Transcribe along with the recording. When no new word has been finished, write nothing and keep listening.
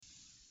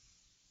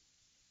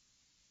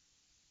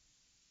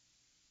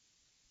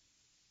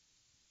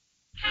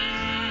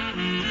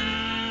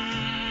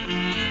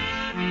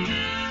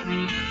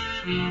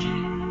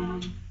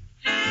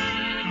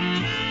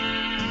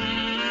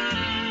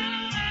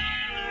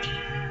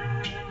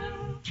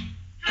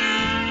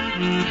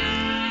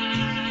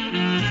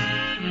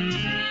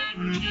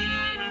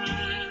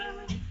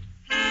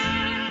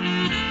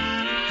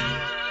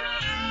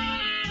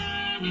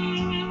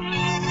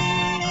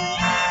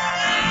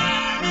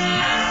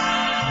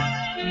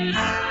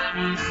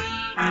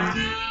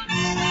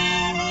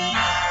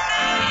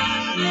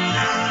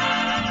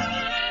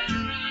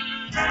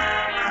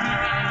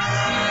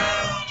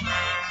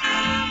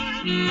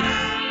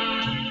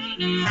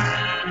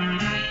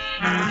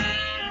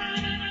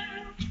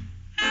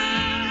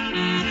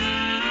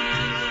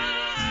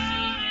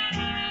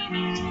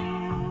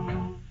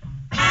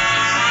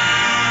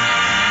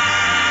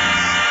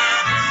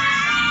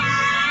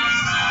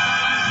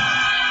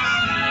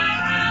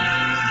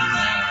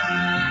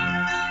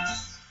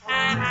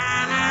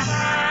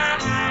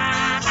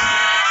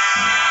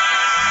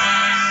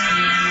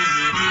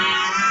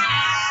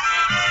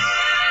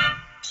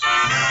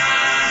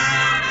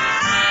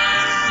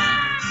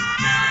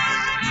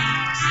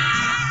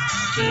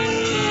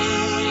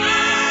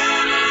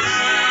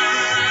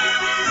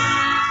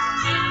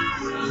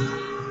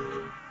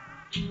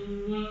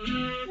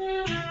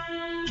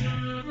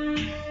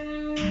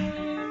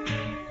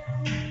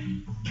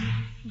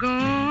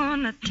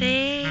Gonna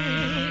take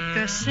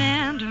a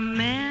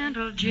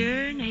sentimental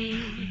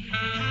journey.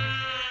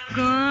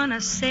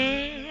 Gonna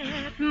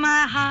set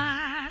my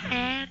heart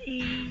at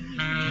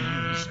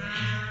ease.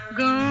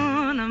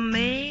 Gonna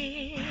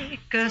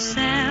make a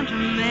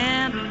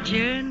sentimental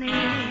journey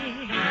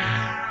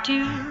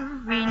to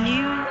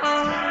renew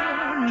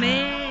old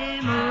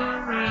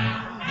memories.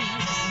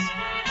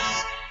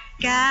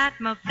 Got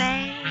my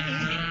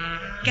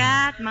bag,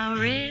 got my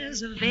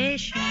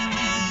reservation.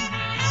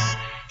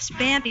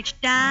 Spent each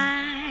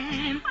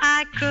dime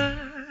I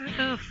could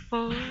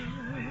afford,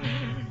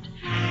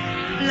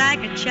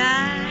 like a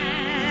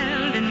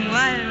child in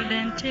wild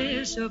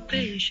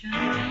anticipation.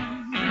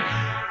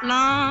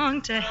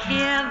 Long to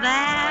hear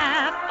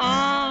that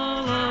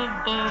all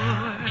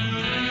aboard.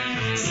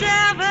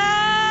 7,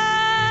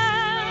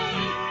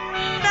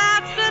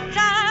 that's the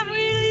time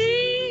we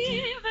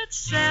leave at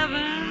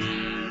 7.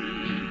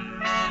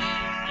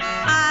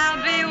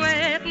 I'll be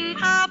waiting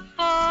up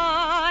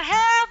for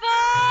heaven,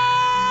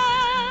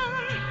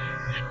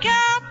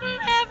 counting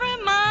every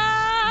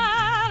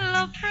mile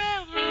of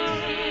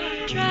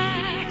railroad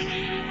track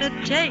that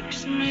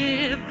takes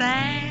me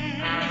back.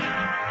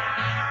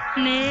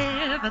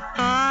 Never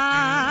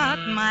thought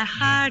my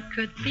heart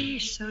could be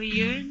so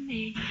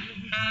yearning.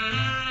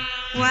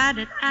 Why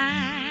did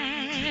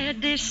I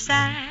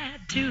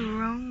decide to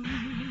roam?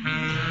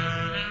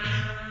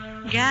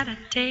 Gotta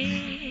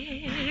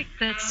take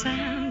that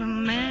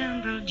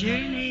sentimental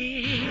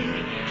journey,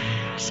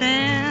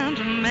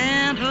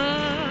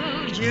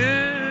 sentimental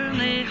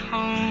journey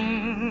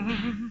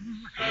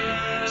home,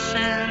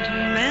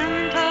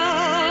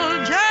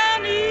 sentimental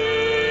journey.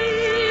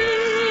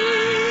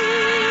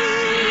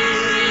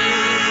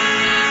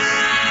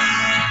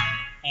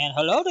 And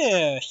hello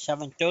there,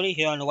 7:30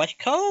 here on the West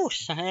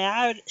Coast.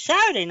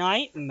 Saturday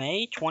night,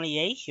 May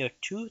 28th, year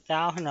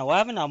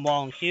 2011. I'm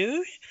Long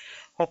Hughes.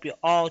 Hope you're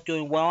all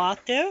doing well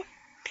out there.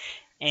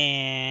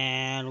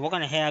 And we're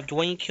going to have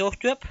Dwayne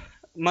Killstrip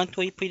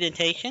monthly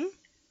presentation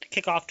to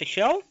kick off the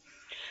show.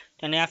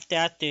 Then after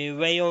that, the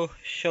Radio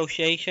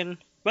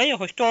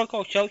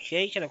Historical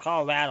Association of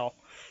Colorado,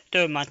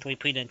 their monthly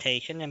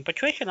presentation. And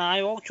Patricia and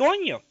I will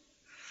join you.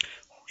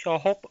 So I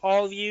hope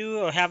all of you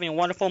are having a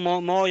wonderful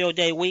Memorial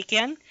Day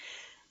weekend.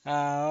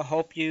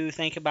 Hope you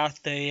think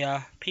about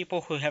the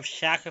people who have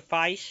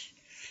sacrificed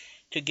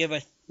to give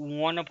us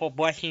wonderful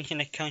blessings in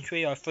the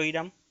country, our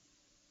freedom.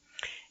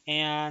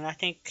 And I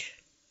think,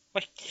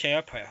 let's say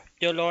a prayer.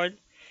 Dear Lord,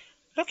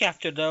 look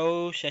after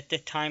those at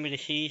this time of the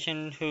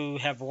season who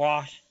have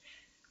lost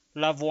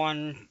loved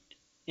ones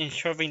in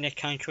serving the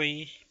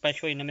country,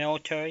 especially in the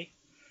military.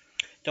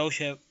 Those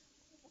who have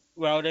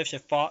relatives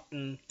have fought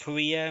in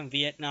Korea and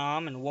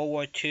Vietnam and World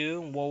War II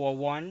and World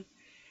War I.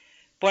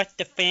 Bless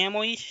the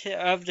families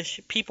of the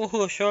people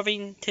who are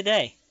serving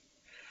today.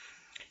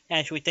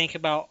 As we think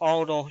about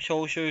all the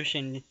soldiers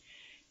and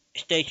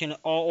stationed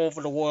all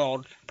over the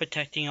world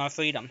protecting our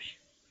freedoms.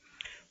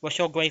 We're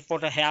so grateful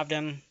to have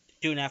them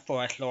do that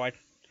for us, Lord.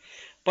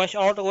 Bless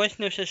all the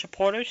listeners and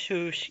supporters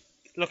who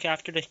look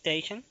after the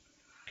station.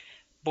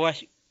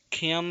 Bless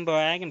Kim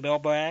Bragg and Bill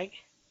Bragg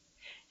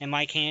and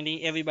Mike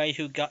Handy, everybody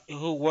who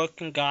worked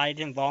and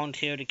guides and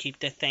volunteered to keep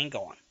this thing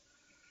going.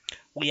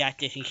 We ask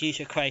this in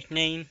Jesus Christ's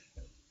name.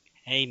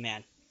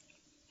 Amen.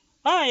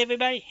 Alright,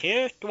 everybody,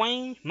 here's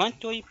Dwayne's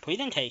monthly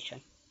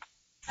presentation.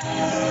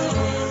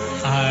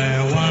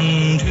 I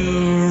want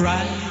to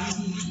ride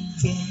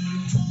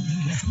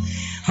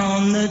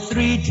on the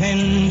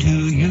 310 to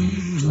you.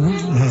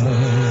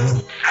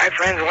 Hi,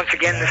 friends. Once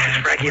again, this is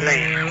Frankie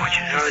Lane. I want you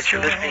to know that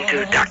you're listening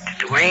to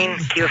Dr. Dwayne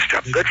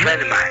Killstrop, good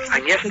friend of mine,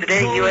 on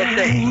Yesterday,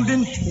 USA.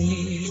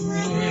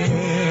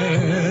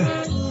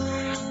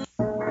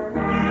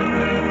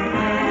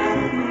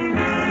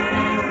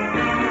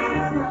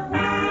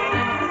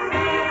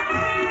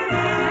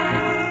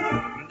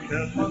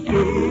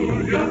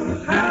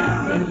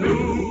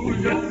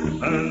 hallelujah,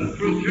 and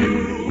we'll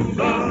shoo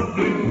the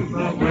blues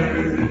away.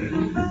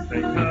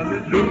 Sing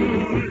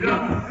hallelujah,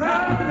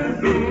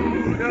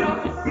 hallelujah,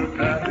 we'll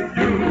carry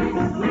you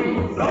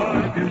through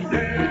darkest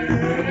days.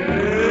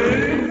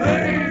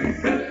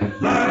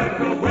 Ancient light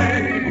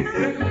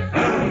awaken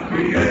and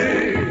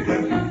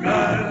creation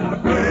guides the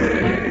way.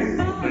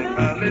 Sing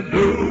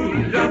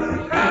hallelujah,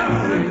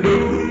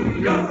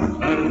 hallelujah,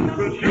 and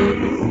we'll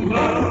shoo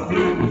the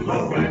blues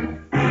away.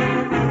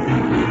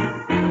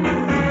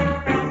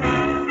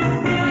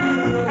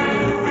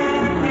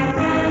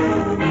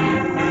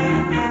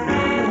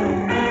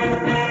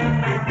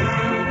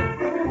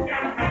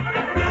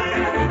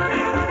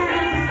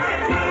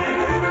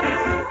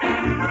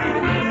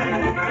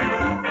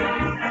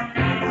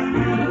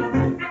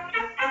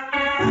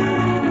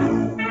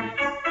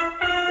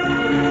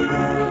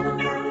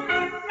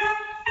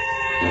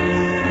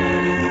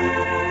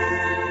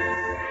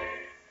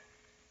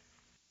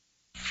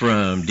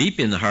 From deep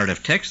in the heart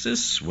of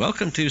Texas,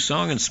 welcome to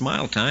Song and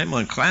Smile Time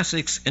on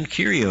Classics and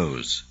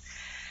Curios.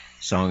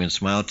 Song and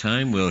Smile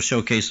Time will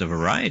showcase a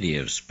variety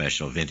of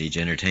special vintage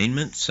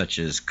entertainment, such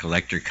as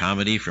collector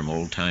comedy from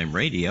old-time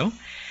radio,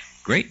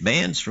 great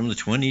bands from the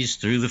 20s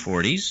through the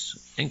 40s,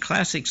 and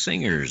classic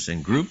singers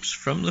and groups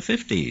from the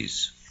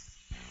 50s.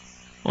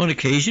 On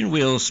occasion,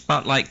 we'll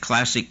spotlight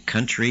classic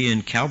country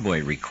and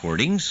cowboy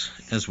recordings,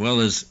 as well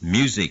as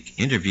music,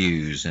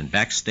 interviews, and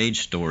backstage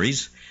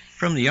stories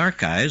from the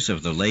archives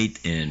of the late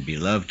and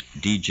beloved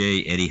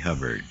DJ Eddie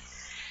Hubbard,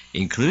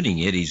 including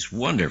Eddie's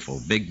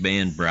wonderful big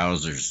band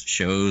browsers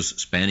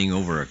shows spanning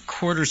over a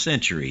quarter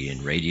century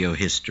in radio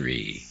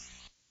history.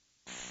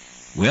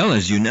 Well,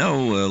 as you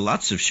know,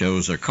 lots of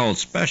shows are called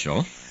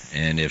special,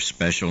 and if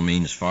special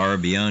means far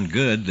beyond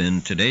good, then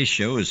today's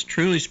show is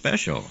truly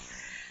special.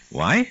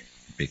 Why?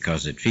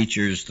 Because it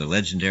features the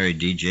legendary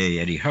DJ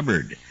Eddie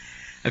Hubbard,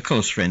 a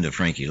close friend of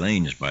Frankie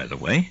Lane's, by the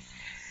way.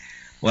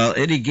 While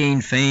Eddie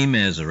gained fame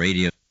as a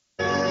radio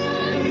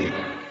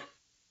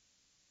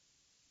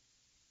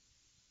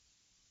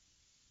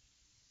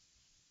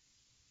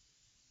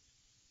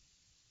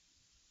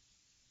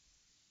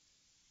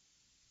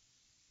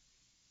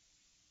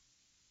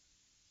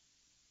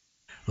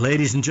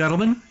Ladies and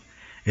gentlemen,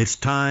 it's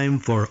time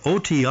for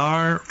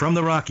OTR from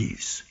the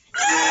Rockies.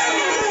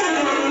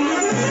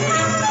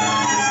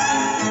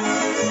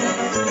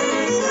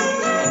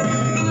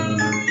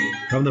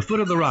 From the foot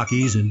of the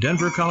Rockies in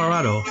Denver,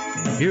 Colorado,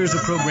 here's a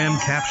program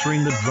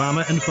capturing the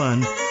drama and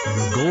fun of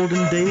the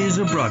golden days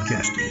of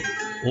broadcasting.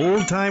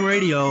 Old-time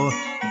radio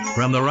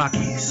from the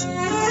Rockies.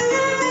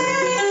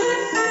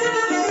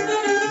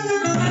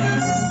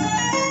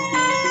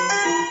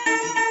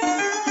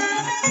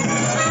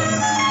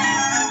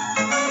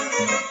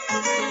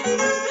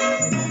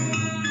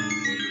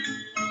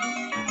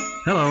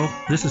 Hello,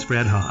 this is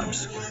Fred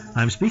Hobbs.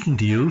 I'm speaking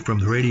to you from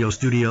the radio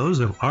studios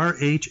of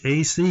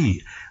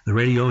RHAC, the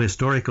Radio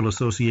Historical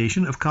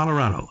Association of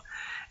Colorado.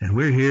 And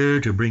we're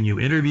here to bring you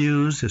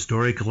interviews,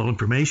 historical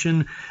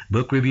information,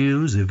 book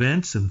reviews,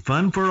 events, and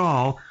fun for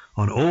all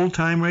on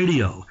old-time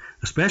radio,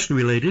 especially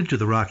related to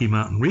the Rocky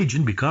Mountain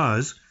region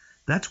because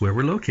that's where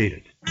we're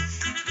located.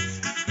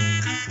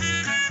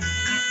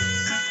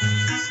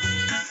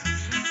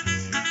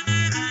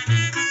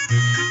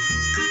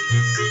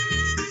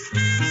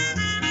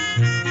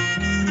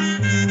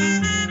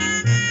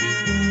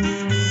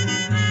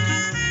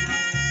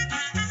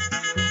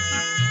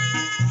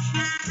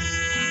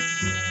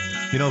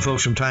 You know,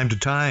 folks, from time to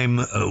time,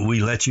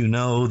 we let you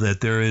know that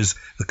there is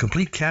a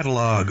complete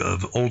catalog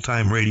of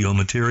old-time radio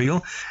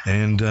material,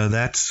 and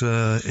that's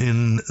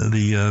in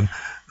the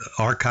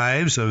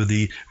archives of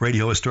the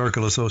Radio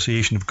Historical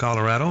Association of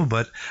Colorado,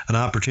 but an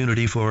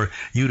opportunity for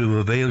you to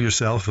avail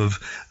yourself of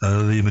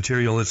the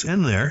material that's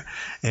in there.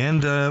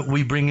 And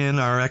we bring in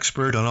our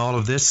expert on all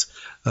of this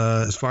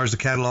as far as the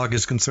catalog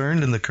is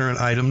concerned and the current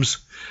items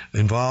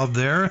involved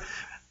there.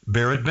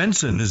 Barrett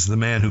Benson is the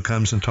man who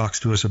comes and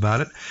talks to us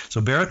about it.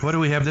 So, Barrett, what do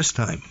we have this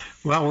time?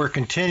 Well, we're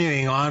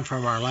continuing on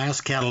from our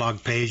last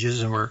catalog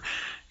pages, and we're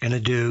going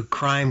to do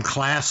Crime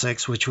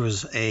Classics, which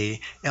was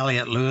a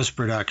Elliott Lewis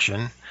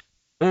production.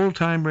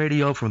 Old-time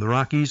radio from the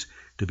Rockies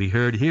to be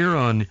heard here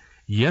on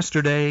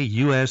Yesterday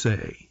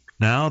USA.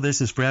 Now,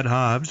 this is Fred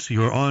Hobbs,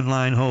 your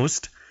online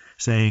host,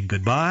 saying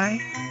goodbye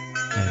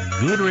and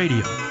good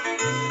radio.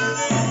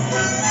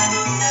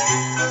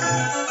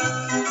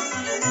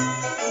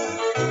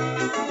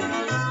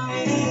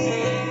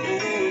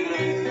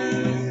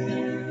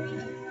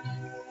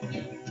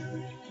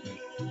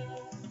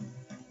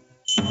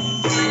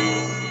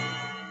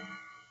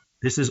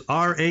 This is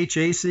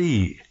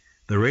RHAC,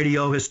 the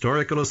Radio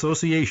Historical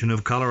Association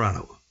of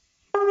Colorado.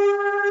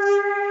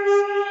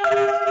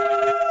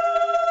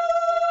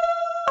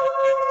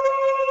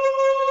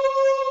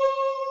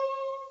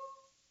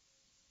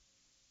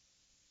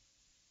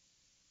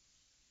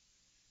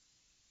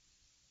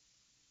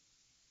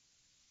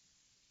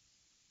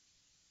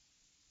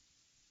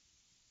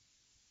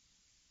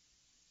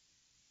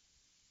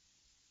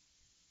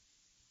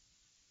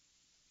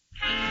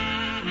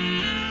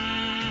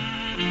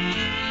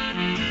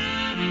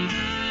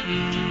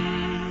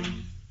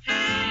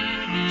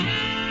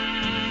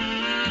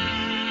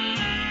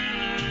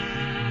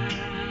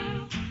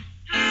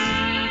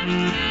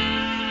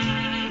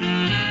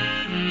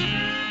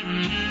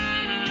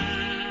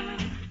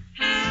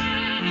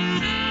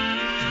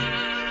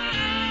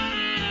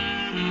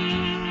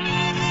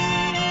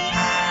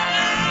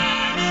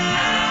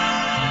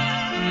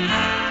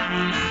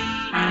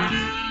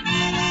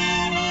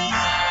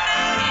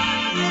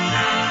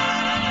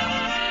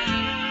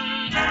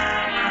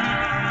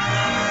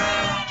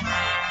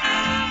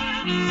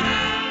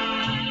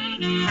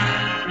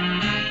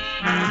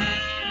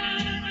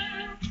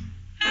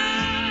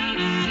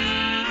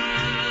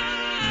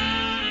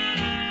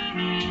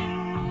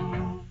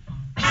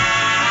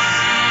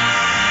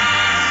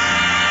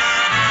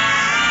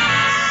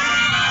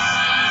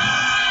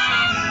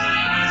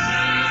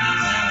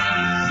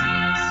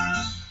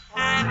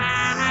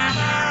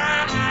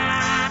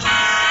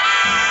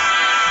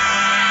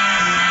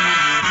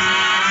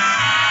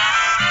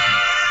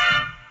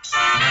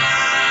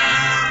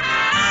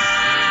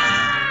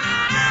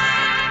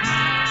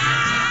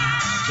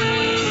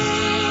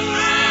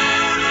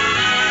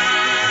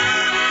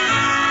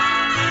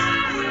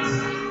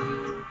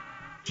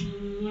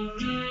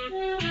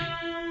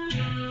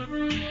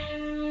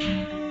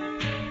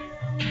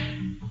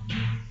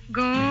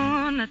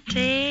 Gonna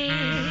take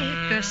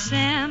a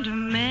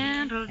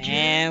sentimental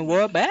And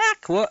we're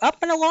back. We're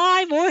up and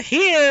alive. We're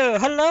here.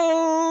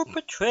 Hello,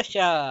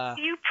 Patricia.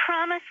 Do you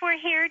promise we're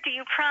here? Do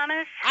you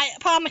promise? I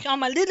promise on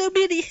my little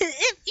bitty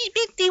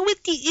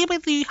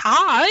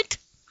heart.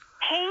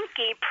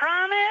 Pinky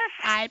promise?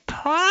 I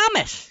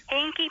promise.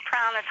 Pinky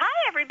promise.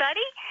 Hi,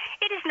 everybody.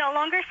 It is no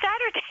longer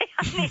Saturday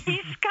on the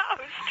East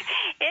Coast.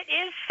 It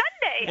is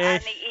Sunday on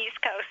the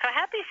East Coast. So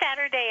happy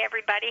Saturday,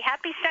 everybody.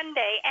 Happy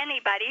Sunday,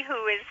 anybody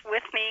who is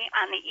with me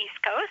on the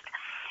East Coast.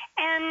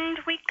 And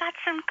we got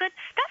some good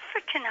stuff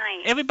for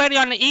tonight. Everybody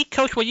on the East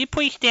Coast, will you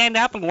please stand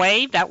up and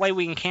wave? That way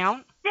we can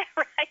count. Yeah,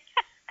 right.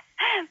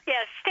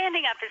 Yes,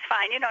 standing up is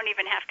fine. You don't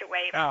even have to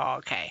wave. Oh,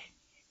 okay.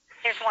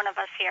 There's one of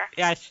us here.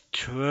 That's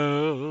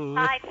true.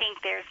 I think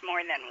there's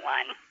more than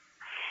one.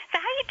 So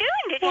how you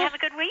doing? Did you have a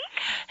good week?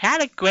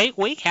 Had a great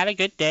week. Had a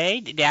good day.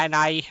 Dad and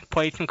I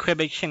played some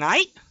cribbage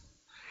tonight.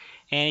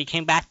 And he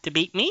came back to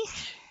beat me.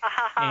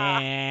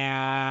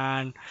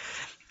 And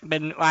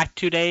been last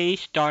 2 days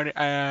started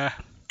a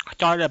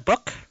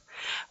book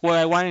where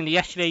I won in the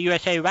Yesterday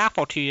USA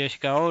raffle 2 years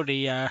ago.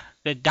 The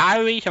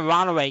Diaries of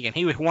Ronald Reagan.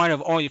 He was one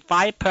of only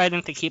 5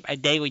 presidents to keep a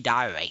daily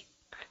diary.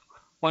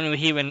 When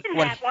he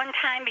that one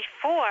time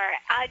before.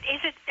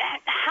 Is it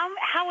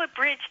how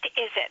abridged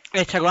is it?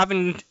 It's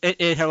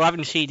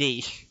 11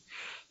 CDs.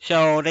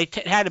 So they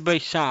had to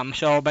bridge some.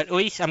 So, but at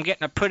least I'm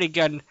getting a pretty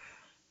good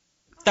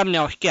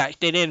thumbnail sketch.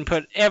 They didn't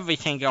put every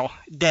single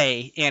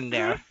day in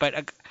there,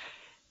 but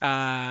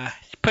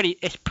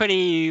it's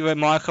pretty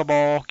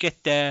remarkable.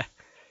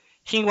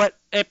 Seeing what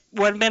it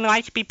would have been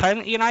like to be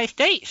president of the United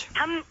States.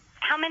 How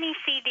many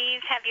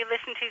CDs have you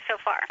listened to so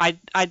far?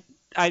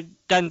 I've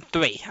done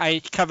 3.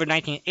 I covered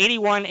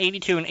 1981,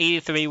 82, and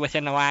 83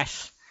 within the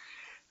last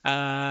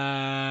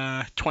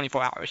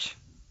 24 hours.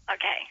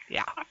 Okay.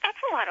 Yeah.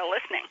 That's a lot of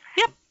listening.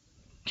 Yep.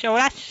 So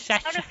that's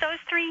out of those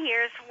 3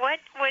 years, what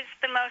was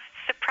the most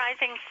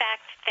surprising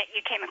fact that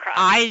you came across?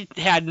 I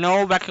had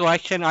no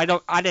recollection. I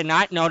did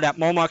not know that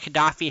Muammar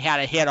Gaddafi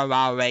had a hit on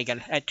Ronald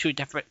Reagan at 2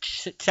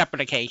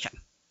 separate occasions.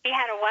 He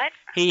had a what?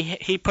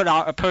 He put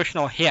out a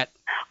personal hit.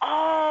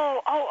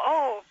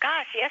 Oh,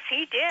 gosh, yes,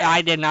 he did.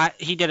 I did not.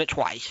 He did it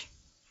twice.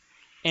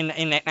 In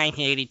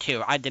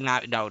 1982. I did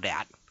not know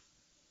that.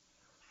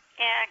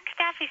 Yeah,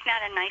 Gaddafi's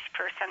not a nice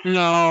person.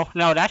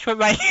 No, that's what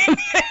Reagan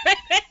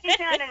He's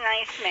not a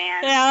nice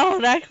man. No,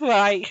 that's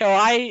right. So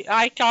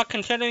I thought,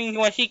 considering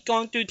what he's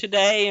going through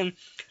today and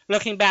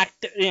looking back,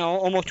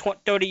 almost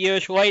 30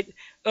 years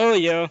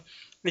earlier,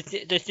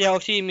 to still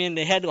see him in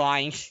the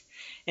headlines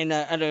in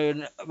the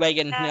other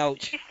Reagan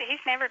notes. He's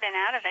never been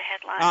out of the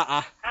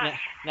headlines.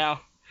 No.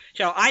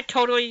 So I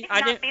totally... He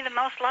may not be the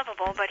most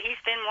lovable, but he's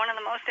been one of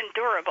the most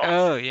endurable.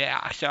 Oh,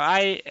 yeah. So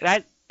I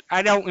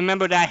don't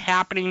remember that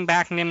happening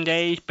back in them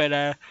days, but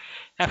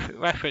that's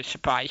what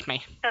surprised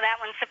me. So that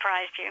one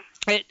surprised you?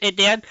 It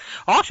did.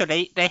 Also,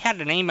 they had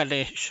the name of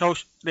the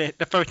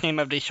first name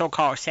of the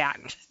so-called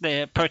assassins,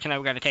 the person that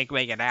was going to take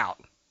Reagan out.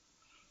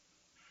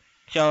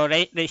 So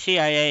the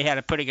CIA had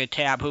a pretty good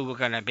tab who were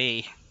going to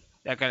be.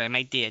 They're going to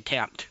make the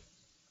attempt.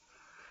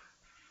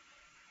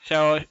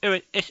 So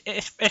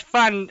it's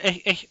fun.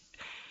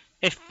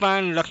 It's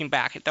fun looking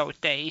back at those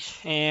days,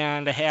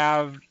 and to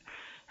have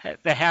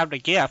the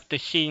gift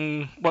of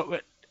seeing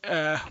what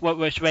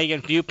was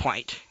Reagan's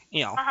viewpoint.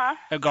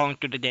 Of going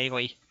through the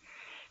daily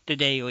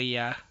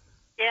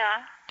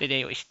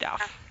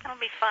stuff. That'll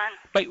be fun.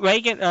 But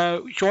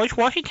George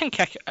Washington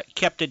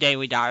kept a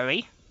daily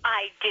diary.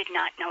 I did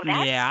not know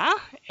that.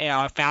 Yeah,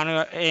 I found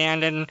it,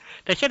 and then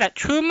they said that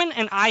Truman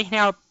and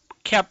Eisenhower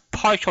kept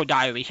partial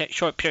diaries at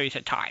short periods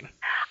of time.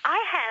 I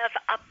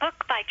have a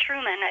book by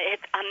Truman.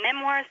 It's a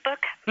memoirs book,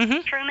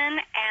 Truman,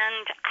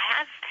 and I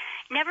have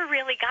never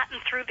really gotten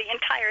through the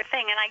entire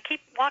thing, and I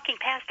keep walking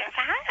past it and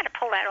say, I got to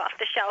pull that off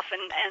the shelf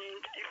and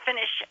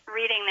finish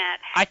reading that.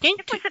 I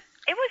think it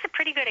was a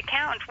pretty good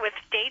account with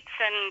dates,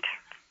 and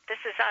this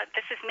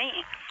is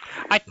me.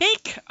 I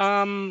think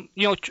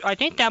I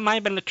think that might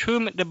have been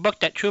the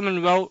book that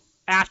Truman wrote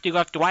after he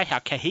left the White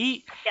House. 'Cause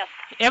he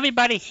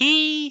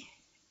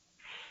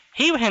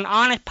was an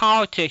honest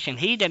politician.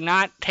 He did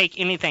not take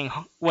anything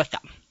with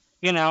him,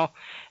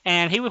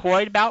 and he was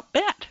worried about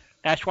Bette.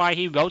 That's why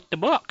he wrote the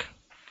book.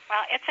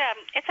 Well, it's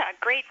a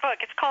great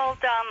book. It's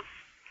called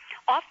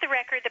Off the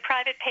Record: The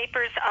Private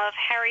Papers of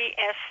Harry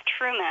S.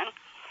 Truman,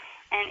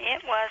 and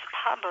it was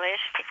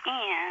published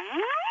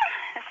in.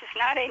 This is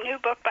not a new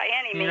book by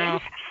any means. No.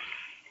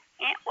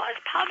 It was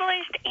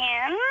published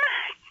in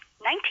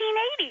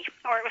 1980,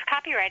 or it was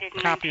copyrighted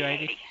in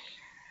 1980.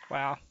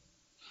 Wow.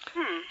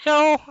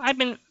 So I've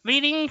been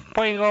reading,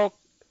 playing a little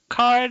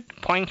card,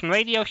 playing some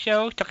radio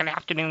shows, took an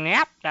afternoon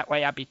nap. That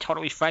way I'll be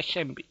totally fresh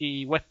and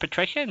be with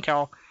Patricia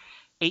until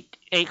 8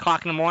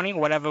 o'clock in the morning,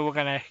 whatever we're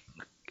going to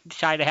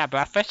decide to have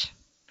breakfast.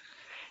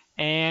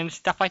 And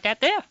stuff like that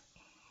there.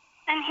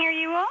 And here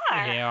you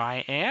are. Here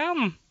I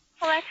am.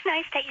 Well, that's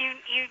nice that you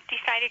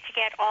decided to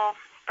get all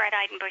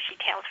bright-eyed and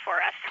bushy-tailed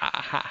for us.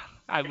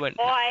 I wouldn't.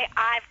 Boy,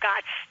 I've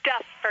got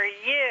stuff for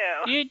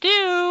you. You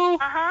do?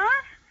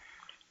 Uh-huh.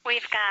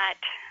 We've got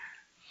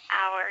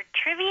our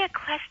trivia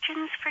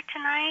questions for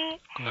tonight.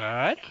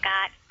 Good. We've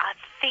got a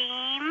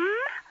theme.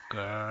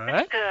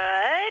 Good.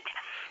 Good.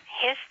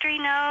 History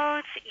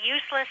notes,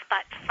 useless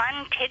but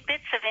fun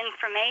tidbits of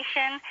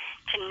information.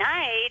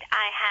 Tonight,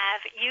 I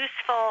have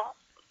useful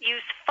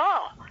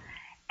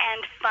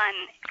and fun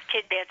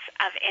tidbits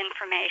of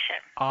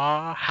information.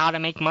 How to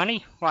make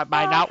money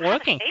by not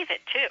working. How to save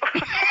it, too.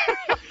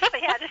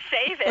 How to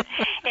save it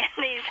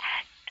in these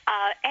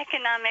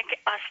economic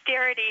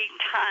austerity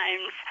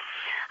times.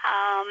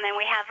 And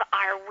we have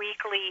our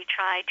weekly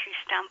Try to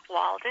Stump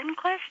Walden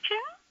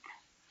question.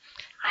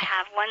 I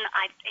have one.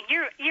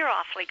 You're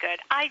awfully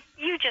good.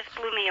 You just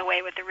blew me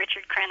away with the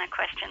Richard Crenna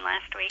question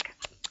last week.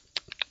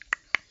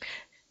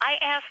 I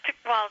asked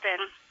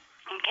Walden,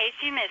 in case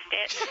you missed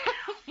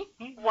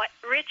it, what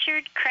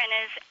Richard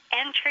Crenna's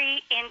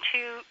entry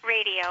into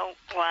radio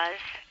was,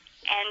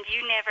 and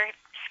you never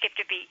skipped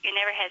a beat. You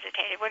never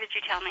hesitated. What did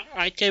you tell me?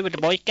 I did with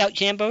the Boy Scout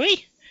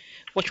Jamboree,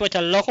 which was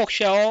a local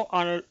show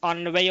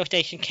on the radio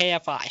station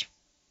KFI.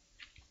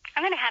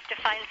 I'm going to have to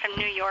find some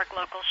New York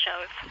local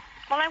shows.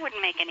 Well, that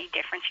wouldn't make any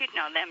difference. You'd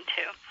know them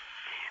too.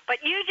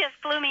 But you just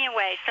blew me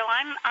away. So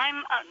I'm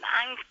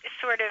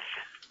sort of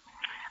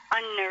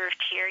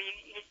unnerved here.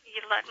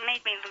 You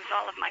made me lose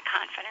all of my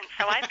confidence.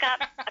 So I've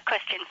got a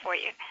question for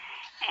you,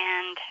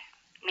 and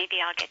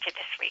maybe I'll get you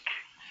this week.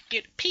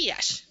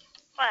 P.S.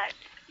 What?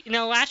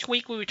 Last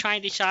week we were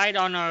trying to decide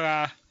on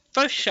our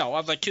first show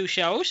of our two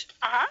shows.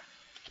 Uh-huh.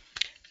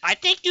 I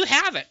think you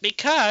have it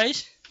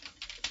because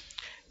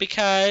we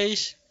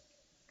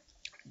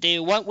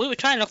were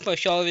trying to look for a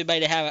show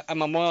everybody to have a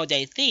Memorial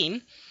Day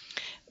theme,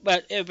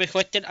 but it was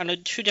listed under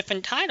two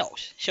different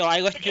titles. So I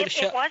listened to the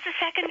show. It was the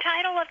second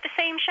title of the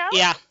same show?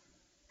 Yeah.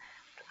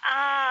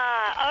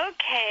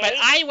 Okay. But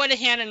I went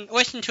ahead and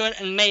listened to it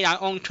and made our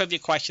own trivia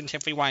questions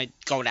if we want to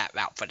go that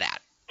route for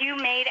that. You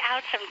made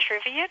out some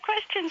trivia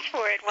questions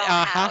for it. Well,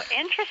 Uh-huh. How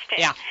interesting.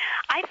 Yeah.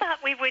 I thought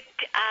we would,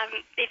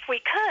 if we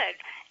could,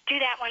 do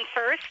that one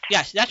first.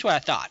 Yes, that's what I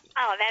thought.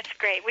 Oh, that's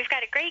great. We've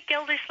got a great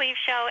Gildersleeve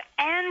show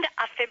and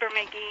a Fibber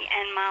McGee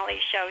and Molly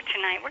show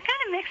tonight. We're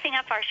kind of mixing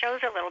up our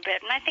shows a little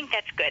bit, and I think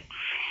that's good.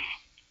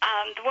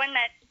 The one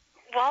that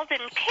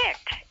Walden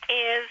picked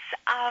is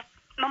a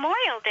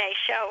Memorial Day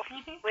show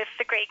with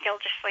the great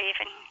Gildersleeve,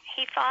 and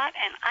he thought,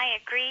 and I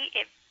agree,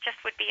 it just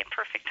would be a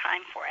perfect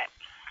time for it.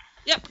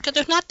 Yeah, because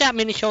there's not that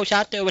many shows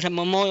out there with a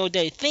Memorial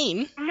Day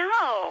theme.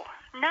 No,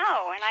 and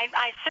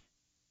I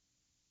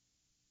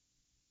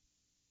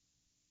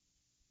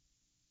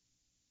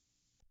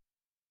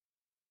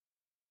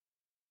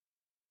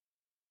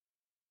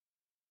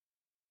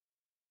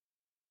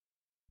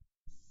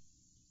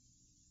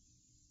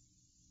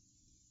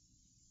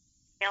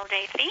Memorial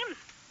Day theme,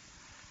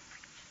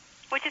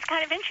 which is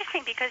kind of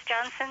interesting because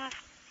Johnson's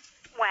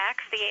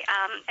Wax, the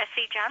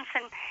S.C.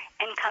 Johnson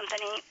and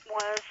Company,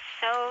 was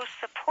so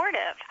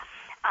supportive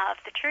of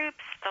the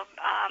troops, the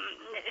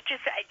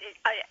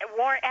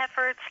war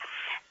efforts.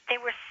 They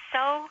were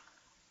so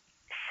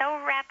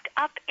wrapped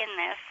up in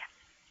this,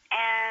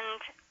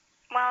 and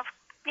well,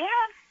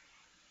 yeah.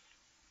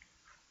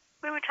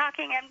 We were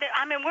talking.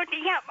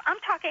 I'm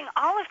talking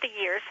all of the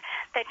years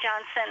that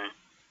Johnson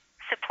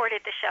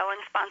supported the show and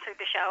sponsored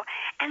the show,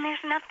 and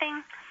there's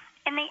nothing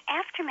in the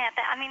aftermath.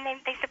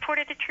 They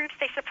supported the troops,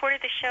 they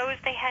supported the shows.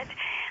 They had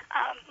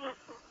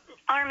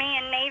Army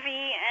and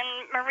Navy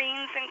and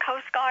Marines and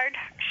Coast Guard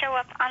show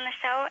up on the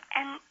show,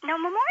 and no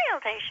Memorial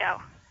Day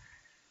show.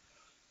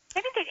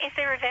 Is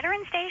there a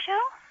Veterans Day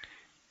show?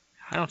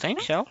 I don't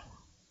think so.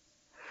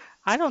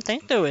 I don't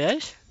think there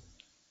is.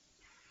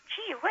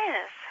 Gee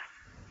whiz.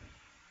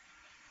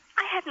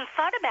 I hadn't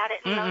thought about it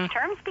in those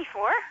terms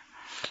before.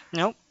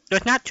 Nope.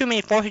 There's not too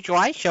many 4th of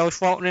July shows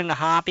floating in the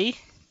hobby.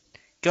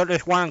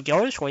 there's one on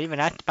Gildersleeve, and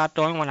that's about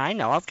the only one I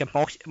know of,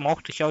 because most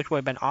of the shows would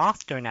have been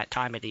off during that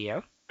time of the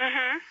year.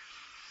 Mm-hmm.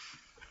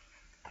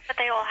 But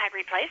they all had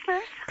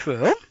replacements.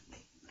 True.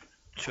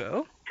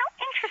 How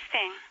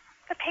interesting.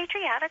 The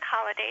patriotic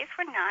holidays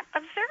were not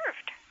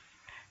observed.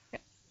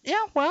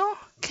 Yeah, well,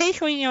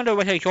 occasionally, there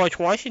was a George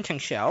Washington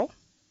show.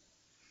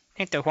 I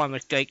think there was one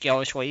with Drake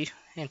Gildersleeve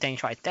and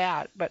things like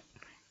that, but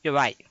you're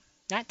right.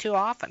 Not too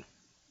often.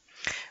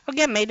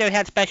 Again, maybe they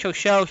had special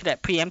shows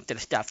that preempted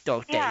stuff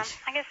those days. Yeah,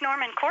 I guess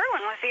Norman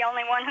Corwin was the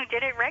only one who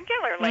did it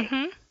regularly.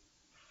 Mm-hmm.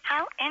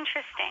 How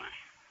interesting.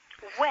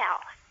 Well,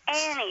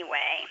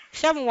 anyway.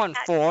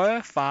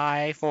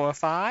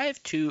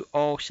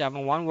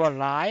 714-545-2071. We're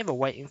live. We're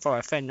waiting for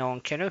our friend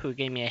Nolan Kinner, who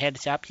gave me a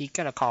heads up. He's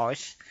going to call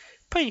us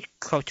pretty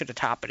close to the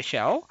top of the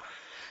show.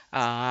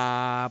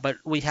 But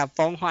we have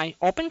phone line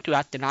open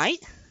throughout the night.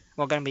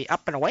 We're going to be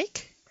up and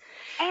awake.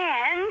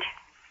 And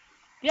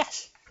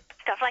yes,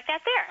 stuff like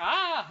that there.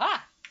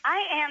 Aha.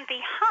 I am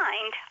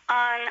behind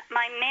on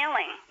my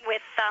mailing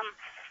with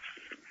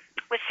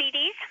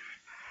CDs,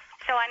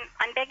 so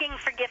I'm begging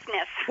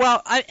forgiveness.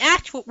 Well, I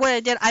asked what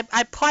I did. I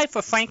applied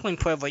for Franklin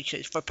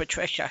privileges for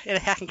Patricia.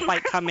 It hasn't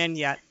quite come in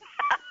yet.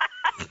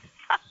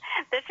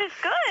 This is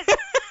good.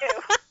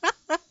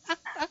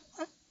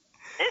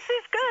 This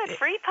is good.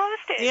 Free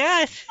postage.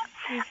 Yes.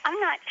 I'm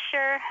not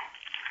sure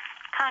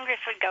Congress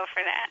would go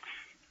for that.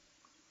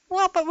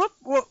 Well, but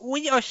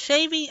we are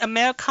saving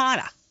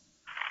Americana.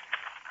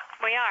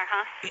 We are,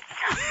 huh?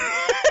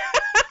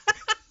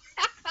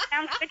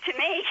 Sounds good to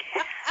me.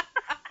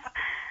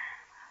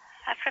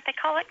 That's what they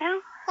call it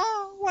now?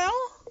 Oh, well,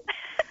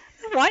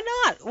 why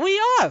not? We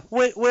are.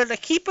 We're the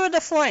keeper of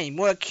the flame.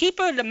 We're a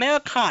keeper of the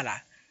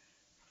Americana.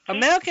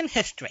 American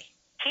history.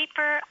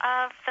 Keeper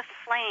of the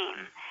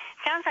flame.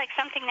 Sounds like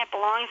something that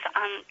belongs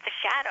on the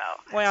shadow.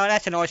 Well,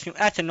 that's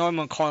a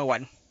Norman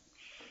Corwin.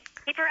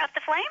 Keeper of the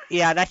flame?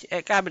 Yeah, that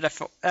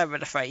was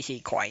the phrase he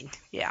coined.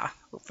 Yeah,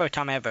 first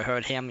time I ever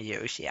heard him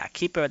use. Yeah,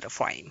 keeper of the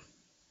flame.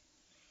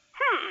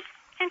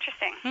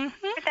 Interesting.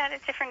 Mm-hmm. Did that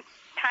at different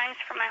times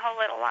for my whole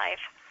little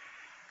life.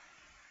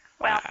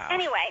 Well,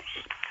 anyway,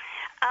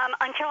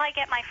 until I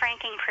get my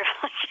franking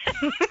privilege.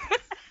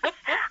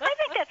 I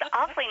think that's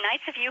awfully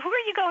nice of you. Who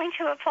are you going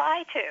to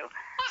apply to?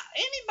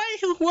 Anybody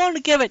who's willing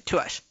to give it to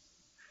us.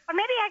 Or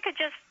maybe I could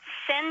just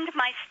send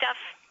my stuff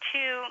to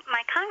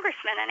my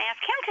congressman and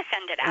ask him to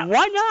send it out.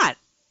 Why not?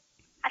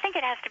 I think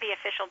it has to be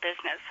official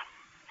business.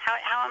 How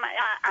am I?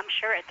 I'm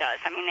sure it does.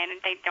 I mean,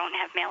 they don't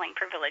have mailing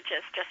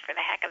privileges just for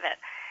the heck of it.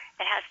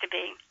 It has to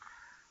be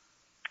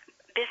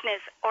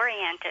business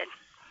oriented.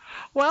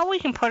 Well, we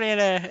can put in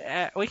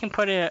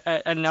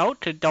a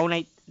note to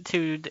donate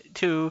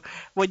to.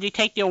 Would you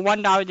take your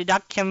 $1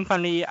 deduction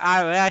from the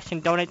IRS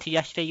and donate to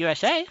Yesterday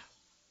USA?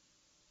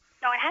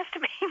 No, it has to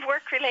be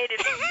work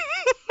related.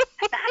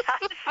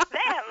 Not us,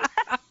 them.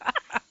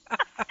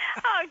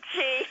 Oh,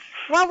 gee.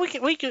 Well, we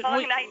could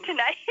long night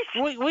tonight.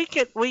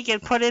 we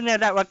could put in there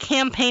that we're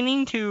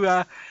campaigning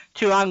to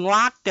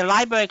unlock the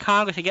Library of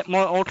Congress to get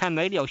more old-time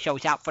radio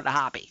shows out for the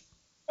hobby.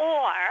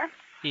 Or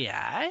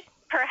yeah,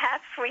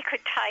 perhaps we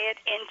could tie it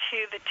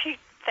into the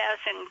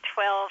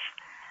 2012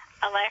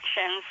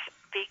 elections,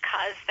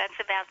 because that's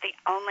about the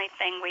only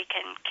thing we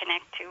can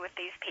connect to with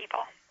these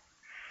people.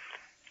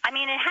 I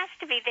mean, it has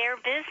to be their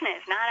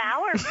business, not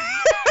ours.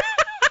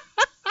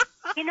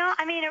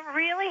 I mean, it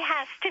really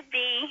has to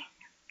be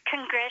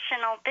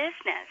congressional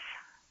business.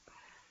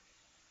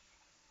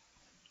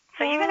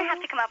 So you're going to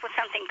have to come up with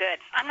something good.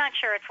 I'm not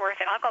sure it's worth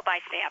it. I'll go buy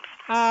stamps.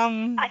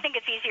 I think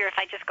it's easier if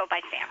I just go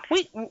buy stamps.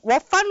 We'll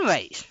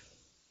fundraise.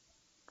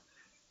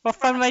 We'll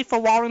fundraise for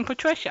Warren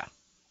Patricia.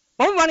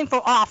 We're running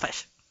for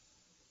office.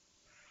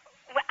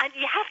 Well,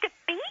 you have to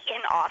be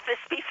in office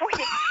before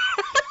you...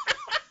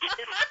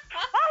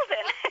 Well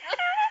then.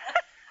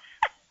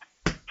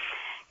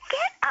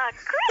 Get a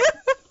grip.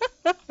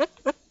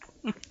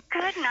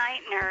 Good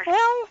night, nurse.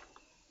 Well,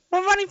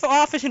 we're running for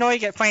office in order to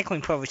get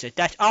Franklin privileges.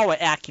 That's all we're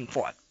asking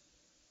for.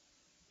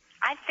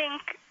 I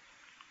think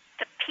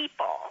the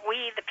people,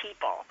 we the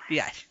people,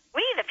 yes,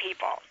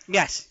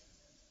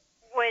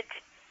 would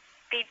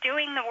be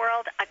doing the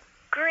world a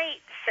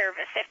great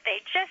service if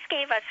they just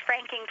gave us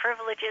franking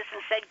privileges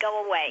and said,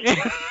 go away.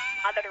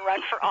 Bother to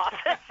run for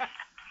office.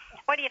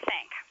 What do you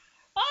think?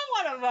 I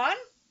want to run.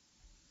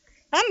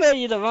 I'm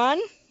ready to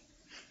run.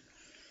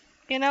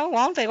 As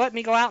long as they let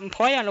me go out and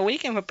play on the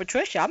weekend with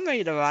Patricia, I'm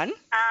ready to run.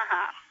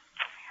 Uh-huh.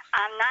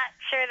 I'm not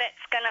sure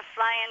that's going to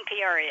fly in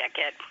Peoria,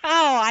 kid.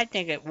 Oh, I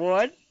think it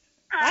would.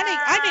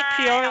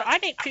 I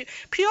think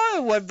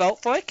Peoria would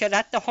vote for it, because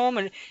that's the home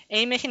of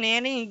Amos and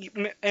Annie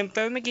and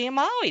Fern McGee and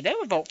Molly. They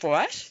would vote for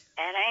us.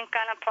 It ain't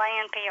going to play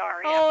in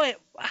Peoria. Oh,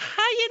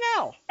 how you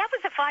know? That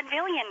was a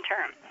vaudevillian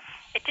term.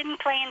 It didn't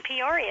play in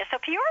Peoria. So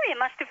Peoria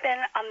must have been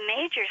a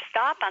major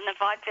stop on the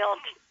vaudeville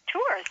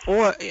tours.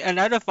 Or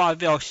another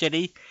vaudeville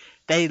city,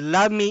 They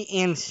Love Me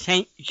in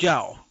St.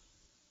 Joe,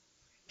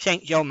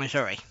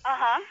 Missouri.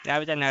 Uh-huh. That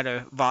was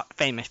another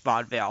famous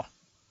vaudeville.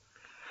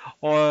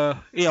 Or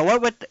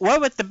what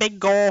was the big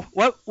goal?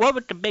 What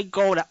was the big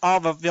goal that all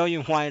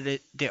vaudevillians wanted to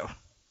do?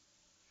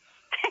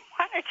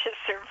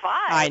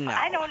 why. I know.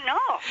 I don't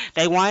know.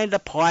 They wanted to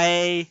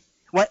play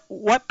what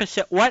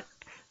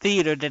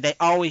theater did they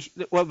always?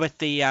 What was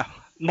the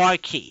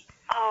marquee?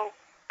 Oh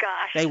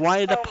gosh. They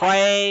wanted to Oh,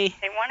 play.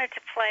 They wanted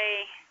to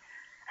play.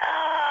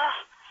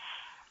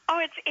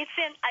 It's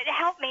in.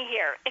 Help me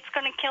here. It's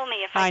going to kill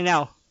me if I. I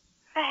know.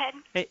 Go ahead.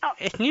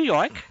 It's New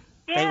York.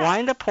 Yeah. They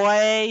wanted to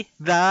play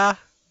the.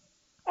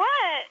 What?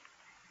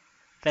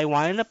 They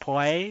wanted to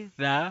play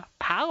the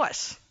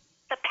Palace.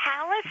 The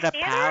Palace The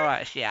Theater?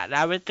 Palace, yeah.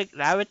 That was the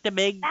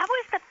big. That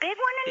was the big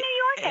one in New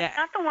York. That's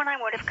not the one I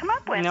would have come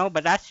up with. No,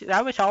 but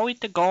that was always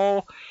the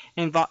goal.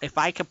 If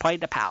I could play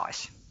the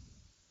Palace.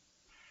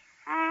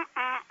 All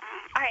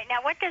right.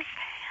 Now, what does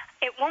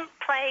it won't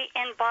play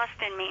in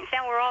Boston means?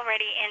 Now we're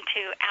already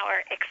into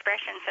our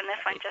expressions, and this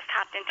one just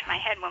hopped into my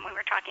head when we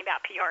were talking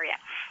about Peoria.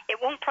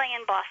 It won't play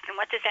in Boston.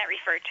 What does that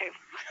refer to?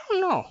 I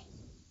don't know.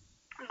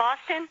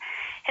 Boston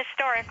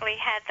historically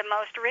had the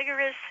most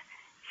rigorous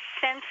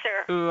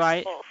censor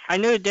Right. rules. I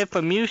knew it did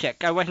for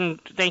music. I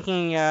wasn't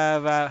thinking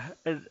of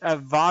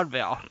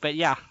vaudeville, but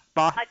yeah.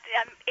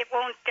 It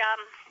won't.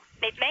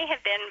 It may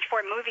have been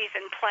for movies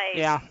and plays.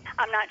 Yeah.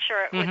 I'm not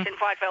sure it was in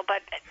vaudeville,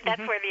 but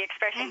that's where the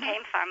expression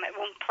came from. It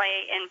won't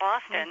play in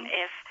Boston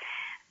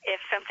if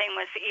something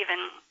was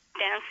even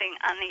dancing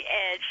on the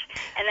edge,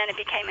 and then it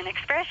became an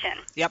expression.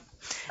 Yep.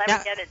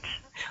 Never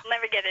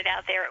get it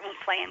out there. It won't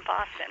play in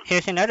Boston.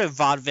 Here's another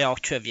vaudeville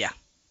trivia.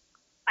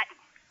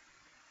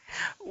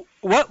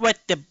 What was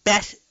the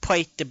best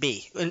place to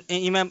be? And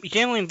you remember,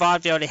 generally in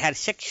vaudeville they had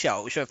 6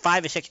 shows or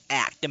 5 or 6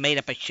 acts that made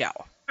up a show.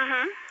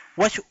 Mm-hmm.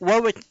 Where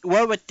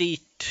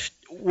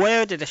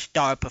did the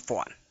star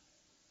perform?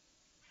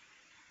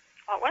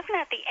 Well, it wasn't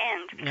at the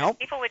end. Nope.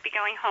 People would be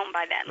going home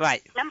by then.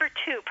 Right. Number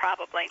 2,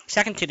 probably.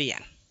 Second to the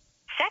end.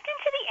 Second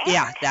to the end?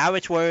 Yeah, that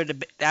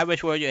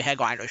was where your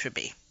headliners would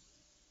be.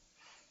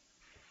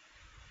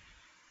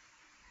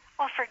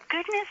 Well, for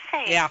goodness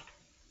sake. Yeah.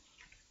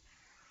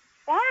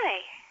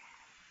 Why?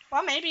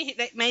 Well,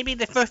 maybe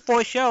the first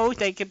 4 shows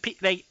the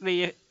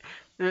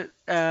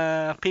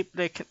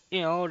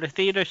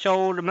theater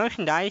sold the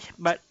merchandise,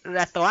 but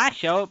at the last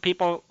show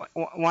people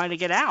wanted to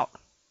get out,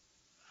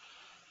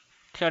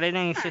 so they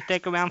didn't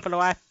stick around for the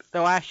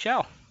last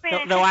show,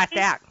 the last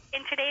act.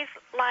 In today's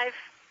live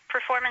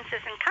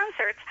performances and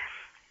concerts,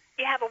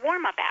 you have a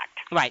warm-up act.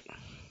 Right.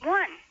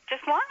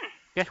 Just one.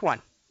 Just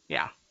one.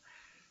 Yeah.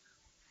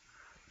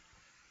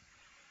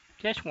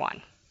 Just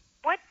one.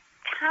 What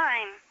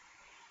time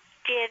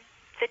did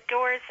the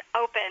doors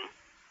open,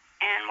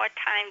 and what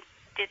time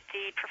did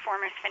the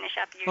performers finish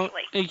up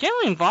usually? Well,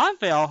 generally in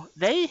vaudeville,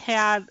 they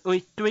had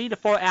 3 to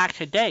 4 acts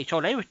a day,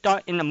 so they would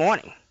start in the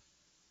morning.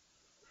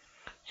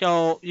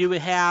 So you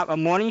would have a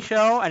morning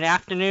show, an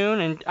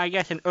afternoon, and I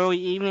guess an early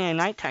evening and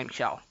nighttime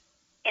show.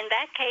 In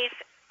that case,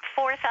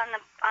 4th on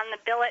the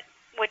billet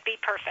would be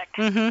perfect.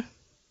 Mm-hmm.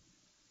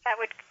 That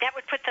would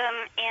put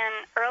them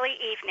in early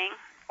evening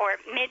or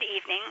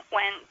mid-evening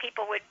when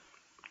people would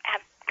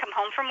have come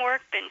home from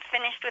work, been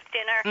finished with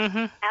dinner,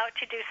 out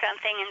to do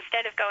something.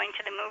 Instead of going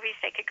to the movies,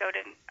 they could go to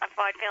a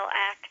vaudeville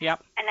act.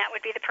 Yep. And that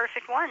would be the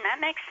perfect one. That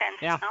makes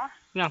sense. Yeah. No?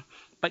 Yeah.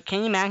 But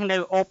can you imagine they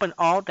were open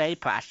all day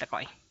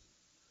practically?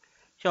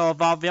 So a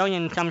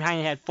vaudevillian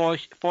sometimes had 4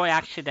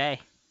 acts a day.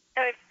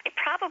 So it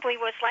probably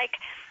was like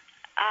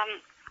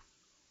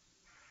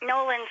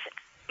Nolan's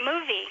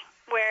movie,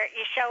 where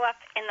you show up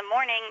in the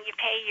morning, you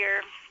pay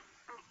your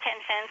 10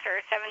 cents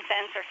or 7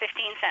 cents or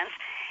 15 cents,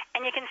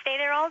 and you can stay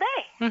there all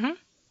day. Mm-hmm.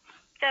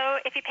 So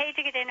if you paid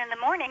to get in the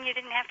morning, you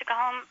didn't have to go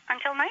home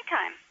until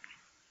nighttime.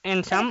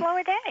 And some blow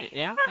a day.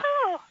 Yeah.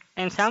 Woohoo!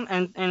 And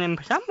in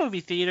some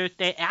movie theaters,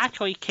 they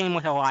actually came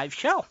with a live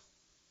show.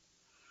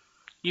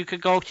 You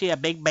could go see a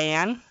big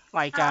band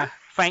like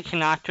Frank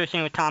Sinatra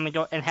sing with Tommy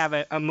Doyle and have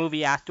a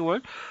movie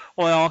afterward.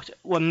 Or else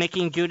when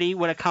Mickey and Judy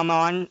would have come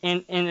on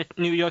in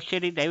New York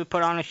City, they would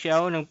put on a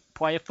show and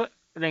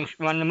then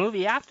run the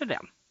movie after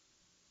them.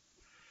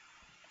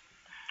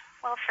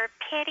 Well, for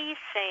pity's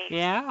sake.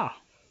 Yeah.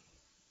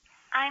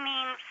 I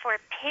mean, for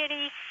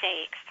pity's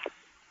sakes.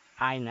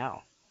 I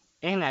know.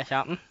 Isn't that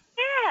something?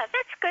 Yeah,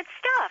 that's good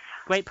stuff.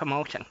 Great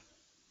promotion.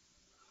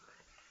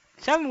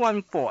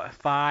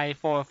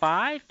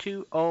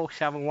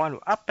 714-545-2071. We're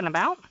up and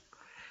about.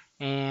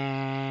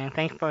 And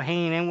thanks for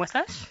hanging in with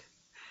us.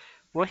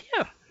 We're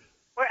here.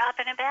 We're up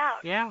and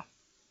about. Yeah.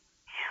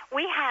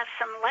 We have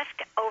some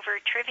leftover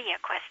trivia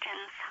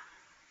questions.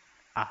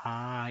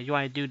 You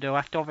want to do the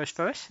leftovers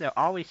first? They're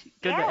always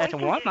good as a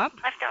warm-up.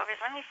 Leftovers.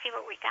 Let me see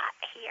what we got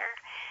here.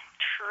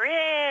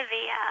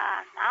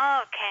 Trivia.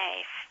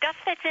 Okay. Stuff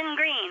that's in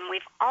green.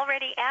 We've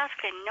already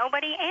asked and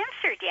nobody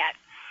answered yet.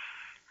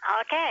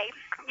 Okay.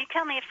 You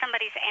tell me if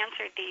somebody's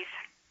answered these.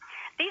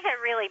 These are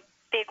really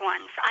big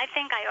ones. I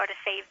think I ought to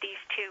save these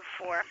 2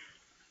 for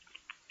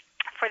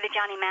the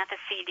Johnny Mathis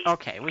CD.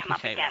 Okay, we can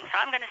save again. So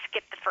I'm going to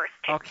skip the first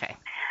 2. Okay.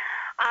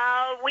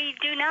 We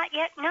do not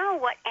yet know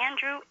what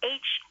Andrew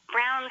H.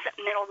 Brown's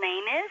middle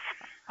name is.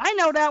 I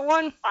know that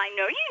one. I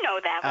know you know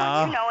that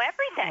one. You know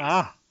everything.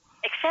 Oh.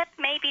 Except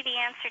maybe the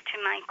answer to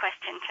my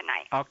question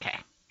tonight. Okay.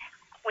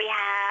 We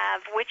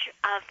have which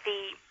of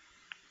the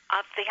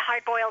of the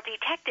Hard-Boiled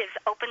Detectives,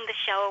 opened the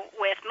show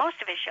with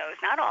most of his shows,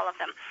 not all of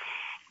them.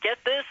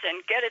 Get this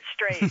and get it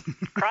straight.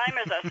 Crime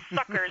is a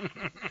sucker's.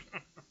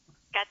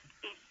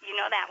 You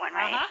know that one,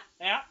 right?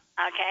 Yeah.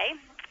 Okay.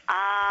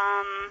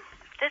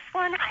 This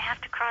one I have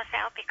to cross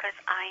out because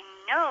I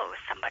know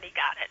somebody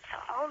got it. So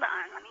hold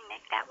on. Let me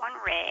make that one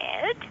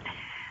red,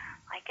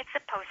 like it's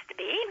supposed to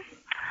be.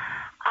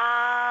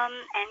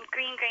 And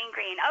green.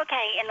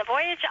 Okay. In The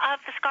Voyage of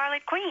the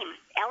Scarlet Queen,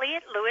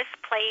 Elliot Lewis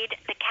played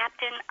the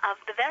captain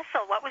of the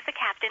vessel. What was the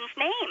captain's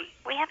name?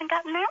 We haven't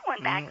gotten that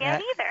one back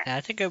yet either.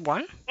 That's a good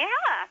one.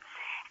 Yeah.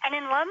 And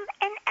in Lum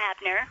and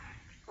Abner,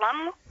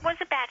 Lum was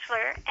a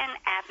bachelor and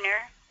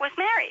Abner was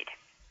married.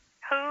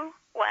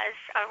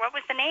 What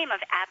was the name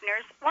of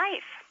Abner's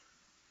wife?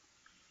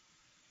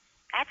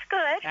 That's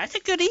good. That's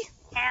a goodie.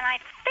 And I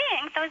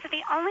think those are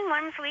the only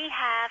ones we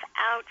have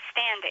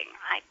outstanding.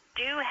 I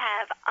do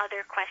have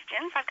other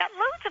questions. I've got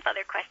loads of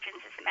other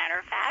questions, as a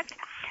matter of fact.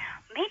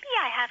 Maybe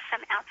I have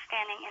some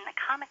outstanding in the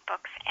comic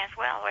books as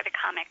well, or the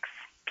comics,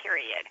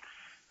 period.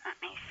 Let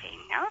me see.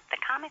 No, the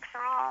comics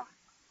are all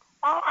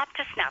up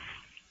to snuff.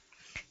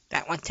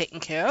 That one's taken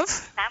care of.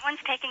 That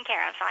one's taken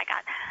care of. So I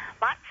got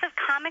lots of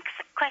comics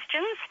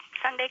questions,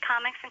 Sunday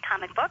comics and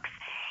comic books,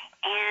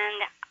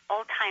 and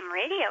old-time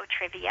radio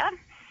trivia,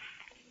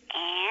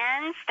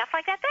 and stuff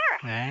like that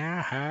there.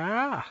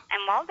 Uh-huh.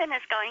 And Walden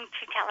is going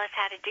to tell us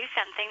how to do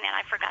something that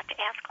I forgot to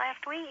ask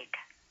last week.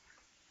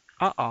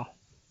 Uh-oh.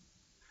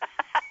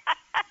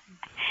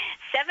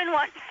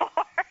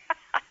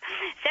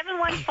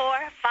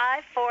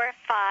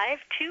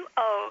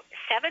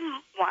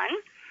 714-545-2071.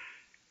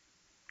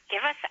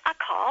 Give us a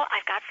call.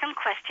 I've got some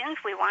questions.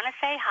 We want to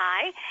say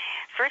hi.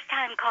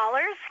 First-time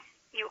callers,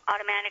 you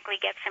automatically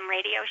get some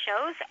radio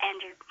shows,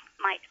 and you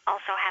might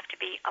also have to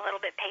be a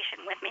little bit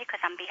patient with me because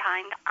I'm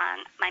behind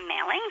on my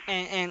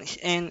mailings.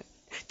 And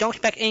don't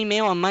expect any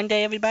mail on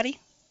Monday,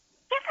 everybody.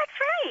 Yeah, that's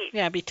right.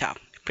 Yeah, it'd be tough.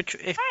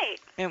 Right.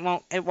 It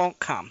won't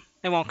come.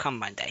 It won't come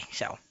Monday.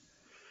 So.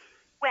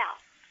 Well,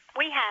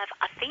 we have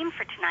a theme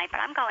for tonight,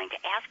 but I'm going to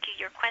ask you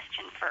your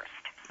question first.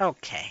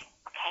 Okay.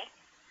 Okay.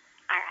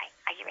 All right.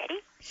 Are you ready?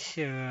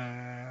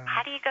 Sure.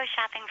 How do you go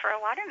shopping for a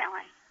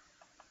watermelon?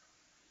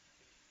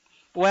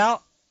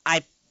 Well,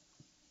 I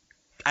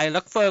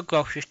look for a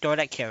grocery store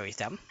that carries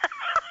them.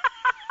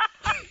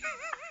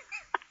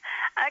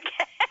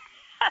 Okay.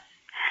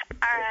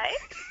 All right.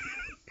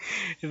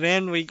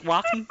 Then we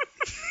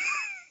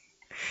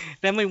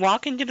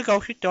walk into the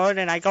grocery store,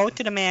 and I go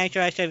to the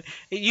manager. I said,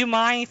 "You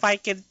mind if I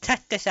can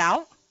test this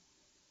out?"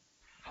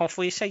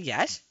 Hopefully he said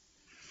yes.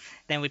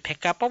 Then we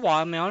pick up a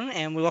watermelon,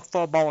 and we look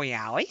for a bowling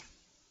alley.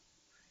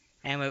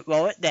 And we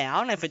roll it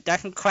down. If it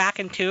doesn't crack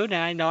in two,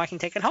 then I know I can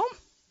take it home.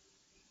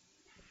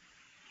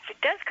 If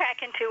it does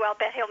crack in two, I'll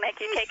bet he'll make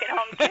you take it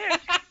home, too.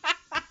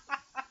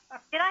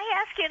 Did I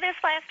ask you this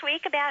last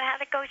week about how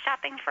to go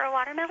shopping for a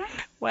watermelon?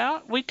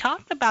 Well, we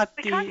talked about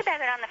We talked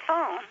about it on the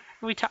phone.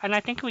 And I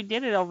think we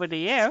did it over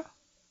the air.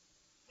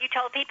 You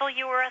told people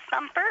you were a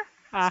thumper?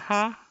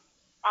 Uh-huh.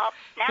 Well,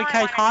 now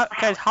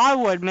Because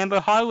Harwood, remember,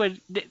 Harwood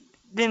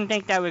didn't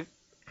think that was...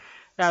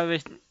 Oh,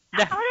 that's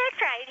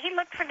right. He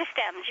looked for the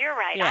stems. You're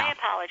right. Yeah. I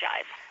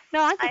apologize.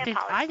 No, I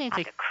apologize. think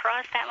I could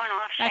cross that one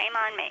off. Shame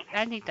on me.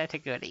 I think that's a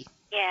goodie.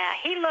 Yeah,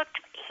 he looked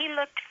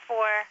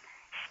for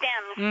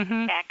stems,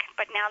 Beck,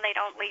 but now they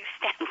don't leave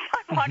stems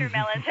on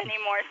watermelons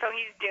anymore, so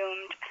he's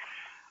doomed.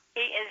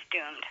 He is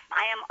doomed.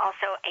 I am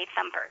also a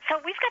thumper. So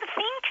we've got a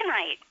theme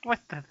tonight.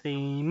 What's the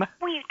theme?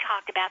 We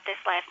talked about this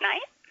last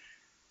night.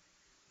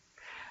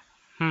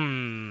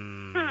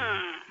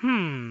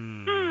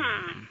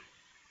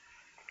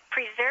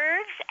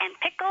 Preserves and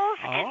pickles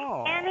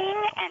and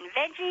canning and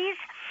veggies.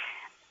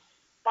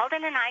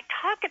 Walden and I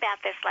talked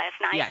about this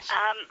last night. Yes.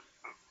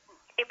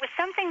 It was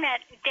something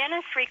that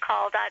Dennis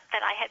recalled that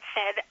I had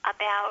said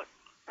about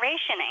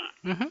rationing,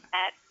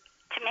 that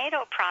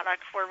tomato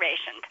products were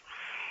rationed.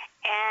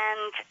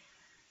 And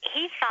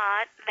he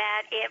thought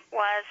that it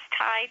was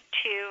tied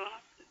to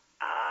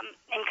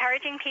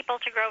encouraging people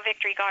to grow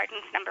victory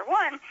gardens, number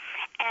one,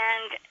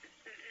 and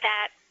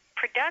that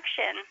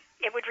production,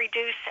 it would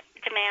reduce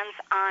demands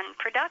on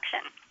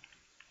production.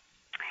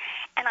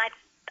 And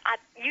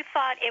you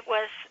thought it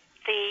was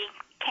the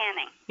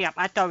canning. Yeah,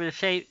 I thought it was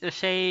to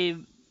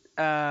save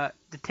the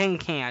tin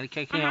can,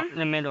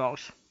 the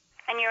minerals.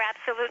 And you're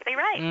absolutely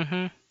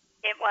right.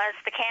 It was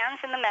the cans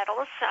and the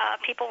metals.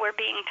 People were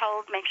being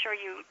told, make sure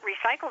you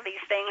recycle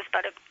these things,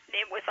 but it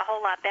was a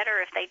whole lot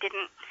better if they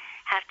didn't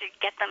have to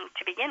get them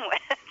to begin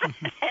with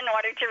in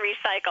order to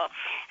recycle.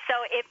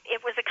 So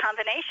it was a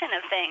combination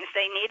of things.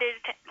 They needed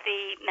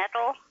the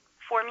metal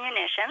for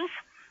munitions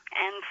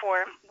and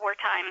for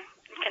wartime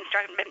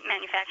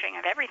manufacturing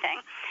of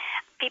everything.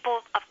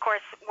 People, of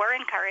course, were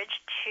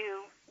encouraged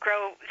to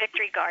grow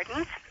victory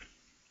gardens,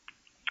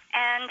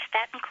 and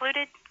that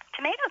included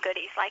tomato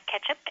goodies like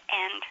ketchup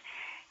and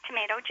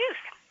tomato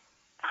juice.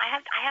 I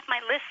have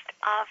my list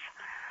of,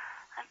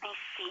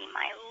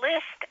 my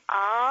list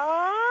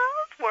of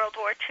World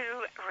War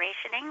II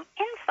rationing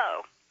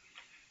info.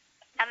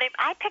 Now,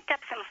 I picked up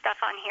some stuff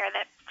on here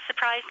that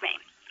surprised me.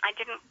 I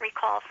didn't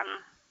recall from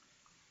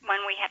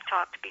when we have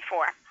talked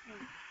before.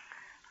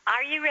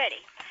 Are you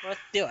ready? Let's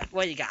do it.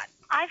 What do you got?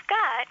 I've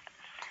got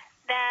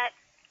that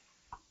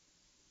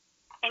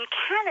in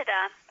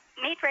Canada,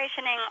 meat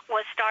rationing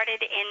was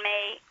started in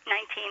May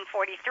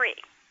 1943.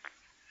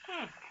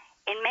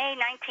 In May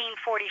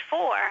 1944,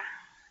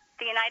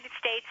 the United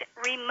States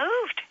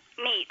removed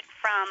meat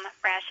from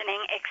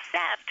rationing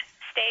except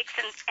steaks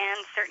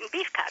and certain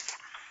beef cuts.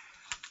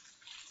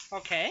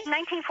 Okay.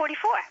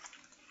 1944.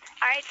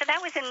 All right, so that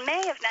was in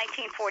May of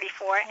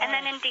 1944, and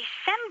then in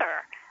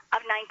December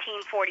of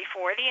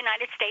 1944, the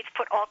United States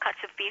put all cuts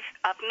of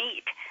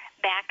meat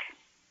back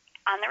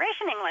on the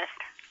rationing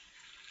list.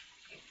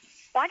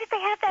 Why did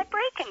they have that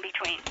break in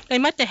between? They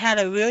must have had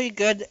a really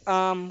good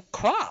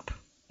crop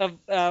of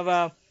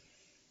Cows.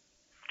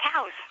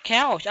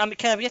 cows.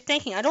 Because I'm just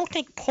thinking, I don't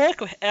think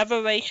pork was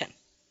ever rationed.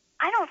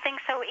 I don't think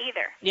so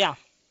either. Yeah.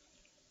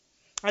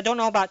 I don't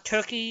know about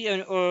turkey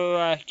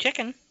or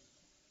chicken.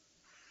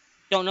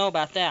 Don't know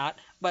about that,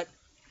 but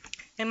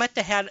they must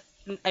have had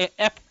an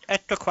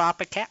extra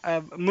crop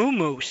of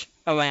moo-moos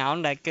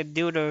around that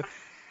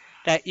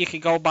that you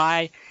could go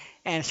by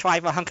and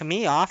slice a hunk of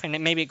meat off, and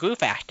it maybe grew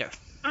faster.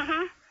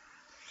 Mm-hmm.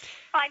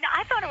 Well,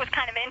 I thought it was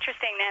kind of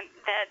interesting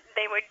that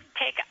they would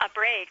take a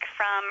break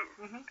from.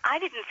 I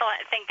didn't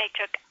think they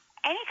took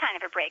any kind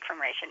of a break from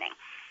rationing.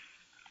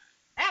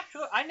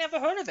 Absolutely, I never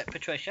heard of it,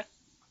 Patricia.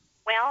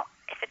 Well,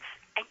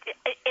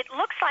 it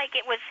looks like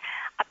it was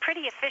a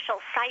pretty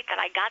official site that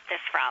I got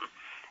this from.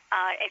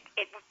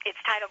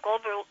 It's titled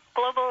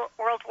Global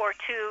World War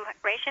II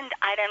Rationed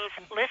Items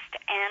List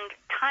and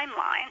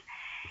Timeline,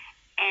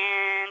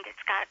 and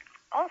it's got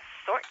all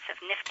sorts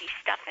of nifty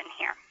stuff in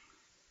here.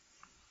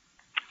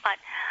 But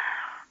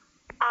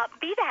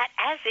be that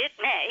as it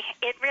may,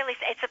 it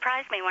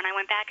surprised me when I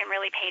went back and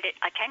really paid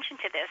attention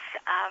to this.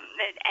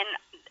 And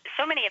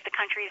so many of the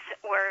countries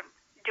were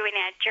doing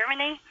that.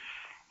 Germany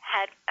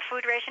had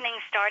food rationing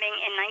starting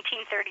in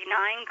 1939.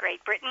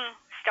 Great Britain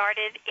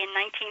started in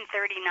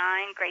 1939.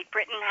 Great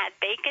Britain had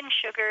bacon,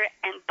 sugar,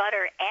 and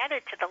butter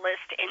added to the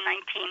list in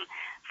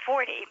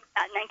 1940.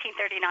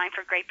 1939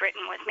 for Great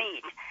Britain was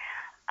meat.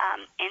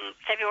 In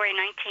February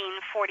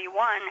 1941,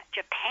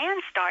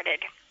 Japan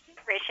started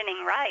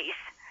rationing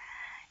rice.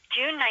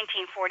 June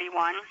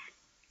 1941,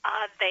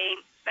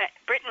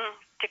 Britain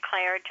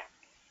declared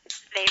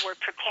they were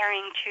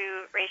preparing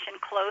to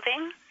ration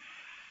clothing.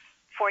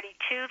 42,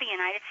 the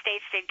United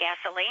States did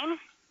gasoline.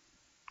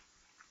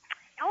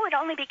 Oh, it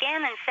only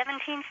began in 17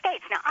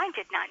 states. Now, I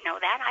did not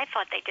know that. I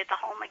thought they did the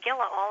whole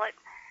Megillah all at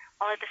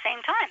the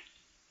same time.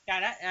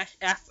 Yeah,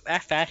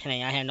 that's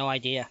fascinating. I had no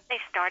idea. They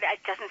started.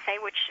 It doesn't say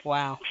which 17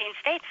 Wow.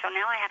 states, so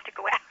now I have to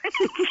go out and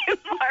do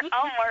more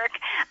homework.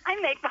 I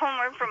make the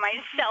homework for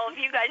myself.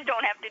 You guys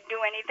don't have to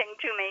do anything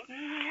to me.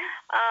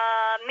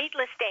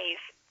 Meatless days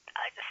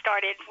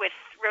started with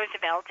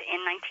Roosevelt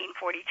in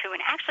 1942,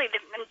 and actually the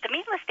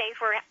meatless days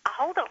were a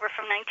holdover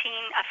from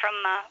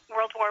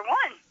World War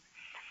I.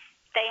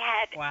 They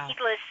had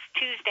meatless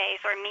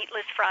Tuesdays or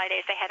meatless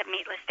Fridays. They had a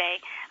meatless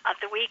day of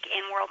the week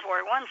in World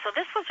War I. So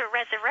this was a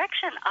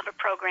resurrection of a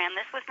program.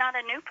 This was not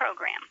a new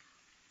program.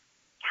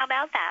 How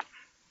about that?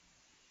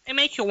 It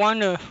makes you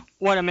wonder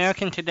what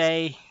American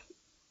today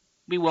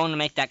be willing to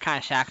make that kind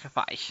of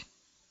sacrifice.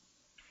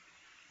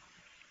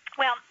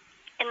 Well,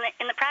 in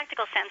the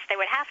practical sense, they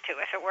would have to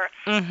if it were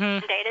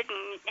mandated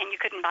and you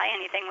couldn't buy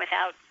anything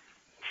without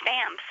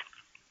stamps.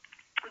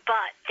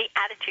 But the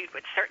attitude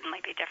would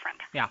certainly be different.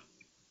 Yeah.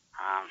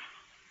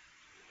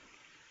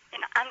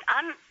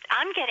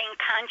 I'm getting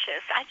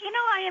conscious. I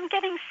am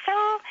getting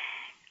so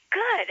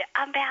good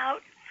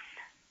about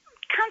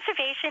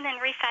conservation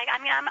and recycling. I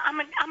mean,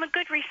 I'm a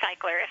good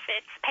recycler. If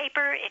it's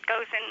paper, it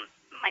goes in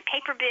my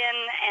paper bin,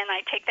 and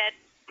I take that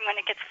when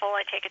it gets full.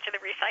 I take it to the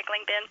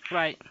recycling bin.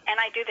 Right. And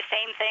I do the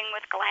same thing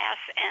with glass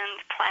and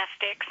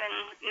plastics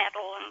and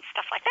metal and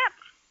stuff like that.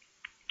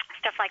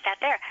 Stuff like that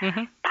there.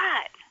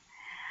 But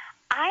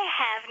I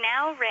have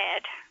now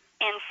read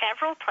in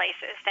several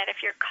places that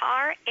if your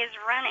car is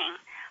running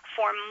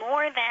for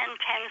more than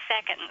 10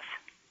 seconds,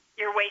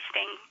 you're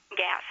wasting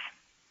gas.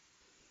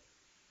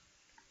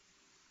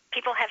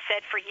 People have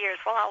said for years,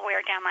 well, I'll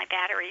wear down my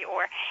battery,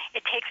 or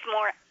it takes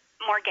more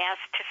gas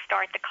to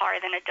start the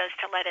car than it does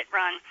to let it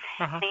run.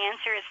 The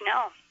answer is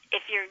no.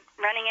 If you're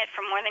running it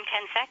for more than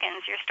 10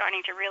 seconds, you're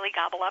starting to really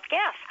gobble up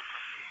gas.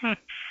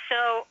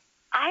 So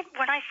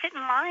when I sit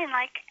in line,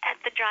 like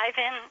at the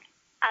drive-in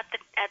at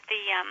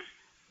the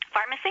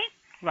pharmacy,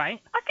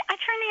 right, I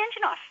turn the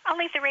engine off. I'll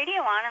leave the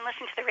radio on and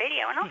listen to the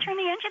radio, and I'll turn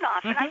the engine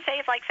off, and I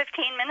save like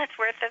 15 minutes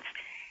worth of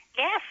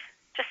gas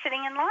just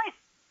sitting in line.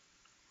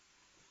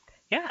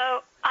 Yeah.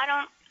 So I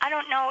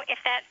don't know if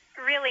that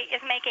really is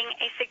making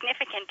a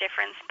significant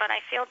difference, but I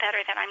feel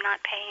better that I'm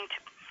not paying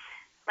to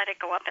let it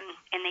go up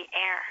in the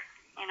air,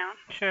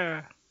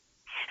 Sure.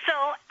 So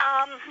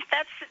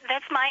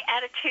that's my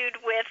attitude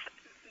with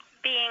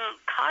being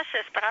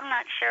cautious, but I'm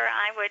not sure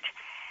I would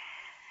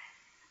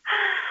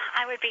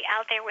be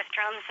out there with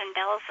drums and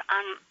bells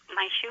on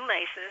my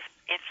shoelaces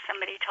if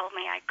somebody told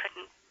me I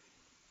couldn't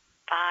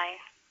buy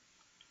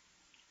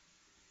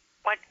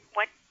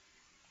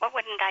What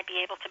wouldn't I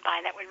be able to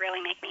buy that would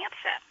really make me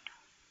upset?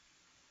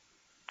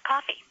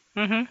 Coffee.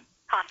 Mm-hmm.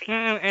 Coffee.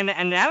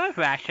 And that was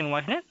ration,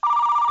 wasn't it?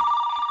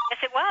 Yes,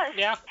 it was.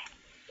 Yeah.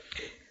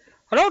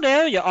 Hello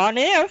there, you're on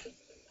air.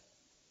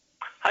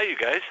 Hi, you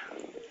guys.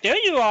 There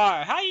you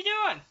are. How you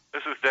doing?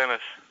 This is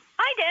Dennis.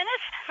 Hi,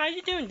 Dennis. How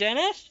you doing,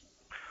 Dennis?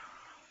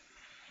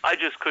 I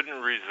just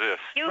couldn't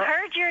resist. You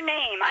heard your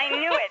name. I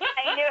knew it.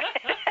 I knew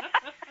it.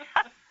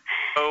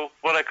 So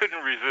what I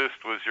couldn't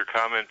resist was your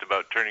comment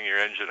about turning your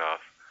engine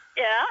off.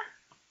 Yeah?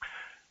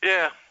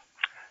 Yeah.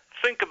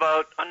 Think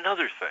about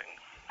another thing.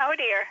 Oh,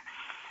 dear.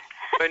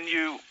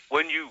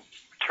 When you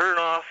turn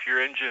off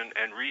your engine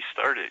and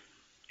restart it,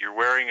 you're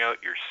wearing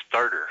out your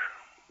starter.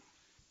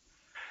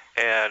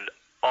 And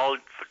all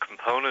the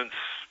components,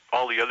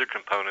 all the other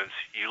components,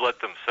 you let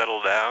them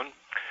settle down.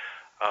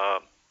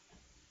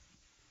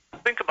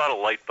 Think about a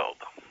light bulb.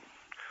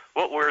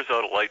 What wears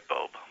out a light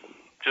bulb?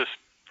 Just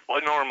a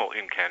normal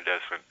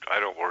incandescent. I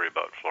don't worry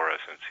about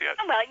fluorescence yet.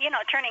 Well,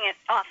 turning it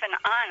off and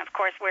on, of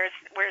course,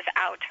 wears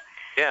out.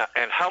 Yeah,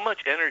 and how much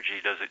energy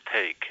does it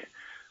take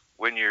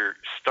when your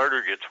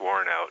starter gets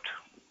worn out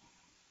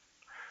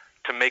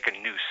to make a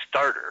new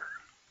starter?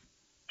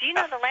 Do you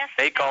know the last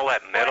make all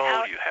that metal?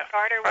 You have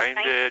starter to was grind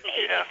it.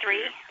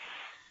 1983.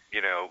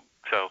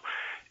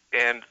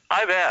 And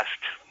I've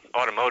asked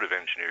automotive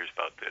engineers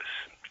about this,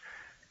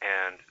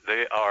 and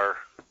they are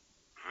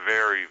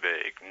very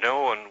vague.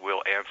 No one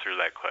will answer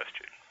that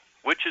question.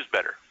 Which is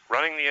better,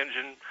 running the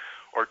engine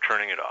or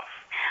turning it off?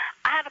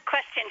 I have a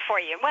question for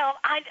you. Well,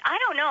 I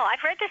don't know.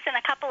 I've read this in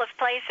a couple of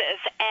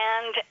places,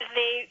 and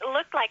they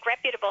looked like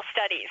reputable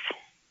studies.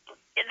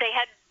 They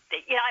had,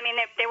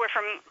 they were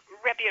from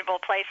reputable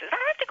places. I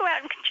have to go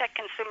out and check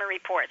Consumer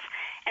Reports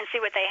and see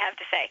what they have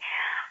to say.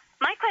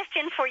 My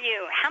question for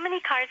you, how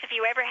many cars have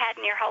you ever had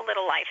in your whole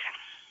little life?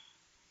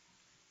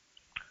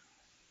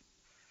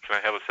 Can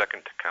I have a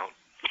second to count?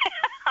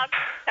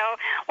 So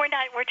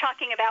we're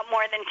talking about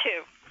more than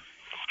two.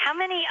 How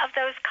many of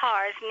those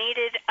cars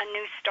needed a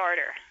new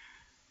starter?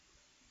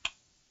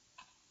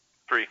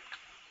 3.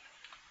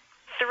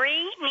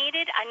 3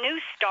 needed a new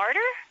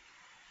starter?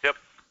 Yep.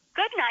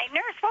 Good night,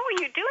 nurse. What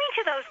were you doing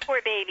to those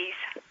poor babies?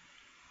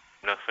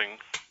 Nothing.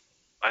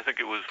 I think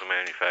it was the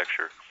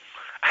manufacturer.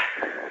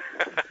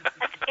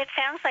 It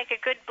sounds like a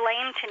good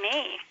blame to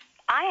me.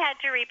 I had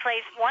to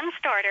replace one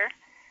starter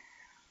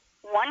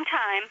one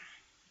time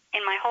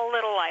in my whole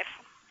little life.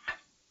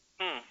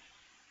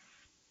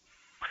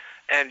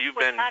 And you've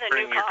been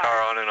turning your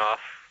car on and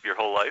off your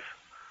whole life?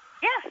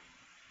 Yeah.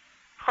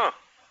 Huh.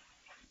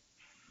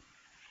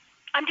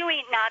 I'm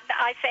doing not.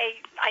 I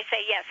say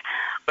yes.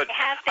 But I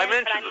have been, I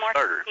mentioned but I'm the more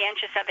starter.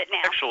 conscientious of it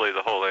now. Actually,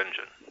 the whole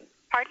engine.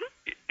 Pardon?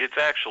 It's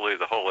actually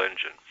the whole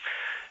engine.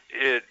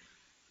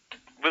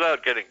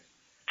 Without getting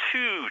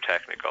too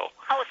technical.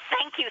 Oh,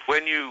 thank you.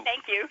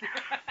 Thank you.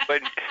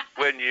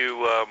 when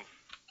you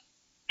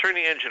turn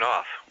the engine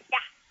off,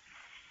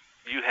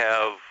 you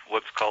have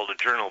what's called a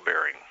journal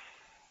bearing.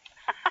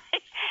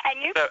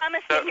 And you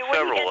promised me you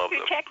wouldn't get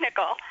too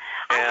technical.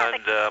 I have a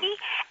key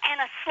and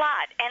a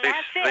slot, and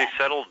that's it. They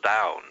settle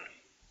down.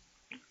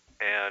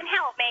 And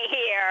help me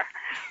here.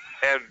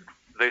 And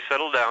they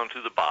settle down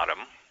to the bottom.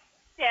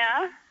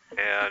 Yeah.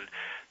 And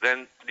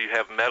then you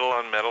have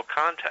metal-on-metal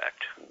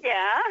contact.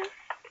 Yeah.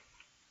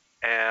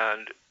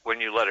 And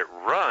when you let it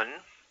run,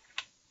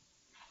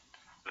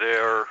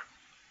 they're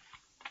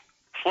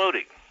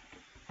floating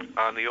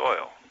on the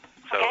oil.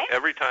 So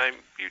every time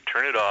you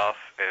turn it off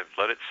and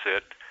let it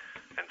sit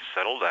and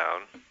settle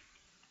down,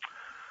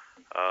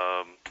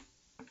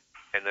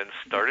 and then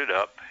start it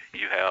up,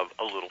 you have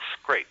a little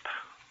scrape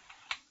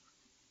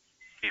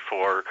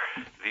before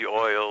the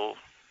oil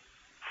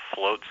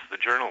floats the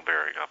journal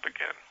bearing up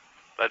again.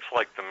 That's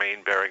like the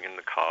main bearing in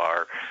the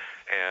car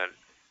and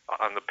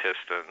on the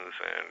pistons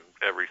and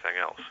everything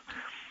else.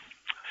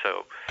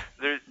 So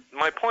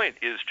my point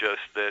is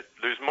just that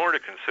there's more to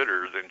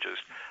consider than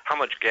just how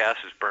much gas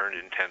is burned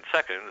in 10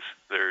 seconds.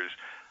 There's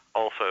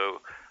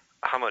also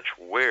how much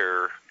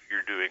wear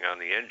you're doing on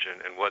the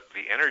engine and what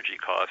the energy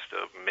cost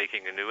of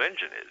making a new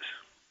engine is.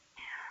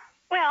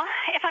 Well,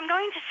 if I'm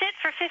going to sit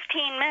for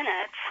 15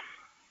 minutes,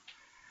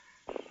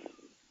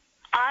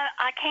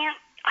 I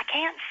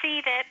can't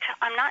see that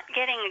I'm not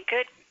getting a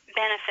good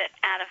benefit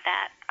out of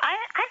that.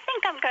 I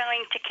think I'm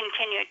going to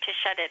continue to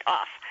shut it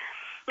off.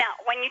 Now,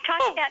 when you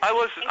talk about... I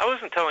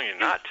wasn't telling you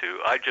not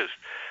to. I just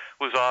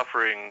was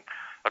offering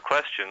a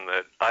question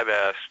that I've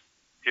asked,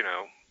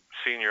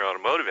 senior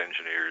automotive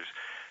engineers,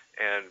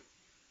 and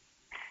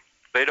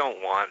they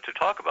don't want to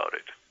talk about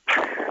it.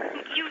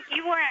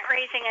 You weren't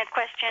raising a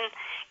question.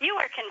 You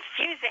are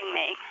confusing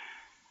me.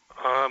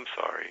 I'm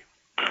sorry.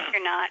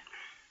 You're not.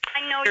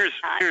 I know you're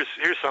not.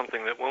 Here's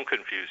something that won't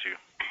confuse you.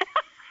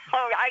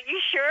 Oh, are you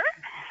sure?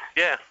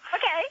 Yeah.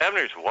 Okay.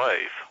 Abner's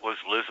wife was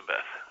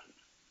Elizabeth.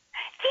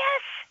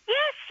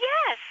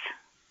 Yes.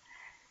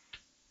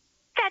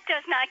 That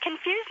does not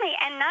confuse me.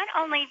 And not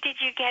only did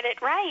you get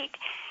it right,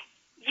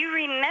 you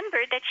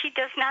remembered that she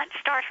does not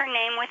start her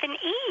name with an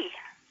E.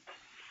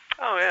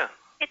 Oh, yeah.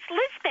 It's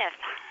Lisbeth.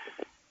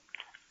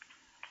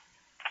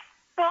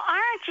 Well,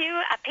 aren't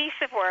you a piece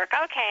of work?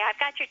 Okay, I've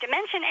got your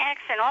Dimension X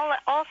and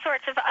all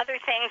sorts of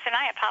other things, and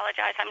I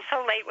apologize. I'm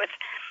so late with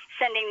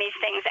sending these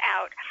things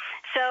out.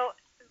 So,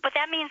 but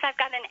that means I've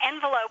got an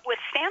envelope with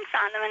stamps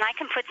on them, and I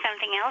can put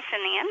something else in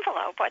the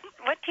envelope.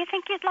 What do you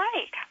think you'd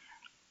like?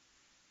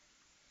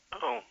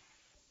 Oh.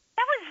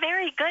 That was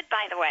very good,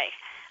 by the way.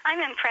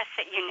 I'm impressed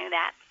that you knew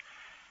that.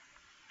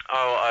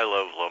 Oh, I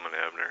love Lum and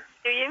Abner.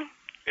 Do you?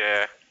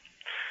 Yeah,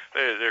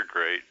 they're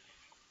great.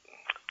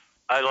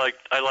 I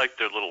liked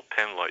their little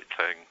pen light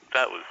thing.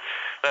 That was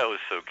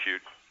so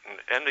cute,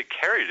 and they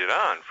carried it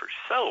on for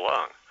so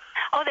long.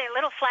 Oh, their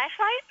little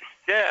flashlight?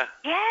 Yeah.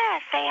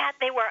 Yes,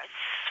 they were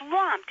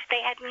swamped.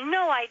 They had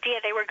no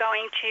idea they were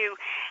going to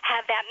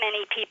have that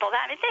many people.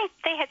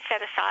 They had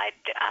set aside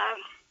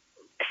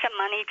some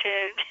money to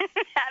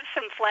have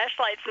some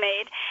flashlights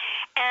made,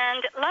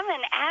 and Lum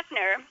and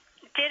Abner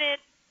did it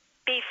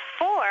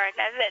before.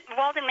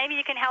 Walden, maybe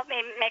you can help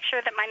me make sure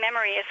that my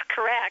memory is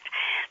correct.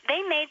 They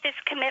made this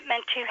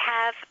commitment to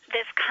have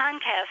this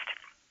contest,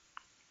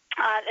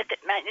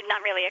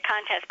 not really a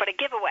contest, but a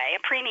giveaway,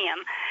 a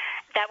premium,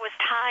 that was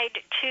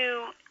tied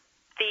to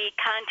the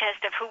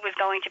contest of who was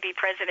going to be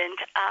president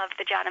of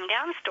the Jot 'em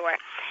Down store.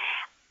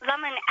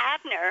 Lum and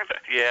Abner.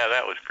 Yeah,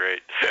 that was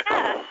great.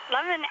 Yeah,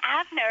 Lum and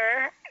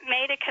Abner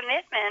made a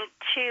commitment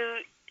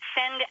to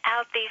send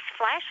out these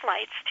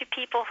flashlights to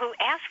people who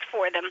asked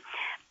for them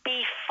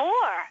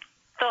before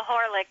the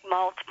Horlick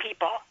malt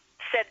people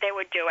said they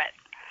would do it.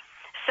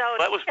 So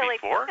that was they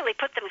before? really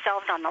put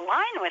themselves on the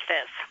line with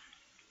this.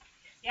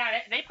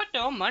 Yeah, they put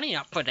their own money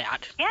up for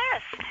that.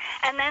 Yes,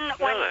 and then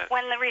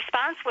when the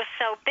response was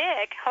so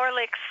big,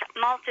 Horlick's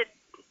malted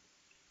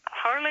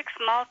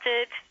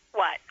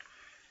what?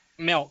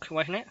 Milk,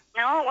 wasn't it?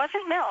 No, it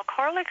wasn't milk.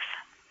 Horlick's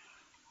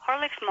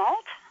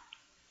malt?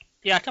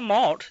 Yeah, it's a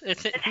malt.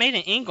 It's made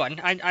in England.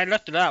 I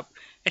looked it up.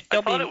 It's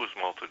I thought it was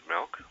malted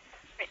milk.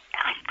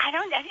 I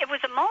don't. It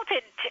was a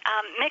malted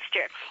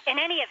mixture. In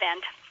any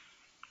event,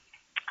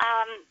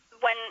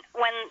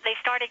 when they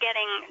started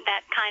getting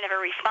that kind of a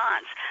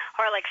response,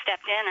 Horlick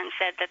stepped in and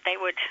said that they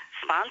would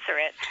sponsor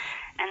it,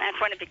 and that's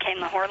when it became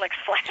the Horlick's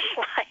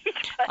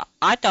flashlight.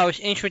 I thought it was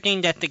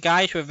interesting that the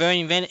guys were very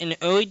inventive in the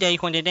early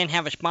days when they didn't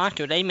have a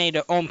sponsor. They made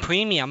their own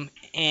premium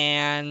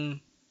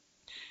and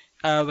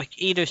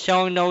either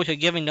selling those or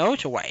giving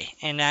those away,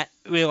 and that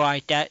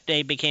realized that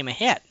they became a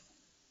hit.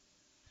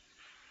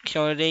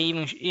 So they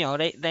even,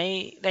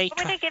 they. What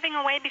were they giving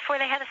away before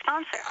they had a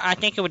sponsor? I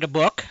think it was a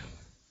book.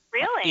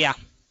 Really? Yeah.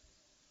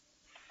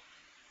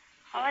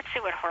 Well, let's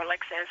see what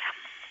Horlick's is.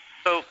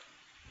 So,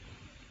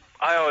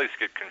 I always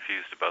get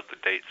confused about the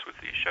dates with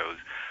these shows.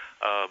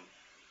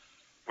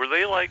 Were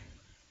they like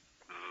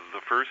the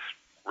first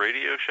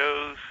radio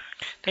shows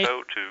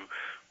to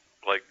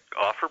like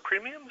offer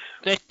premiums?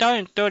 They started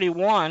in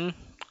 31.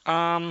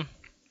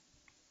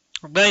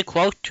 Very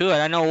close to it.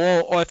 I know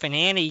Old Orphan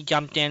Annie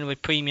jumped in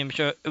with premiums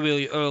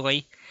really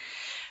early,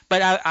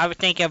 but I would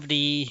think of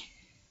they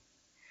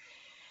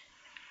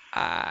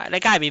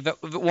gotta be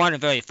one of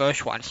the very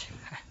first ones.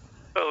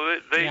 Oh,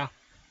 they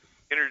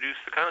introduced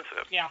the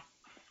concept. Yeah.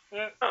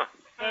 They're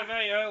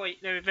very early.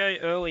 They're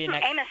very early in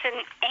that. Amos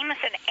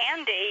and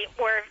Andy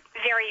were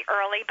very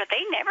early, but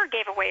they never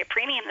gave away a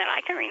premium that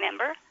I can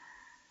remember.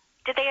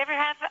 Did they ever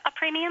have a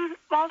premium,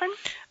 Walden?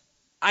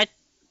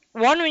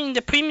 Wondering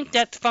the premium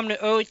that's from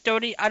the early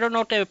 30s. I don't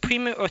know if they were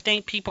premium or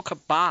things people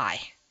could buy.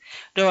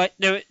 They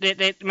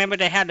remember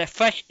they had the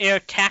Fresh Air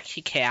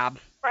taxi cab.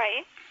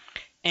 Right.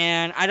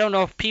 And I don't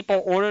know if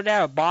people ordered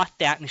that or bought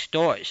that in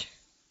stores.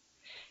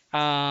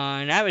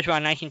 And that was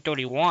around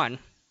 1931.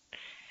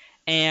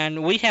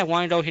 And we had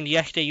one of those in the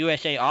Yesterday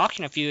USA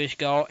auction a few years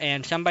ago,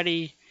 and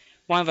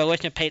one of our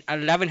listeners paid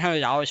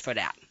 $1,100 for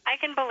that. I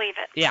can believe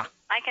it. Yeah.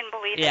 I can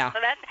believe Yeah. it. So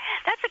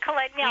that's a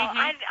collect.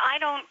 I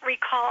don't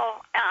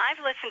recall. I've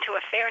listened to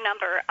a fair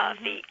number of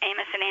the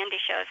Amos and Andy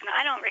shows, and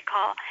I don't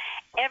recall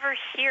ever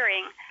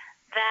hearing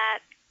that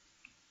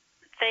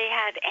they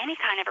had any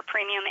kind of a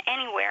premium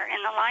anywhere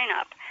in the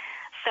lineup.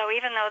 So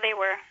even though they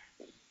were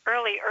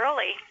early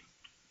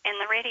in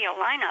the radio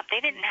lineup, they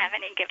didn't have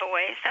any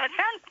giveaways. So it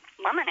sounds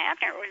Lum and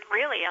Abner was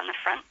really on the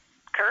front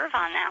curve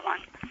on that one.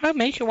 Well, it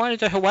makes you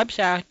wonder her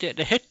website,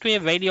 the history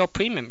of radio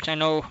premiums. I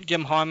know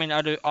Jim Harmon and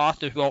other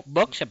authors wrote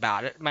books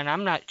about it, but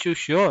I'm not too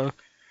sure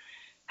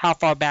how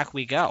far back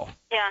we go.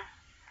 Yeah.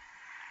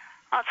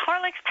 Well, it's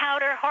Horlick's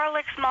powder,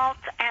 Horlick's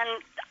malt,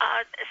 and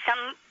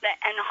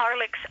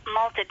Horlick's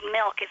malted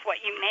milk is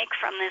what you make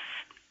from this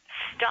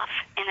stuff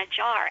in a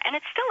jar, and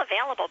it's still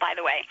available, by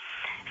the way.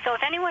 So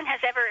if anyone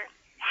has ever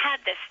had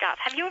this stuff,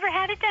 have you ever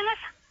had it, Dennis?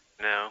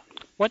 No.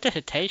 What does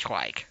it taste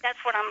like?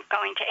 That's what I'm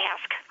going to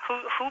ask.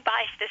 Who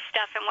buys this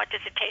stuff, and what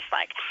does it taste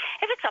like?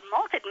 If it's a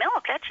malted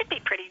milk, that should be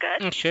pretty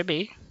good. It should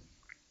be.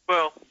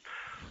 Well,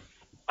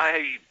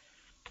 I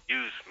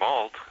use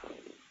malt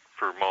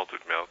for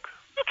malted milk.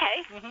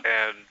 Okay.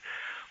 And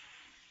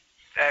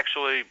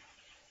actually,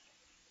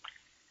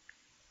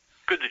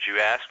 good that you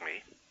asked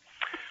me,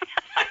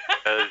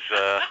 because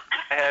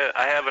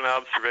I have an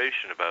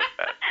observation about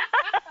that.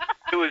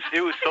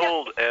 It was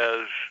sold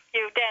as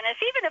you, Dennis.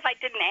 Even if I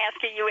didn't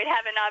ask you, you would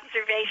have an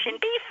observation.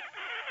 Be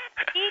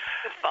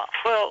truthful.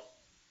 Well,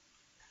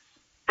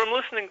 from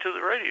listening to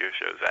the radio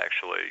shows,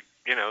 actually,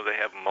 they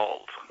have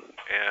malt,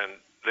 and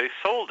they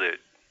sold it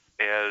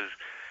as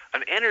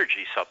an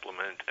energy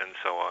supplement and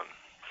so on.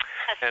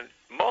 Yes.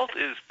 And malt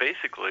is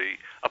basically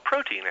a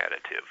protein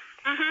additive.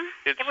 Mm-hmm.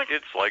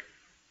 It's like,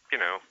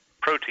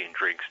 protein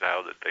drinks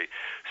now that they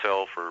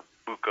sell for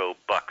buco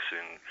bucks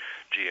in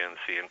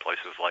GNC and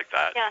places like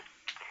that. Yeah.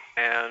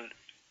 And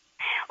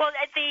well,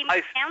 the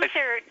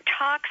announcer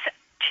talks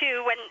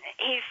to, when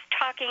he's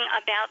talking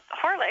about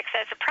Horlicks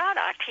as a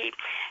product, he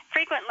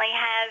frequently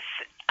has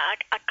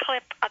a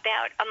clip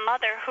about a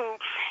mother who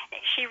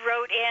she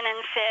wrote in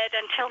and said,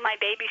 until my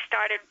baby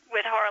started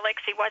with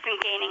Horlicks, he wasn't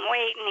gaining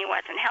weight and he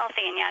wasn't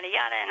healthy and yada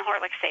yada, and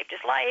Horlicks saved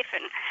his life,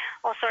 and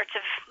all sorts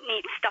of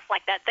neat stuff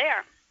like that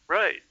there.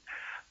 Right.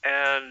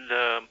 And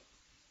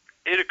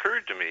it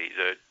occurred to me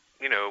that,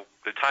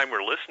 the time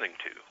we're listening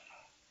to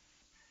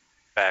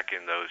back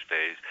in those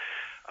days,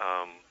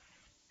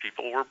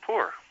 people were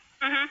poor.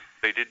 Mm-hmm.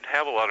 They didn't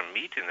have a lot of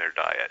meat in their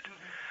diet.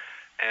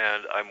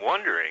 And I'm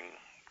wondering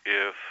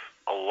if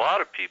a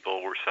lot of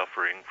people were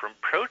suffering from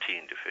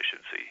protein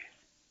deficiency.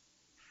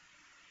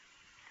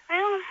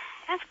 Well,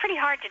 that's pretty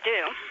hard to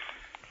do.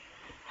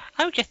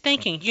 I was just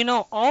thinking,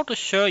 all the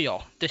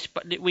cereal that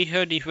we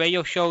heard these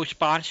radio shows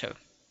sponsor,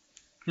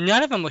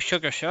 none of them was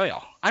sugar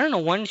cereal. I don't know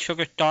when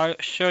sugar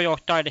cereal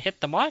started to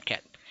hit the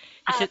market.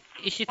 Wild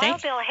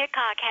Bill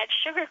Hickok had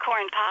sugar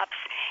corn pops.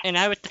 And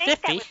that was the 50s. I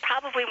think that was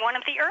probably one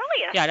of the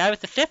earliest. Yeah, that was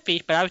the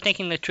 50s, but I was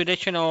thinking the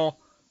traditional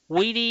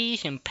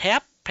Wheaties and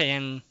Pep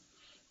and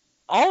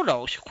all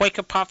those,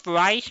 Quaker Puff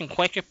Rice and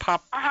Quaker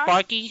Puff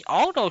Sparkies,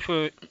 all those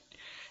were,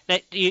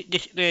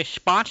 the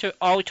sponsor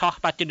always talked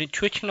about the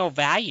nutritional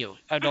value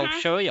of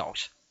those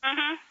cereals.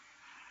 Mm-hmm.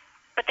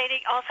 But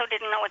they also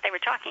didn't know what they were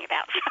talking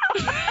about.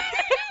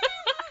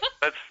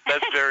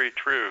 That's very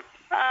true.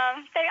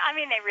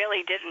 They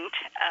really didn't.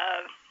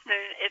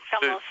 It's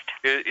almost.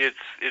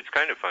 It's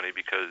kind of funny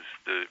because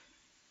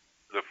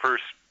the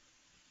first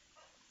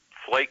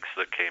flakes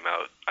that came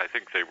out, I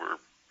think they were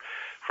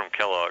from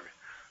Kellogg,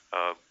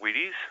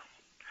 Wheaties.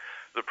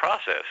 The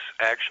process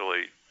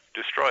actually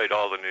destroyed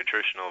all the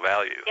nutritional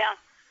value. Yeah.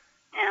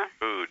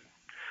 Food.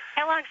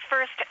 Kellogg's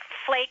first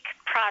flake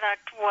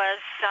product was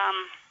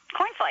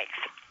Corn Flakes.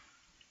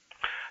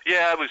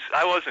 Yeah,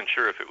 I wasn't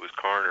sure if it was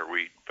corn or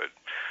wheat, but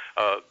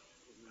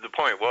the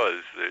point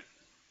was that,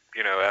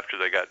 after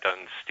they got done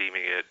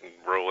steaming it and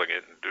rolling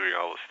it and doing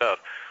all the stuff,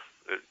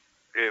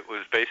 it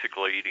was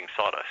basically eating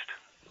sawdust.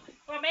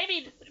 Well,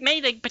 maybe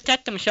they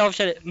protect themselves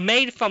that it's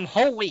made from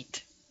whole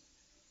wheat.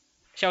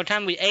 So by the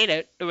time we ate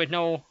it, there was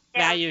no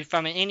value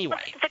from it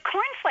anyway. The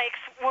Corn Flakes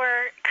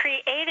were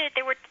created.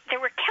 There were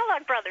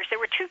Kellogg brothers. There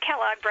were two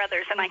Kellogg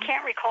brothers, and I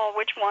can't recall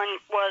which one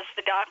was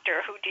the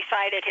doctor who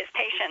decided his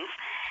patients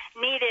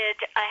needed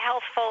a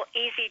healthful,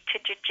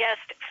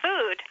 easy-to-digest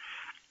food,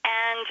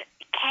 and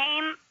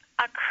came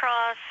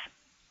across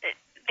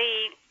the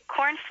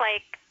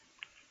cornflake.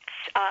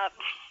 I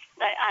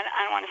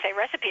don't want to say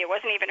recipe. It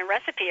wasn't even a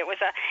recipe. It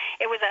was a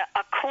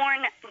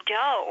corn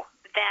dough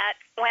that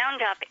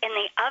wound up in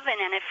the oven,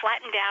 and it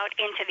flattened out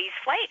into these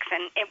flakes,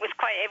 and it was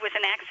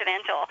an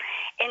accidental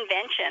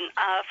invention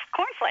of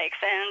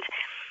cornflakes, and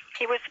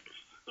he was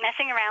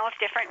messing around with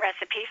different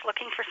recipes,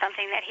 looking for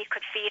something that he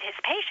could feed his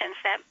patients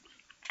that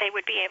they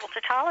would be able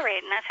to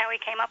tolerate, and that's how he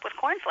came up with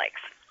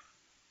cornflakes.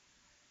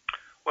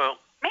 Well,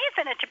 may have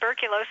been a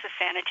tuberculosis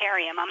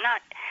sanitarium. I'm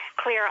not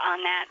clear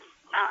on that.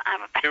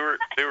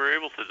 They were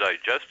able to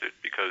digest it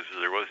because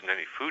there wasn't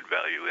any food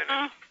value in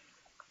it.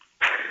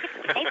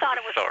 He thought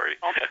it was sorry.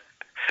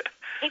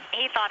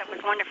 He thought it was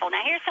wonderful.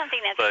 Now here's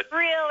something that's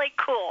really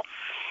cool.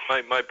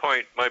 My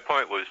point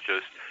was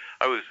just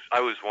I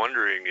was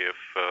wondering if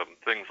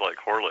things like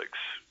Horlicks,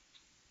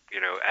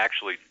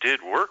 actually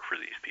did work for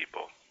these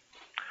people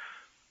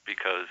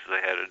because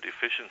they had a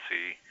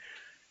deficiency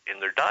in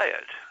their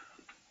diet.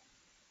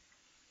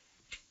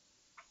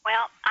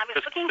 Well, I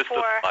was looking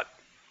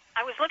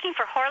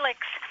for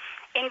Horlicks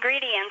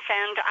ingredients,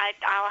 and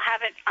I'll have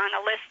it on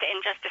a list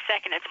in just a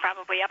second. It's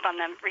probably up on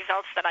the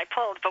results that I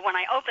pulled. But when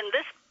I opened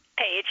this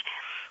page,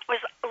 was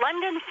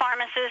London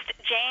pharmacist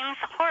James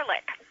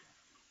Horlick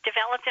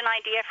developed an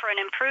idea for an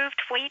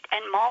improved wheat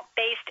and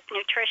malt-based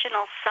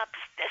nutritional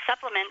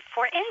supplement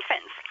for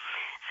infants.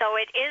 So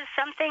it is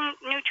something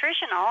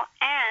nutritional,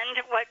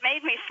 and what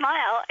made me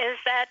smile is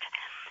that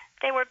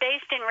they were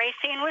based in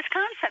Racine,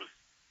 Wisconsin.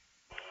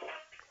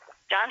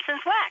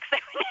 Johnson's Wax. They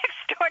were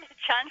next door to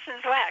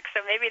Johnson's Wax, so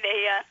maybe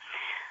they,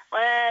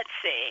 let's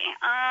see,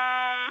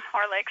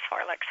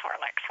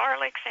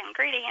 Horlicks,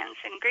 ingredients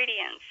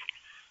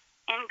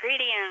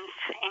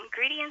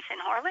in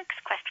Horlicks,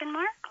 question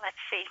mark,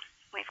 let's see,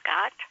 we've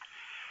got,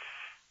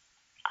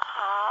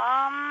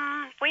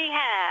 we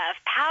have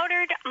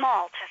powdered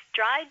malt,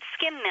 dried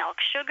skim milk,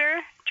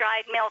 sugar,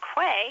 dried milk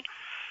whey,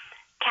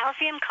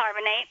 calcium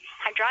carbonate,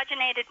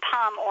 hydrogenated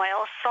palm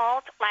oil,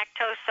 salt,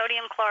 lactose,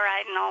 sodium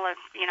chloride, and all of,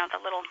 the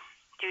little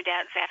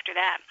doodads after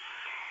that.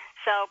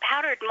 So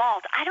powdered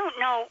malt, I don't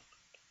know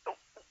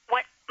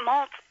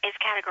malt is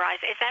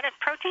categorized? Is that a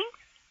protein?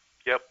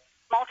 Yep.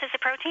 Malt is a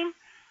protein?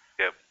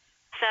 Yep.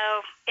 So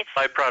it's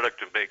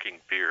Byproduct of making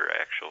beer,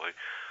 actually.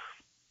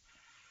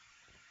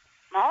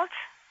 malt?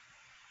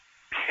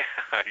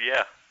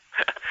 Yeah.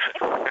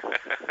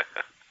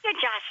 You're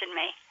joshing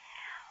me.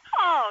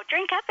 Oh,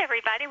 drink up,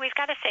 everybody. We've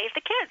got to save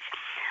the kids.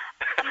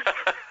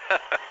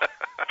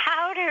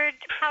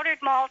 Powdered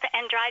malt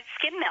and dried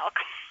skim milk.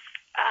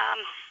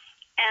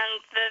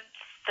 And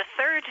the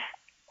third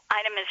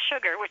item is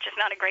sugar, which is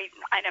not a great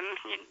item.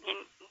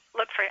 You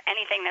look for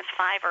anything that's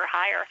 5 or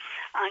higher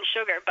on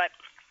sugar, but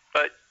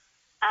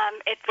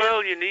it's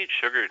you need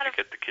sugar to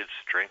get the kids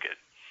to drink it.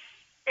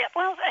 Yeah,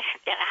 well,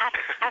 it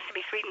has to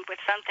be sweetened with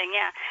something.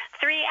 Yeah,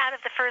 3 out of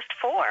the first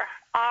 4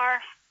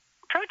 are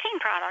protein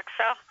products,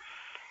 so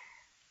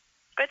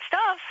good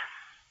stuff.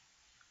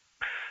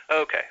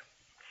 Okay.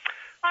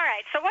 All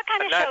right. So what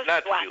kind of shows?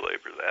 Not to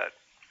belabor that.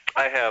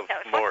 I have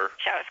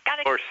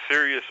more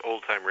serious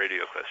old time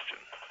radio question.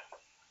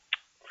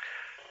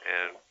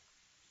 And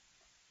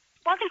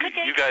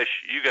you guys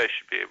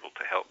should be able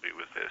to help me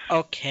with this.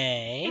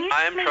 Okay.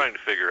 I'm trying to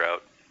figure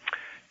out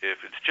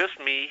if it's just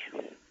me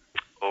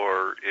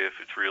or if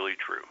it's really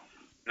true.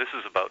 This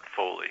is about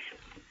Foley.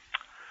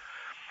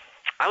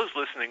 I was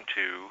listening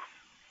to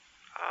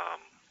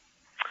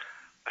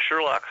a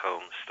Sherlock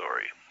Holmes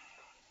story,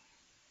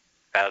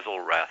 Basil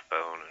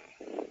Rathbone,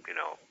 and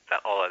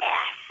all that,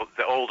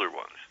 the older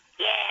ones.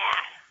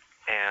 Yeah.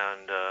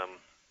 And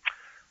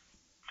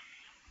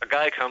a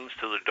guy comes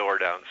to the door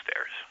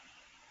downstairs,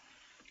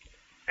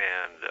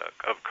 and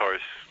of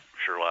course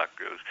Sherlock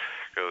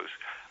goes,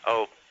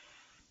 "Oh,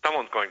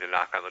 someone's going to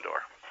knock on the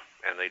door,"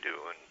 and they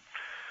do, and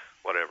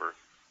whatever.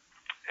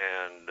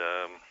 And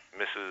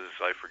Mrs.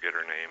 I forget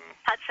her name.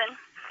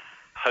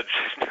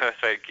 Hudson,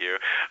 thank you.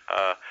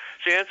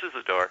 She answers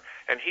the door,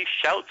 and he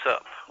shouts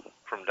up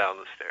from down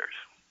the stairs.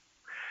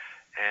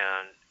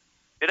 And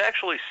it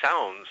actually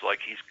sounds like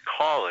he's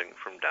calling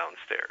from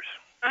downstairs.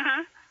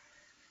 Mm-hmm.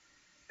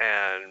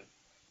 And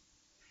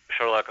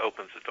Sherlock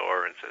opens the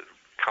door and says,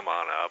 "Come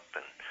on up."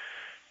 And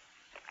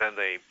then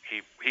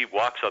he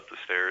walks up the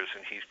stairs,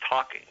 and he's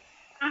talking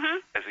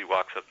as he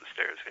walks up the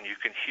stairs. And you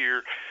can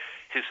hear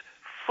his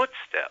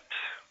footsteps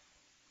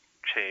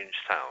change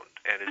sound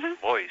and his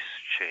voice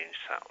change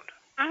sound.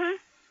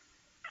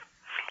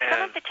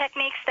 Some of the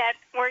techniques that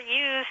were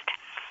used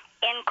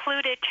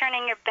included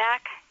turning your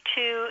back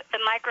to the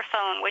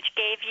microphone, which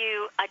gave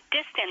you a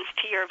distance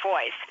to your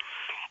voice.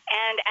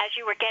 And as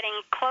you were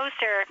getting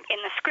closer in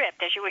the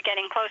script, as you were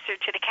getting closer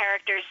to the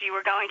characters you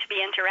were going to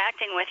be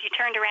interacting with, you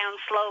turned around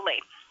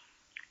slowly.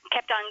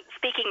 Kept on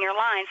speaking your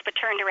lines, but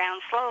turned around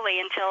slowly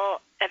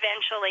until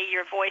eventually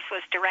your voice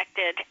was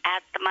directed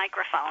at the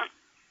microphone.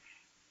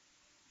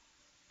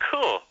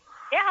 Cool.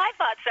 Yeah, I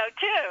thought so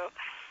too.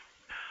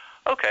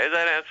 Okay,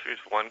 that answers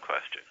one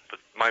question. But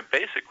my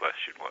basic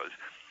question was...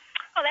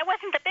 Oh, that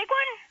wasn't the big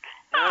one?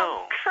 No.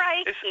 Oh,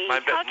 crikey.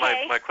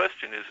 My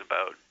question is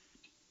about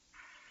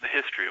the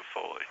history of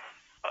Foley,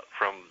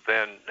 from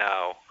then,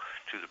 now,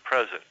 to the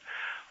present.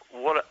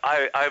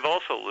 I've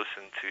also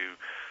listened to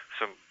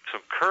some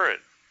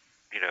current,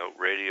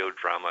 radio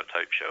drama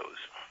type shows,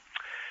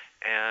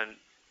 and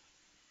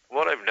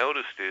what I've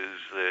noticed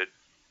is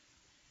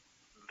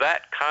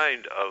that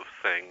kind of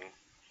thing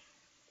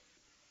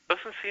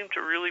doesn't seem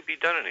to really be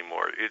done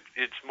anymore.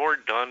 It's more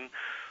done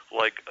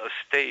like a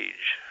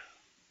stage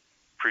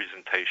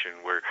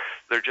presentation where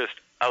they're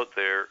just out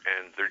there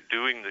and they're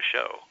doing the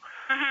show.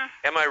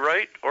 Am I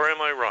right or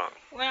am I wrong?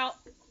 Well,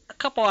 a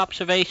couple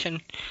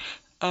observations.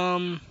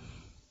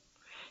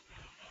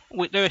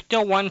 There's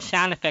still one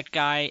sound effect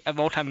guy of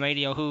old-time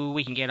radio who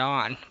we can get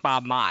on,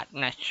 Bob Mott,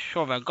 and that's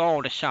sort of a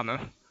goal this summer,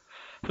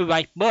 who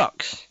writes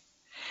books.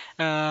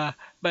 But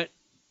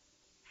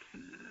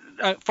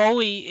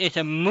Foley is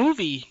a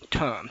movie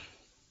term.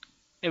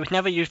 It was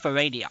never used for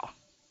radio.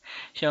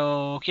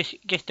 So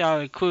just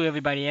to clue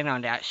everybody in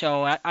on that.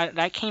 So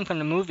that came from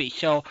the movie.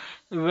 So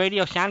the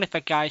radio sound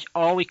effect guys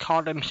always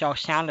called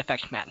themselves sound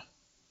effects men.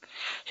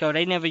 So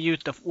they never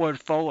used the word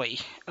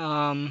Foley.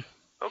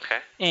 Okay.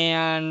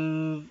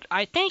 And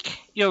I think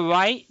you're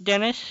right,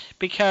 Dennis,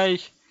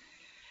 because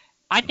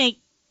I think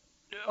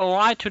a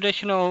lot of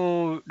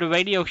the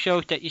radio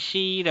shows that you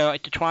see,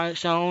 like the Twilight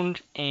Zone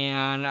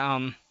and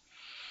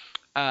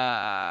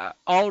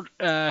old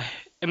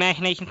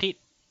Imagination Theater,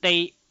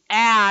 they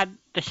add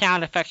the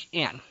sound effects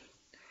in,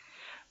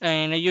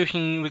 and they're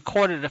using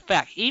recorded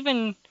effects.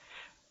 Even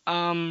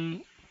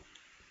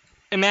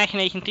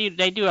Imagination Theater,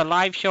 they do a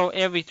live show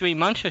every 3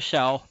 months or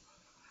so.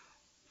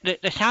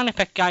 The sound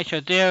effect guys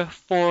are there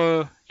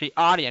for the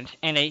audience,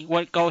 and they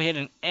would go ahead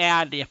and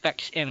add the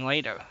effects in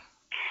later.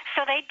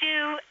 So they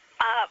do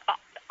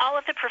all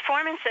of the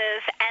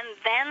performances, and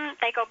then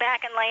they go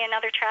back and lay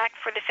another track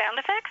for the sound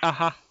effects?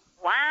 Uh-huh.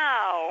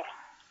 Wow.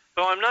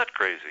 So I'm not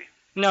crazy.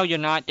 No, you're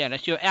not,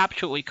 Dennis. You're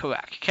absolutely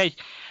correct. Because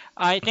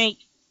I think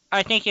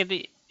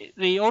in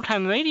the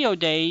old-time radio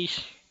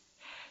days,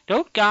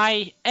 those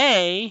guys,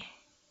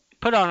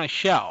 put on a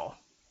show.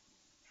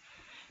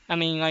 I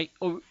mean, like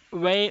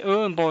Ray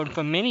Uhlenborn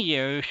for many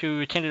years,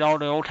 who attended all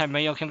the old time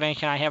radio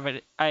convention.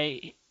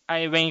 I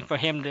arranged for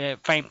him to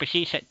Frank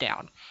Patricia sit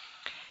down.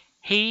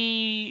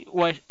 He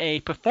was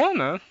a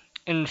performer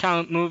in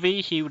some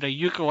movies. He was a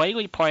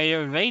ukulele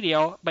player in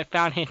radio, but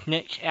found his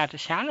niche as a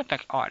sound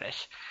effect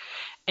artist.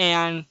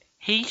 And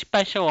he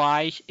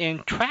specialized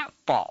in trap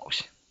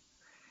falls.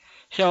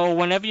 So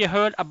whenever you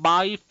heard a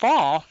body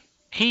fall,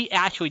 he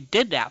actually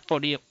did that for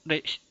the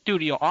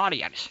studio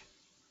audience.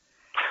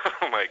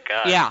 Oh my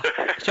God. Yeah.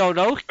 So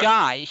those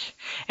guys,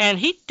 and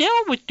he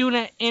still was doing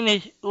it in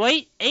his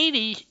late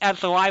 80s at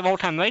the live old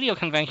time radio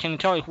convention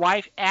until his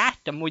wife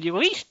asked him, "Would you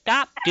at least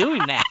stop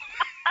doing that?"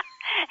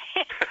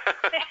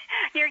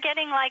 You're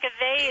getting like a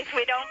vase.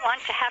 We don't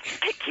want to have to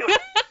pick you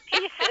up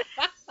pieces.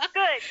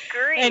 Good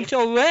grief. And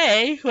so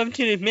Ray went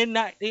to the mid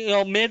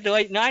to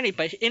late 90s,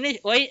 but in his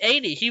late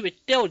 80s, he was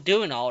still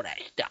doing all that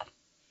stuff.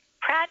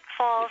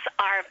 Pratfalls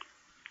are,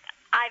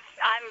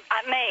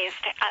 I'm amazed.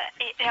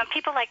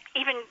 People like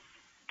even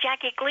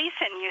Jackie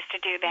Gleason used to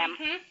do them.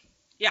 Mm-hmm.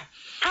 Yeah.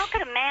 How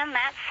could a man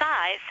that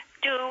size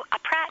do a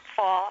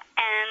pratfall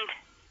and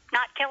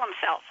not kill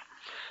himself?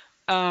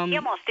 He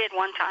almost did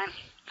one time.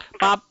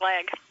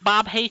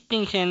 Bob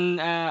Hastings and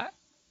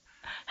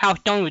Hal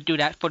Stone would do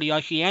that for the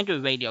RC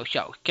Andrew radio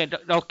show.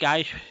 Those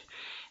guys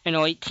in the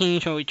late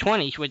teens, early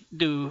 20s would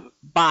do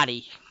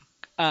body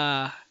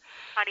thumps.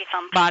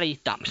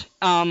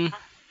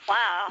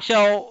 Wow.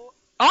 So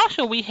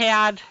also we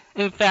had,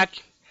 in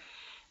fact,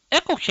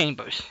 echo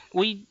chambers.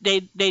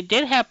 They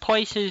did have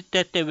places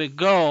that they would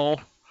go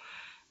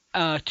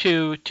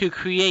to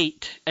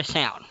create a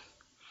sound.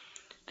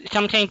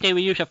 Sometimes they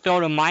would use a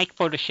filter mic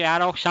for the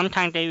shadow.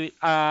 Sometimes they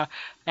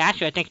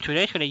actually, I think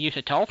traditionally they use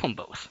a telephone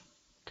booth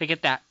to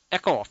get that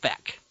echo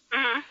effect.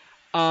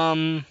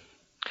 Mm-hmm.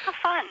 How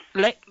fun.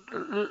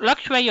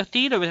 Lux Radio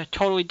Theater was a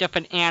totally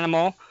different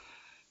animal.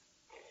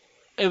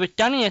 It was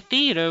done in a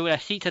theater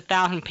that seats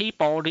 1,000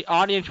 people. The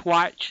audience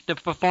watched the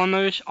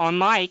performers on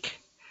mic,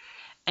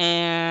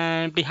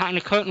 and behind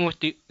the curtain was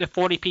the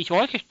 40-piece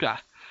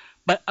orchestra.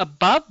 But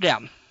above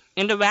them,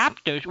 in the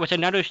rafters, was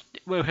another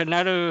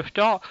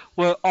stall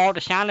where all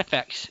the sound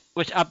effects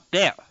was up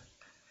there.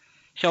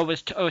 So it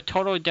was a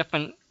totally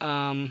different.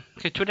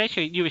 Because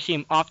traditionally you would see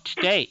them off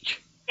stage.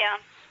 Yeah.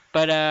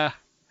 But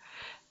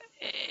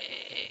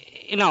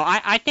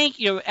I think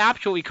you're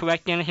absolutely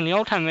correct, Dennis. In the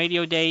old time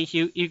radio days,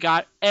 you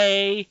got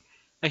a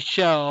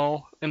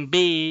show, and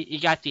B,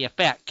 you got the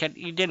effect.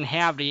 You didn't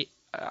have the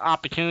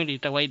opportunity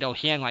to lay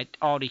those in like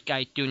all these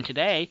guys doing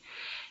today.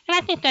 And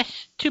I think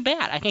that's too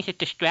bad. I think it's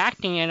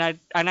distracting, and I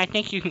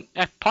think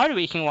that's part of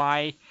the reason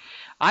why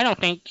I don't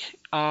think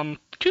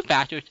two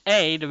factors.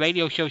 A, the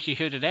radio shows you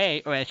hear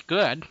today are as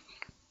good,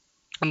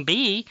 and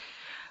B,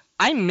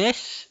 I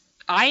miss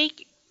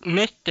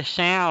the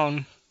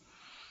sound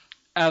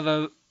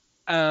of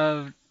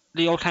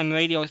the old time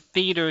radio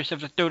theaters of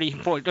the 30s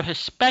and 40s. There's a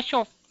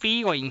special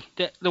feeling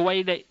that the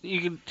way that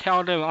you can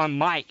tell them on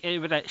mic. It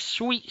was that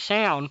sweet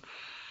sound.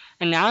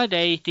 And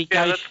nowadays, these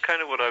guys... Yeah, that's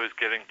kind of what I was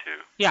getting to.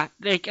 Yeah,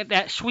 they get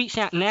that sweet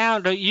sound. Now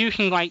they're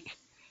using, like,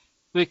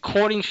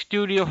 recording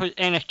studios,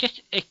 and it's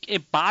just...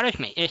 It bothers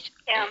me. It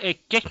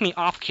gets me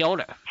off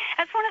kilter.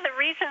 That's one of the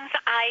reasons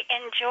I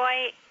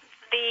enjoy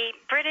the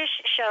British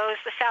shows,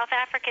 the South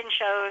African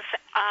shows,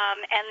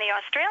 and the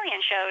Australian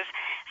shows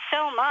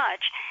so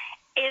much,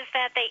 is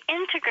that they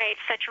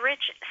integrate such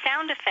rich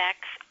sound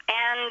effects,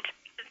 and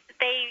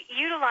they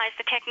utilize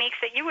the techniques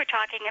that you were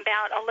talking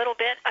about a little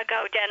bit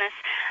ago, Dennis,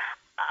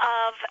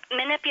 of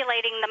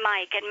manipulating the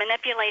mic and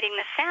manipulating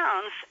the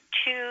sounds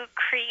to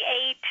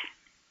create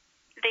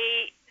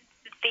the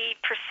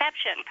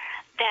perception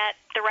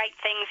that the right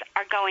things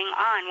are going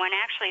on when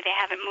actually they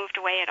haven't moved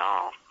away at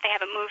all. They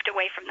haven't moved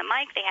away from the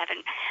mic. They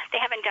haven't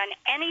done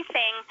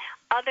anything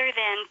other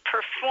than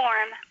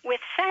perform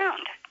with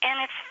sound, and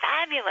it's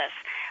fabulous.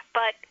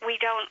 But we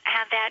don't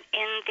have that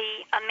in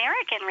the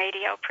American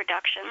radio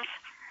productions.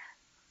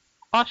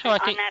 Also, I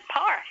think on that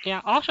par.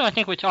 Yeah. Also, I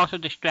think what's also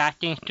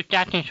distracting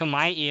from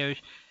my ears,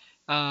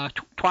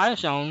 Twilight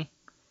Zone,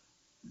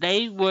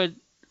 they would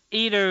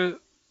either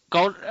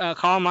go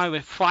Calamari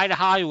would fly to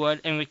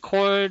Hollywood and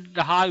record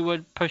the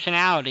Hollywood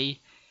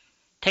personality,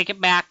 take it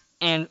back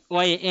and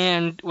lay it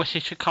in with the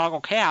Chicago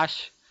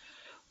cast,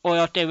 or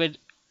else they would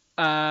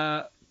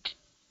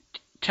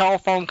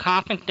telephone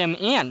conference them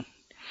in,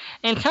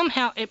 and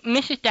somehow it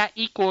misses that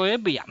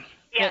equilibrium.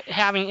 Yes.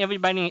 Having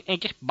everybody,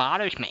 it just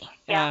bothers me.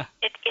 Yeah,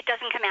 it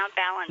doesn't come out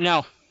balanced.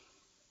 No.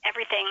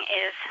 Everything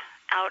is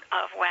out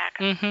of whack.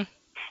 Mm-hmm.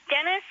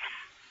 Dennis?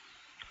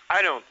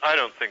 I don't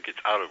think it's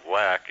out of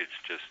whack. It's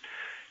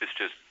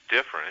just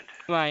different.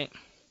 Right.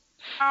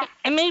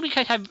 And maybe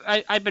because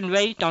I've been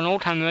raised on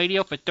old time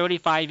radio for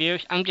 35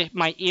 years,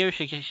 my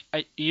ears are just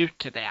used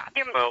to that.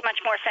 You're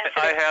much more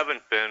sensitive. I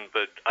haven't been,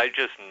 but I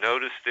just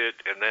noticed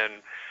it, and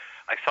then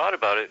I thought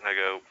about it, and I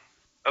go,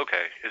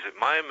 okay, is it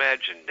my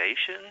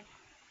imagination,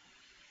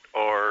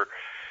 or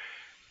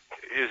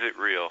is it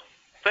real?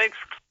 Thanks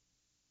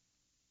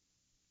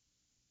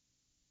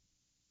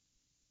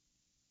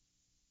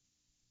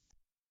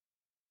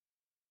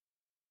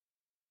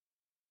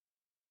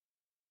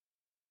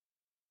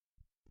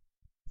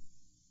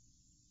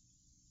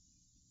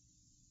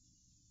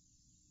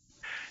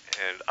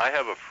I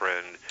have a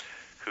friend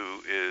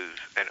who is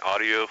an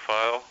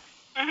audiophile,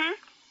 Mhm.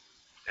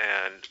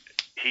 and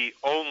he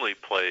only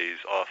plays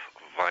off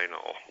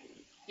vinyl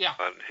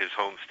on his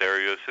home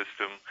stereo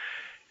system.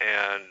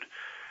 And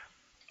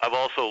I've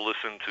also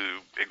listened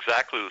to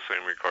exactly the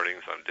same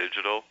recordings on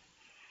digital,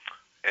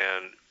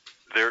 and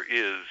there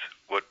is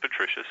what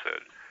Patricia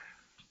said,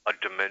 a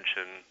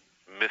dimension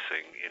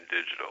missing in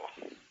digital.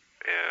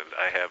 And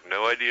I have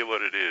no idea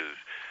what it is,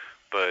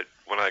 but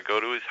when I go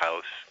to his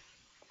house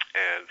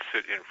and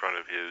sit in front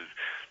of his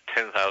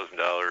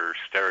 $10,000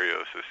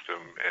 stereo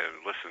system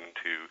and listen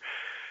to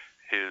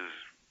his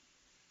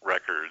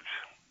records,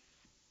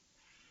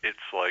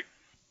 it's like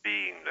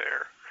being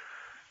there.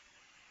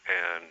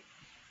 And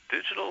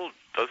digital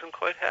doesn't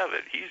quite have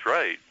it. He's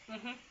right,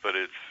 but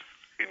it's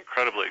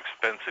incredibly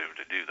expensive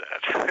to do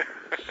that.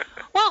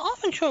 Well, I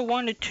often sure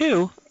wanted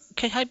to,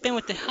 because I've been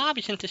with the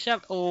hobby since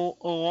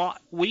the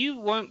we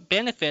weren't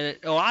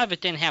benefited. A lot of us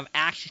didn't have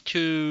access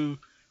to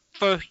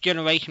first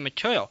generation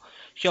material,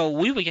 so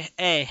we were just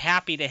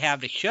happy to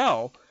have the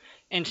show,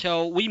 and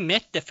so we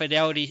missed the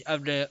fidelity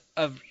of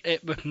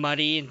it with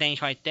Muddy and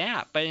things like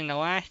that. But in the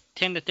last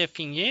 10 to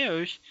 15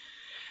 years,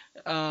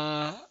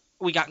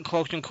 we gotten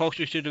closer and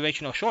closer to the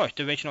original source.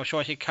 The original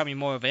source is becoming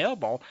more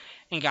available,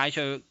 and guys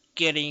are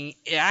getting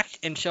it.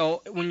 And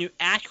so when you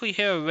actually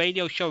hear a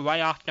radio show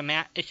right off the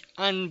mat, it's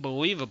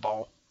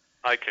unbelievable.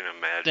 I can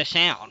imagine. The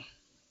sound.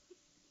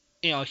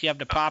 You know, if you have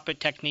the proper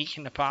techniques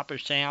and the proper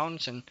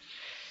sounds, and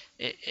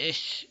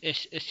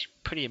it's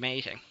pretty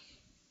amazing.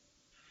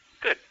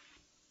 Good.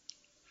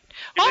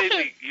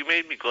 You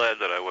made me glad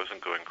that I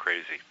wasn't going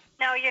crazy.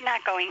 No, you're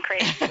not going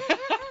crazy.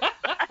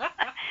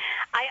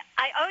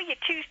 I owe you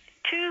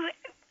two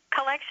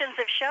collections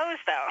of shows,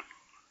 though.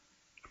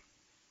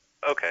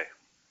 Okay.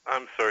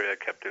 I'm sorry I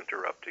kept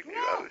interrupting you.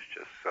 I was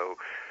just so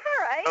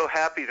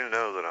happy to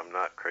know that I'm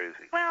not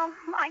crazy. Well,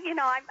 I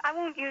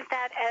won't use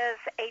that as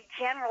a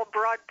general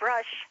broad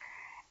brush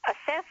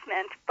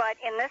assessment, but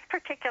in this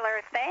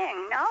particular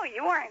thing, no,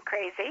 you weren't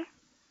crazy.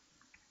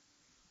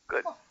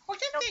 Good.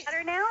 Feel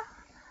better now?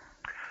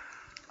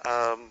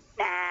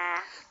 Nah.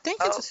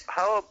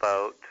 How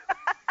about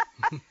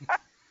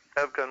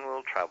Have Gun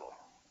Will Travel?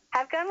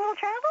 Have Gun Will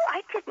Travel?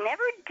 I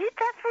never did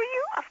that for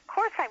you. Of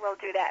course I will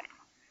do that.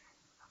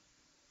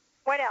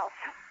 What else?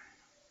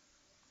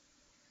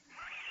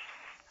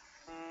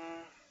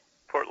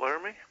 Fort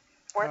Laramie?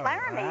 Fort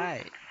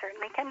Laramie.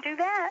 Certainly can do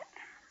that.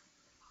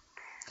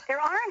 There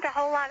aren't a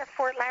whole lot of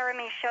Fort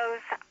Laramie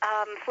shows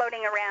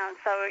floating around,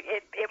 so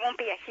it won't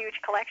be a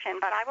huge collection,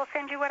 but I will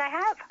send you what I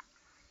have.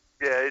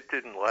 Yeah, it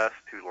didn't last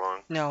too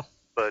long. No.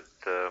 But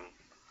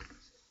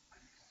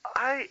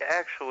I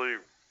actually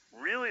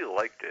really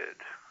liked it.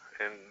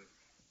 And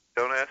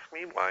don't ask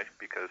me why,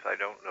 because I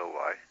don't know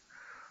why.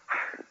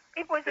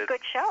 It was a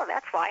good show,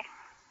 that's why.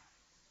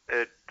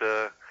 It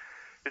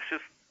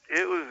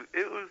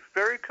was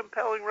very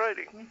compelling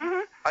writing,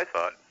 I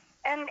thought.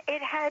 And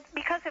it had,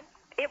 because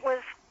it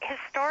was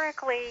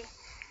historically,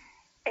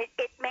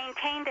 it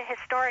maintained a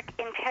historic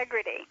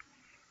integrity.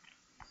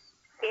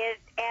 It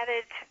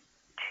added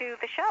to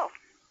the show.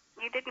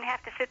 You didn't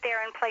have to sit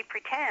there and play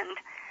pretend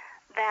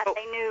that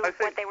they knew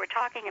what they were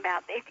talking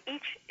about.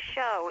 Each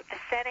show, the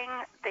setting,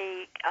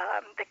 the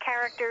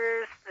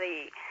characters,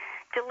 the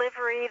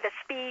delivery, the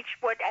speech,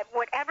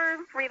 whatever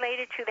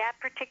related to that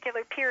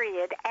particular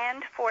period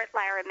and Fort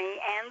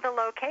Laramie and the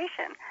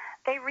location,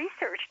 they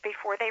researched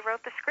before they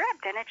wrote the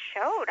script, and it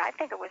showed. I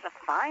think it was a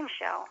fine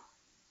show.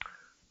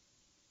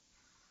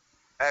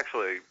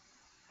 Actually,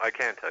 I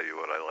can't tell you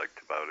what I liked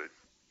about it,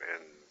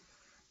 and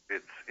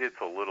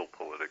it's a little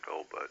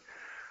political, but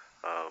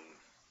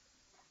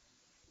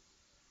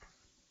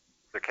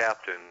the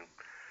captain,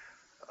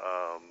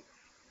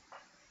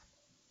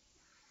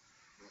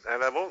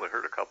 and I've only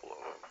heard a couple of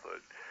them,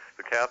 but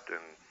the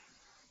captain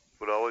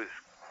would always,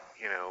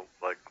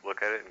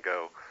 look at it and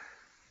go,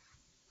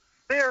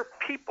 they're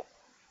people,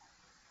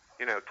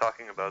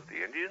 talking about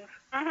the Indians,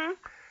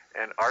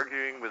 and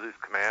arguing with his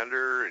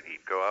commander, and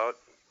he'd go out,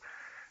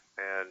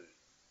 and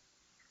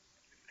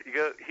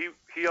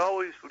he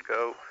always would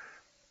go,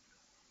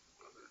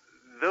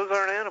 those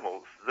aren't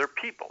animals, they're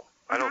people.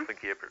 I don't think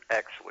he ever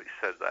actually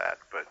said that,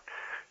 but...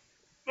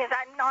 Yes,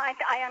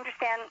 I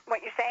understand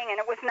what you're saying, and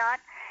it was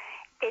not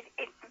it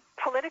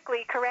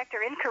politically correct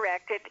or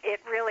incorrect. It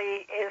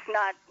really is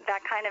not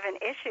that kind of an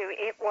issue.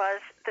 It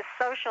was the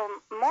social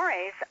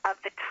mores of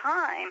the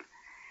time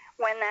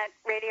when that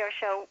radio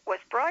show was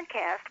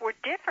broadcast were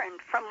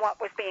different from what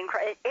was being...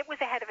 It was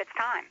ahead of its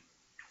time.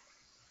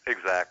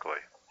 Exactly.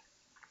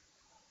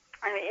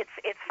 I mean,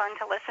 it's fun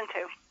to listen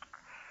to.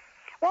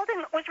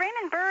 Walden, was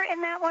Raymond Burr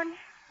in that one?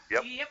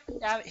 Yep.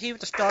 He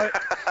was the star.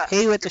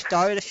 He was the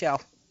star of the show.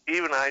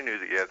 Even I knew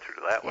the answer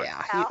to that one.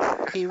 Yeah,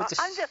 he was.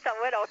 I'm just a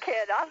widow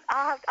kid.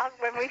 I'll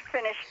when we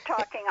finish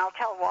talking, I'll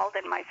tell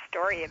Walden my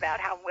story about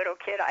how widow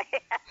kid I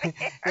am.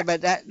 Yeah,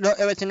 but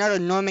it was another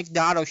Norm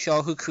Macdonald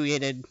show who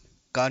created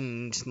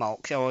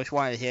Gunsmoke, so it was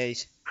one of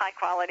his. High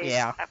quality.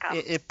 Yeah, Okay.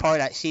 it's part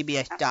of that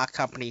CBS Doc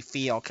Company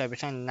feel, because it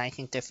was in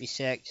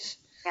 1956.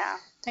 Yeah.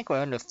 I think we're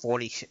under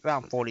 40,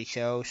 around 40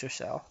 shows or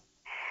so.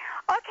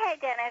 Okay,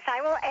 Dennis,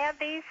 I will add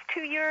these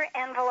to your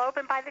envelope,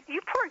 and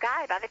you poor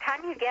guy, by the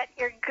time you get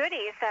your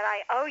goodies that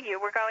I owe you,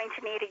 we're going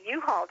to need a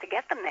U-Haul to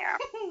get them there.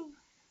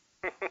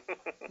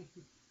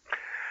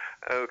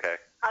 Okay.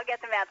 I'll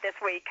get them out this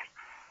week.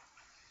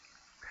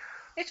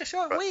 It's a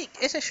short week.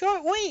 It's a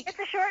short week. It's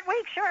a short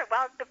week, sure.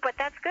 Well, but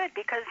that's good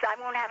because I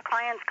won't have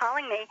clients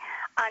calling me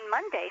on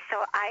Monday,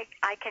 so I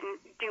can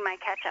do my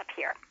catch-up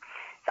here.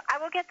 So I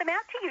will get them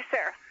out to you,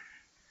 sir.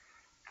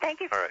 Thank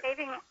you for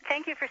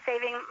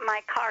saving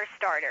my car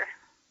starter.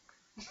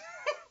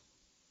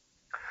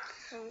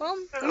 Well,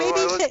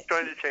 I wasn't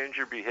trying to change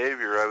your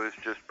behavior. I was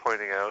just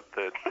pointing out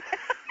that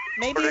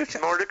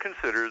more to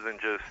consider than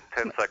just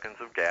 10 seconds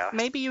of gas.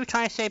 Maybe you were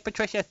trying to save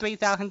Patricia a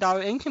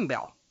 $3,000 engine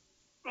bill.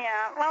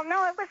 Yeah, well,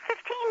 no, it was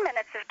 15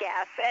 minutes of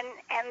gas, and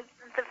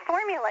the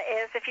formula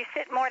is if you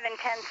sit more than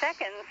 10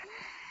 seconds,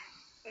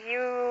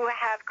 you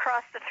have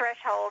crossed the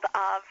threshold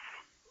of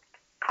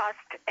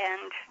cost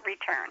and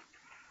return.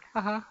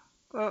 Uh-huh.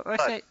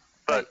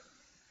 But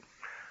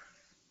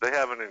they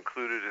haven't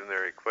included in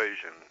their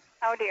equation.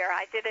 Oh, dear,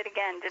 I did it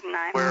again, didn't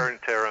I? Wear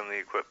and tear on the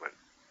equipment.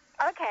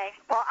 Okay,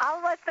 well,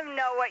 I'll let them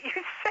know what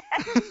you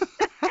said.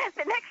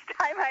 The next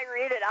time I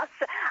read it,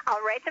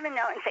 I'll write them a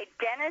note and say,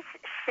 Dennis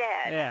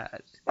said. Yeah.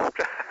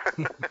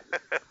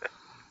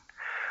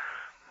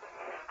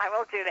 I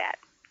will do that.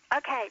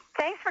 Okay,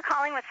 thanks for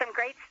calling with some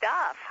great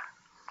stuff.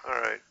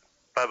 All right.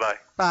 Bye-bye.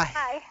 Bye.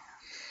 Bye.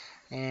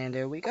 And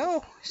there we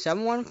go.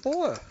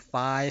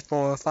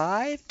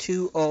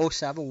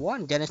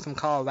 714-545-2071. Dennis from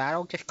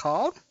Colorado just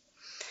called.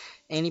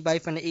 Anybody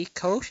from the East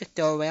Coast is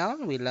still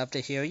around, we'd love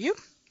to hear you.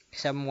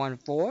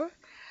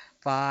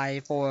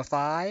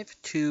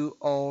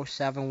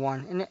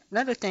 714-545-2071. And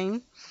another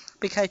thing,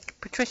 because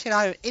Patricia and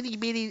I are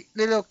itty-bitty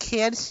little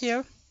kids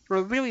here,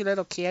 we're really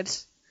little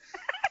kids.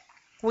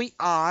 We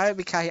are,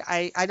 because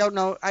I don't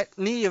know,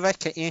 neither of us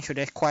can answer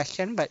this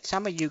question, but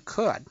some of you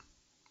could.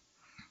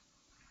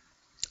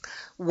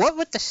 What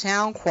was the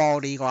sound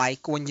quality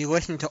like when you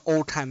listened to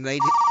old-time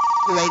radio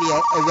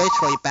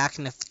originally back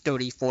in the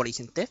 30s, 40s,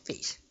 and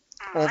 50s?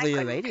 Over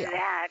your radio. Do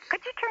that.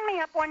 Could you turn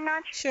me up one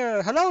notch?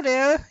 Sure. Hello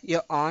there.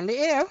 You're on the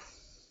air.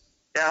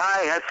 Yeah,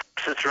 hi.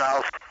 It's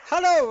Ralph.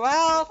 Hello,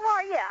 Ralph. How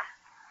are ya?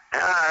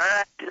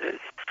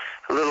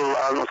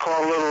 I'm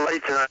calling a little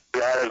late tonight. I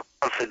had to go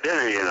out for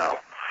dinner, you know.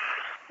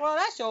 Well,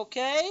 that's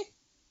okay.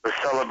 We're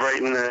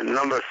celebrating the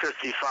number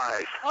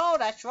 55. Oh,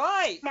 that's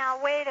right. Now,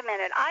 wait a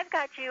minute. I've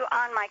got you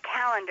on my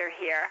calendar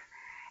here,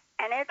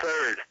 and it's...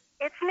 Third.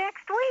 It's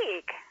next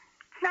week.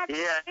 It's not...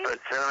 Yeah, but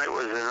tonight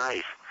was the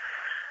night.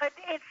 But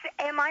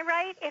am I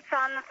right? It's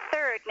on the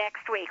 3rd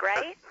next week,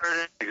 right?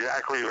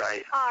 Exactly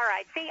right. All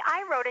right. See,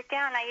 I wrote it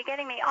down. Now you're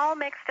getting me all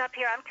mixed up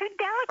here. I'm too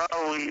delicate.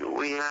 Oh,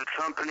 we had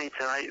company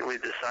tonight, and we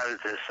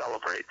decided to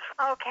celebrate.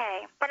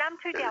 Okay, but I'm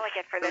too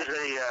delicate for this.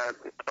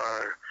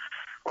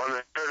 On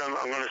the 3rd, I'm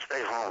going to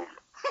stay home.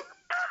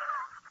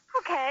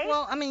 Okay.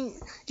 Well, I mean,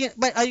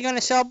 but are you going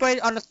to celebrate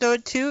on the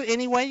 3rd too?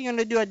 Anyway, you're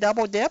going to do a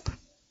double dip?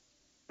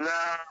 No,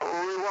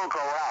 we won't go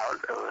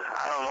out.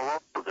 I don't know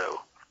what we'll do.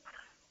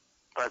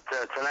 But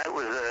tonight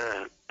was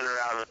dinner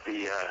out at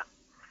the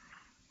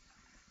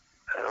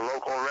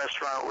local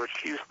restaurant,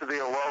 which used to be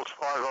a Wells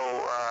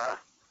Fargo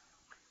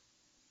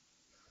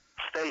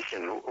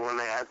station when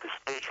they had the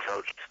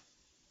stagecoach.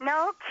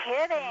 No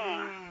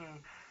kidding.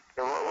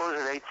 What was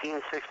it,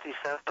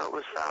 1867 it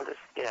was founded?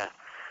 Yeah.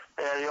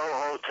 The old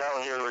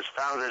hotel here was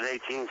founded in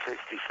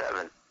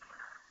 1867.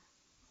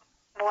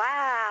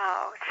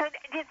 Wow. So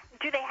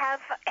do they have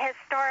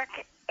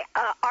historic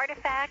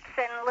artifacts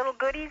and little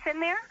goodies in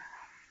there?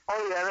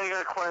 Oh, yeah, they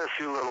got quite a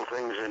few little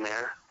things in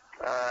there.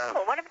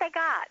 Well, what have they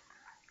got?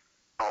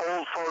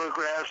 Old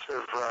photographs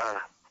of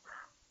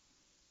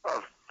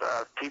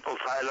people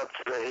tied up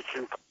to the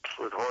hitching posts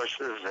with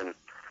horses, and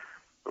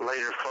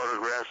later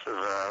photographs of,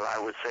 I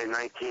would say,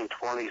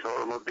 1920s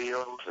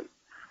automobiles and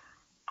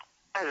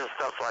kinds of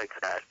stuff like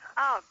that.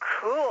 Oh,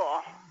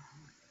 cool.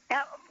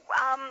 Now,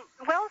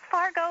 Wells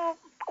Fargo,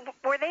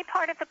 were they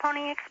part of the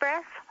Pony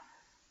Express?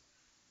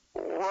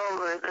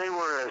 Well, they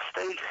were a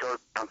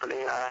stagecoach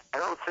company. I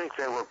don't think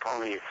they were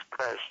Pony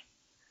Express.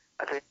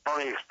 I think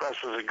Pony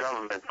Express was a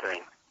government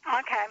thing.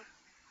 Okay.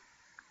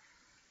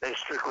 They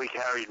strictly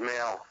carried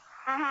mail.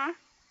 Mm-hmm.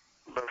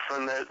 But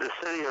from the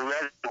city of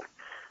Reading,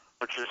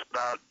 which is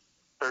about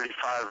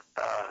 35,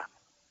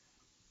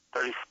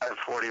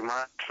 40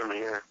 miles from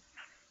here,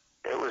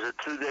 it was a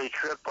 2-day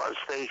trip on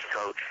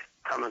stagecoach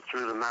coming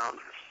through the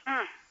mountains.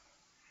 Mm.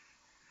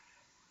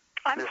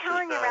 I'm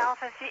telling you,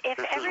 Ralph, if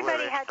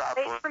everybody had to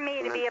wait for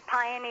me to be a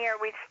pioneer,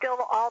 we'd still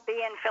all be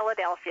in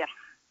Philadelphia.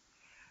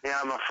 Yeah,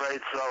 I'm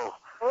afraid so.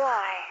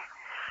 Boy.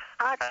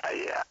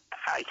 Yeah,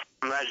 I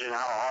can't imagine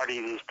how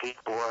hardy these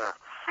people were.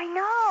 I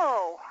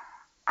know.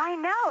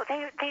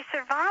 They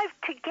survived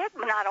to get,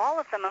 not all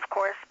of them, of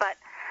course, but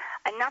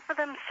enough of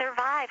them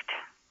survived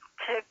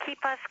to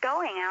keep us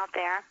going out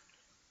there.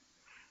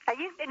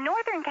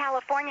 Northern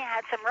California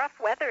had some rough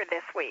weather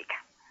this week.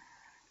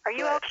 Are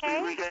you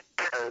okay? We get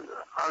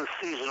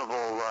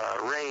unseasonable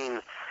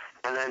rain,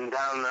 and and then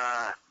down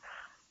a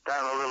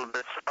little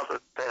bit south,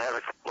 they had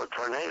a couple of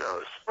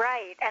tornadoes.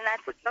 Right, and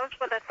those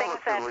were the things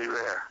that Relatively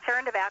rare. I'm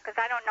concerned about, because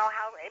I don't know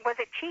how, was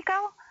it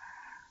Chico?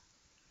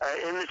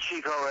 In the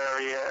Chico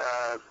area,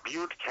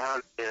 Butte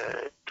County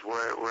is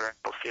where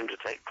it seemed to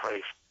take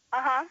place.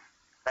 Uh-huh.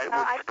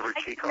 I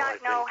did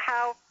not know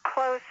how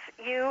close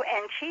you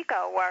and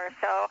Chico were,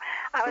 so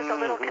I was a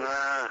little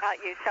concerned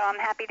about you, so I'm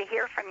happy to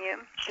hear from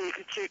you.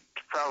 Chico's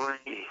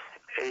probably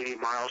 80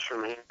 miles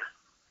from here.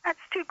 That's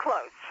too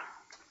close.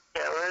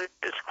 Yeah, well,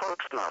 it's close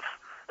enough.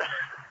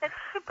 But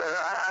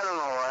I don't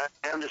know. I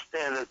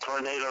understand that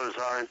tornadoes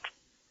aren't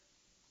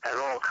at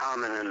all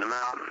common in the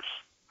mountains.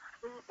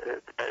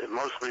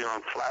 Mostly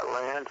on flat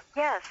land.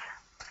 Yes.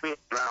 We have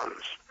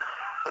mountains.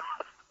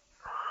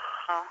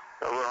 Oh.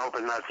 So we're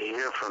hoping not to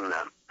hear from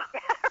them.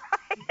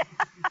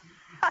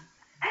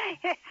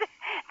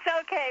 It's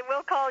okay.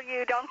 We'll call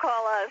you. Don't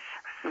call us.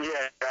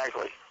 Yeah,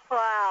 exactly.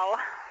 Wow.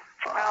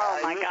 Oh,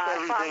 I my missed gosh.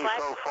 everything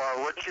so far.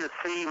 What's your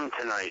theme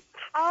tonight?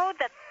 Oh,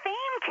 the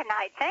theme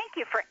tonight. Thank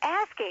you for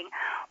asking.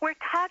 We're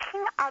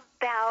talking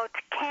about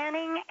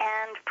canning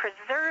and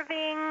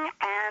preserving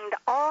and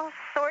all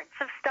sorts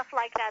of stuff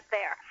like that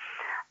there.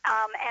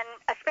 And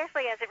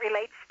especially as it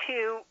relates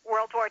to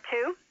World War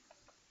II.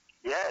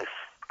 Yes.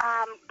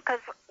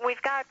 Because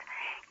I've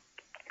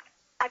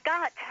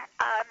got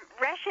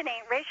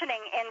rationing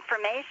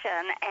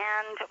information,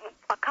 and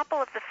a couple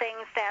of the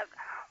things that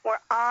were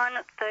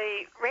on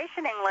the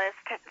rationing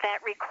list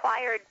that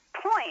required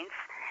points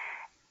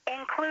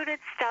included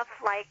stuff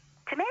like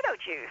tomato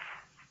juice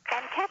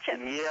and ketchup.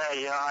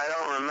 Yeah, I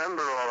don't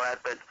remember all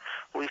that, but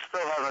we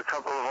still have a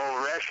couple of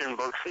old ration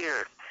books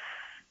here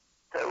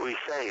that we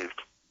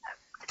saved.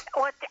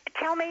 What?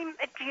 Tell me,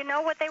 do you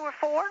know what they were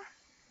for?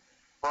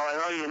 Well, I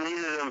know you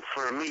needed them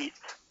for meat.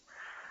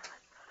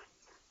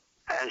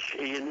 And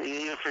you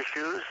needed them for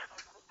shoes?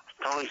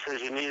 Tony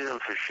says you needed them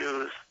for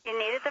shoes. You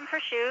needed them for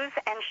shoes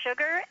and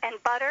sugar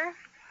and butter?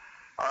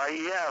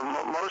 Yeah,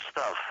 most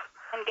stuff.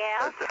 And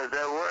gas?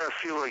 There were a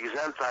few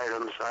exempt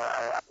items.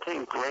 I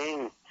think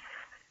grain,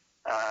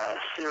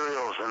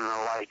 cereals and the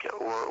like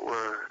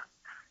were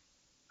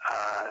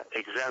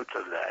exempt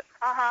of that.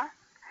 Uh-huh.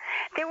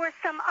 There were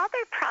some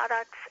other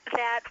products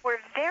that were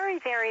very,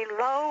 very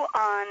low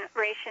on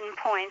ration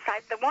points.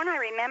 The one I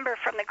remember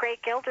from the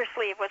Great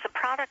Gildersleeve was a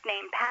product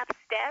named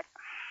Pabst-ett.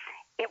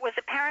 It was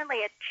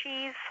apparently a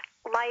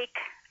cheese-like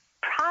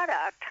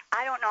product.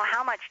 I don't know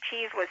how much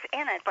cheese was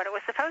in it, but it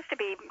was supposed to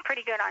be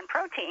pretty good on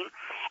protein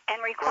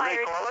and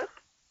required... What did they call it?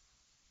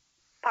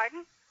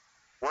 Pardon?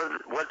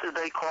 What did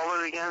they call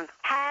it again?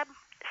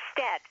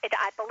 Pabst-ett.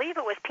 I believe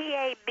it was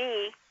Pabstet.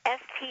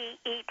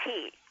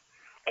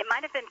 It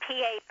might have been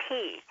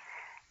Pabstet.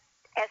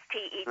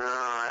 No,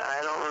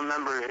 I don't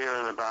remember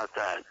hearing about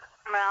that.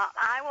 Well,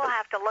 I will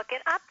have to look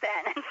it up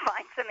then and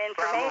find some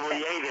information. Probably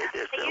ate it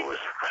if it was.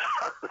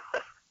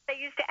 They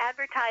used to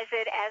advertise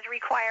it as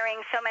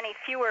requiring so many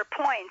fewer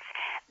points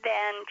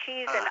than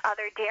cheese and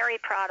other dairy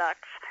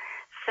products.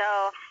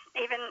 So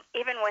even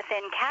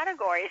within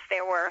categories,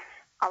 there were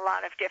a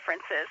lot of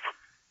differences.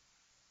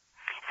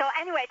 So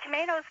anyway,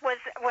 tomatoes was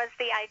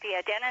the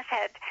idea. Dennis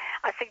had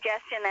a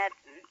suggestion that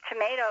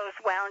tomatoes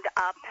wound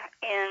up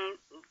in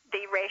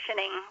the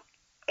rationing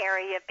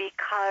area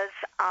because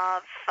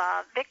of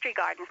victory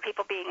gardens,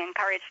 people being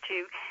encouraged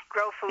to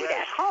grow food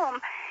at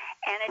home.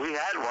 And we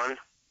had one.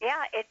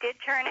 Yeah, it did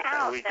turn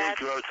out we that...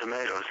 did grow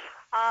tomatoes.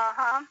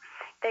 Uh-huh.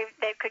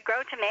 They could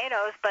grow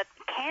tomatoes, but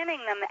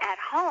canning them at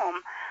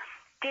home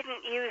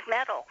didn't use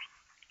metal.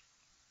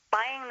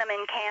 Buying them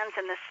in cans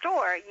in the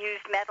store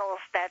used metals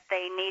that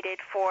they needed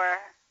for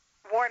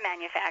war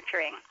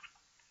manufacturing.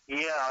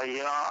 Yeah,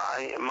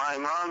 my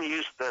mom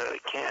used to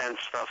can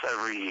stuff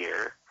every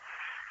year.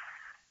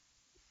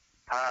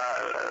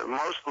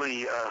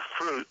 Mostly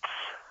fruits.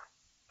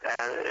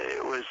 And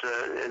it was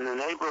in the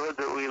neighborhood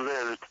that we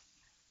lived,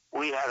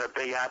 we had a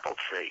big apple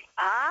tree.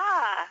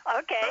 Ah,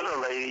 okay. Another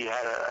lady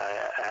had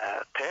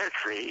a pear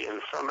tree,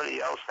 and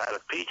somebody else had a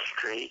peach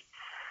tree.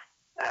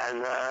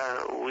 And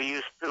we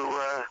used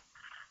to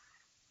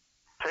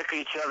pick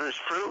each other's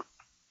fruit,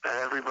 and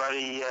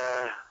everybody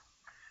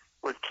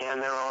would can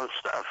their own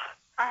stuff.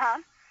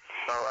 Uh-huh.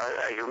 So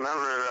I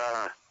remember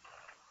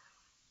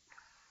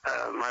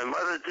my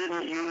mother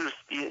didn't use,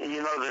 the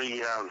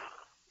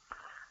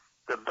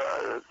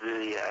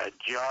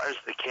jars,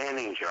 the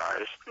canning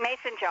jars.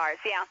 Mason jars,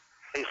 yeah.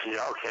 Mason,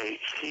 okay.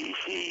 She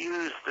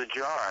used the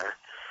jar,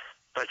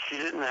 but she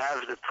didn't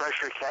have the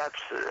pressure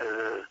caps,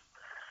 the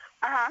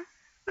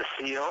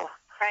seal.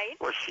 Right.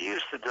 What she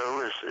used to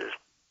do is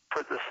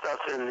put the stuff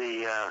in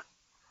the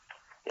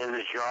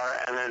jar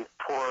and then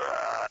pour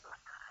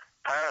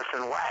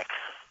paraffin wax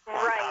on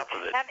top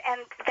of it.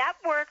 And that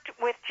worked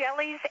with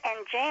jellies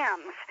and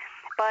jams,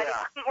 but it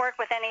didn't work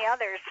with any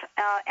other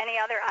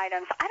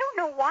items. I don't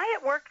know why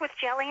it worked with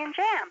jelly and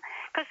jam,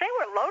 because they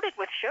were loaded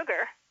with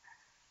sugar.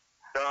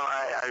 No,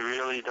 I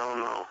really don't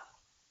know.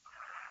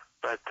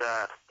 But,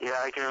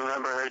 I can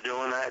remember her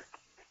doing that.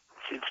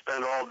 She'd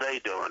spend all day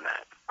doing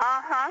that.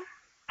 Uh-huh.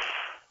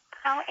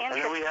 How interesting. And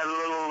then we had a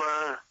little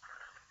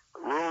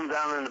room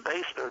down in the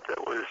basement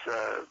that was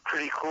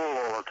pretty cool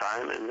all the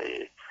time, and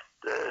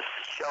the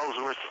shelves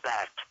were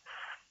stacked.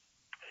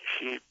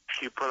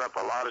 She put up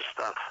a lot of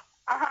stuff.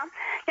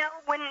 Now,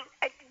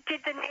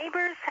 did the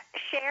neighbors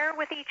share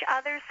with each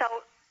other?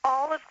 So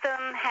all of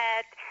them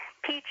had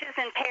peaches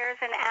and pears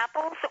and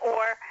apples,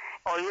 or?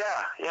 Oh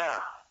yeah.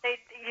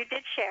 You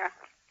did share.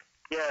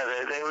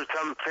 Yeah, they would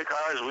come pick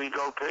ours. We'd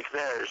go pick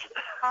theirs.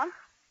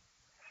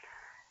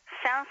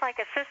 Sounds like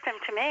a system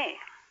to me.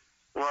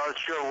 Well, it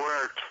sure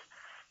worked.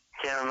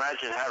 Can't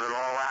imagine having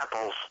all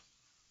apples.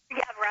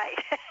 Yeah,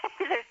 right.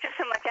 There's just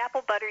so much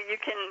apple butter you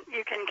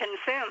can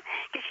consume.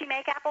 Did she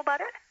make apple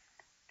butter?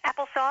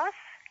 Applesauce?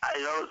 I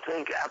don't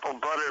think apple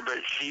butter, but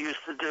she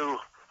used to do.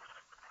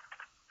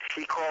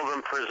 She called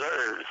them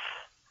preserves.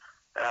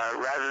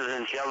 Rather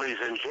than jellies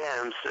and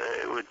jams,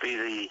 it would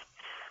be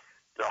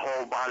the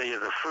whole body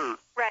of the fruit.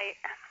 Right.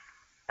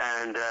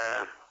 And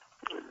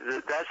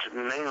that's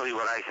mainly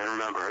what I can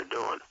remember her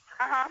doing.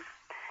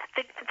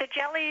 The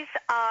jellies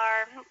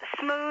are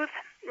smooth,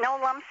 no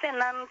lumps in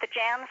them. The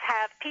jams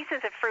have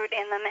pieces of fruit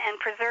in them, and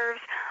preserves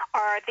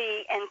are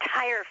the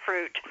entire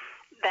fruit.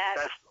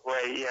 That's the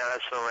way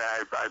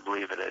I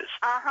believe it is.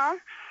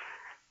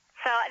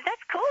 So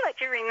that's cool that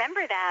you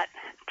remember that.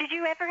 Did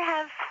you ever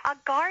have a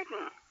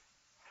garden?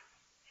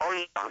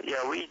 Oh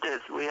yeah, we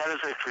did. We had a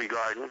victory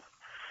garden.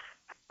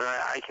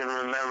 I can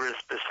remember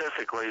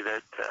specifically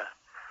that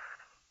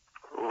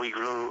we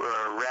grew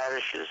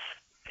radishes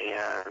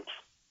and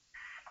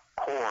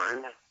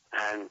corn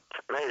and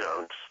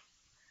tomatoes.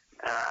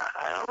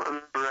 I don't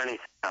remember anything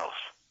else.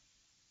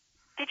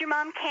 Did your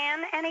mom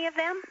can any of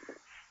them?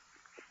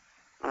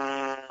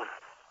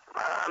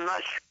 I'm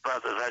not sure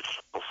about the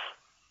vegetables.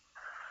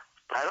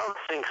 I don't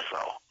think so.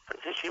 I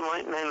think she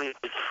might mainly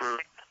eat fruit.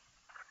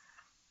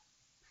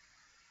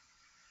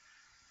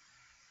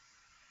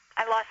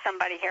 I lost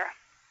somebody here.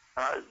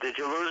 Did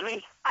you lose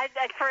me? For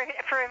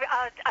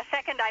a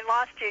second, I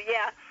lost you.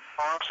 Yeah.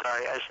 Oh, I'm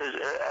sorry. I said,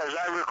 as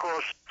I recall,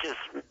 she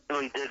just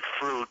mainly did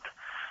fruit.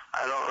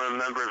 I don't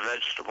remember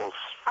vegetables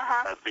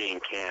being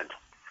canned.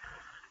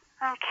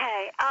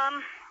 Okay.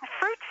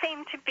 Fruit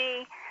seemed to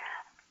be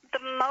the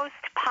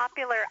most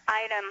popular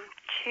item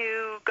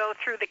to go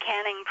through the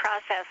canning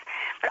process.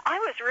 But I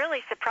was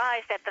really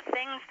surprised at the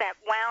things that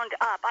wound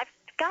up. I've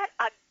got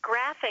a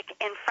graphic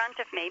in front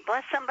of me,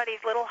 bless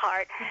somebody's little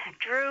heart,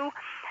 drew,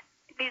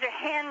 these are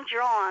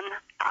hand-drawn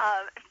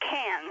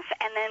cans,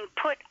 and then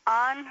put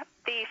on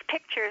these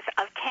pictures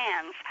of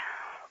cans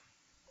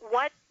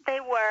what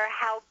they were,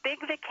 how big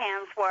the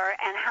cans were,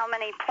 and how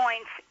many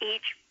points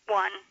each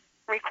one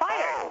required.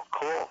 Oh,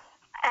 cool.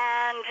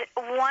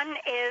 And one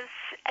is,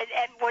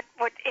 and what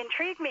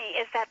intrigued me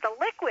is that the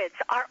liquids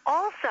are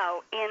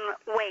also in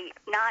weight,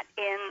 not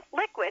in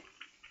liquid,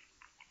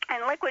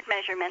 and liquid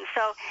measurements.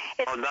 So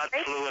it's not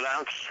fluid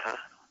ounce? Huh?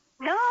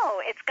 No,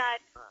 it's got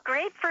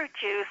grapefruit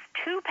juice,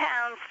 2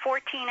 pounds,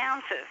 14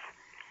 ounces.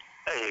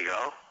 There you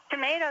go.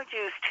 Tomato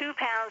juice, 2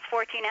 pounds,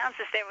 14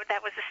 ounces. That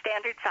was a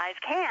standard size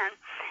can.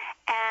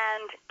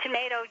 And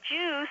tomato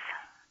juice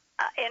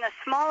in a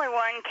smaller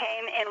one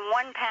came in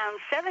 1 pound,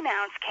 7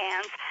 ounce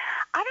cans.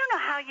 I don't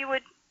know how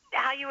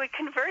you would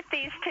convert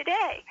these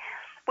today,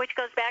 which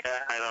goes back to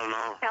I don't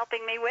know.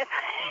 Helping me with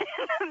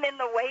in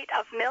the weight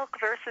of milk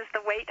versus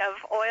the weight of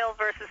oil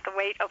versus the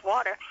weight of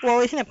water. Well,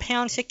 isn't a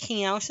pound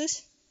 16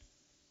 ounces?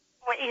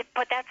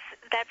 But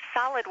that's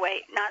solid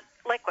weight, not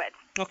liquid.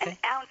 Okay.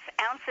 An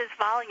ounce is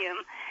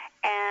volume,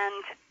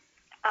 and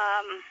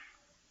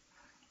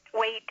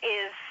weight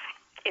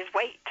is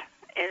weight.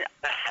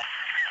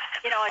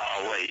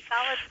 Weight.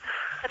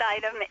 Solid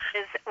item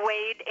is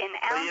weighed in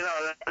ounces.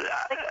 Well,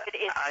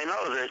 I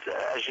know that,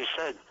 as you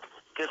said,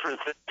 different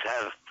things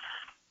have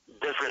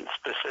different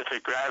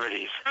specific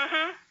gravities.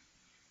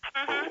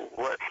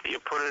 What you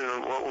put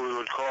in what we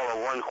would call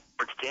a 1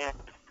 quart can.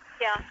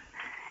 Yeah.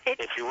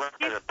 If you went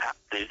to the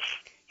poundage.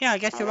 Yeah, I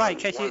guess you're right.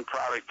 Cause one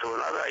product to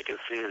another, I can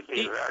see it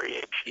being a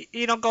variation.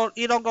 You don't go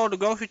to the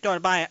grocery store to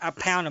buy a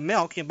pound of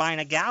milk. You're buying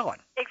a gallon.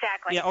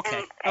 Exactly. Yeah.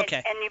 Okay.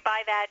 Okay. And you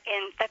buy that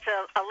that's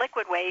a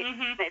liquid weight.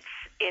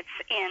 It's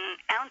in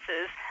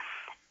ounces.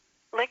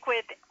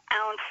 Liquid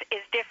ounce is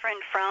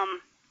different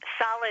from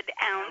solid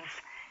ounce,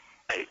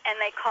 and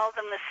they call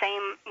them the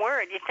same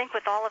word. You'd think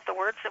with all of the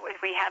words that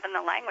we have in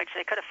the language,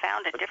 they could have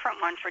found a different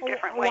one for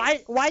different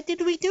weights. Why did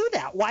we do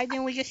that? Why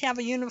didn't we just have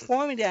a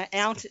uniformity that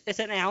ounce is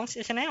an ounce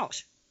is an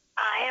ounce?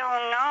 I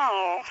don't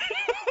know.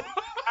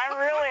 I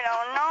really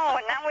don't know.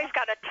 And now we've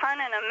got a ton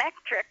and a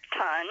metric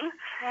ton.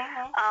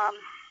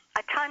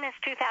 A ton is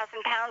 2,000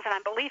 pounds, and I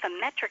believe a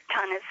metric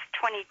ton is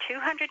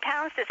 2,200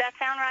 pounds. Does that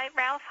sound right,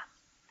 Ralph?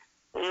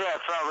 Yeah,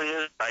 it probably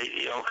is right.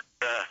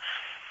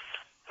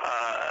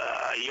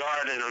 A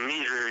yard and a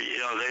meter,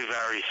 they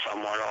vary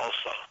somewhat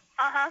also.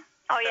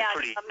 Oh, yeah.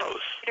 Pretty close.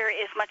 A meter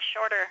is much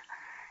shorter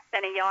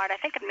than a yard. I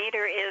think a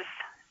meter is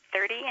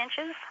 30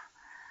 inches.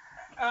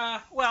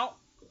 Well,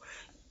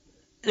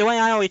 the way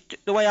I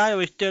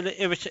always did it,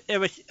 it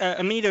was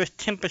a meter is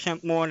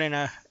 10% more than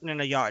a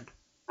yard.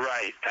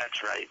 Right,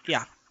 that's right.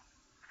 Yeah.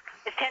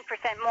 It's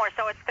 10% more,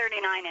 so it's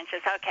 39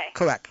 inches. Okay.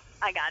 Correct.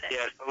 I got it.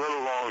 Yeah, it's a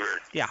little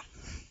longer. Yeah.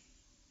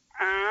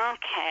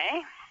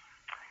 Okay.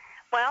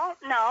 Well,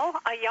 no,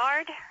 a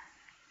yard.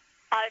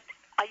 A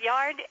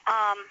yard.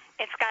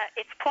 It's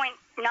 0.9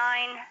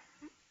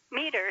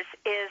 meters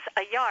is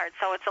a yard,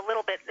 so it's a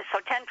little bit. So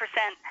 10%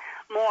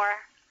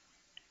 more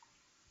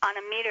on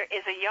a meter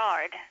is a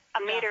yard. A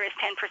meter is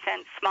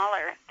 10%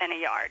 smaller than a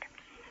yard.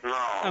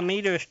 No. A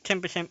meter is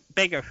 10%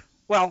 bigger.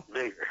 Well,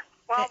 bigger.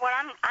 Well, what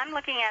I'm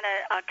looking at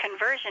a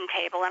conversion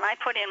table, and I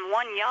put in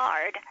 1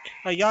 yard.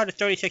 A yard is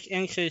 36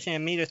 inches and a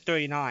meter is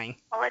 39.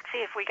 Well, let's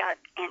see if we got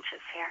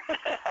inches here.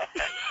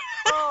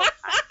 I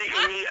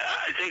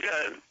think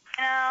a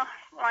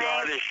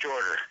yard is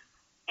shorter.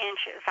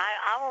 Inches.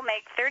 I will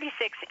make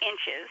 36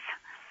 inches.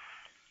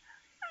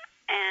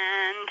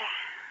 And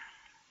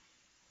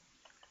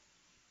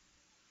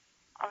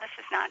this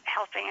is not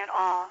helping at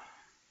all.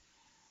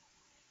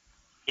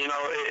 You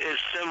know,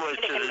 it's similar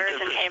to the difference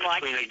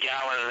between a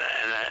gallon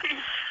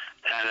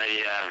and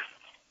a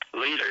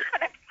liter.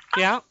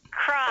 Yeah. A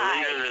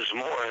liter is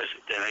more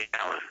than a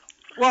gallon.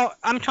 Well,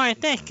 I'm trying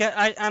to think.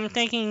 I'm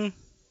thinking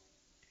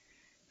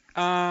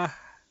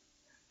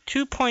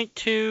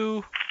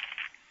 2.2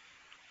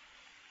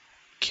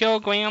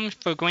 kilograms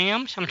for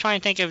grams. I'm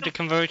trying to think of the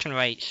conversion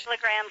rates.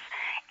 Kilograms,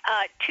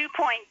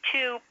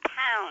 2.2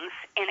 pounds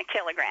in a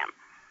kilogram.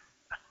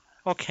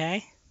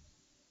 Okay.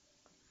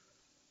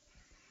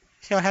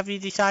 So have you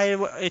decided,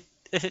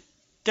 is it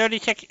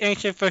 36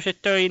 inches versus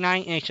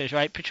 39 inches,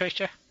 right,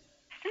 Patricia?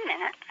 Just a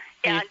minute.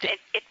 Yeah,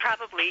 it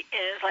probably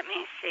is. Let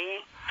me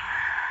see.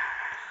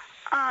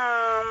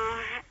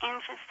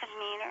 Inches to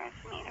meters,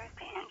 meters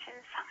to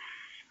inches.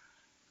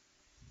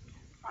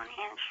 1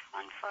 inch,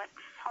 1 foot.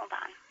 Hold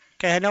on.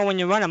 Okay, I know when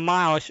you run a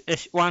mile,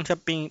 it winds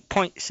up being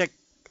 0.6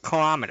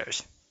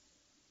 kilometers.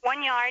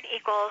 1 yard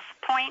equals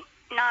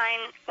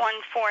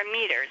 0.914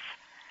 meters.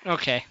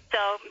 Okay.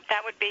 So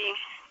that would be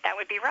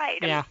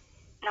right. Yeah.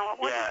 No, it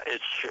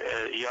wouldn't.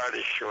 Yeah, a yard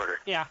is shorter.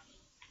 Yeah.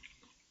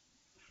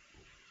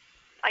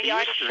 A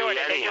yard is shorter.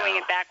 They're doing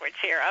it backwards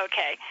here.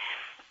 Okay.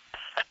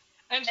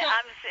 And so,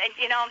 I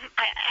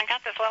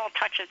got this little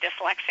touch of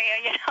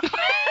dyslexia,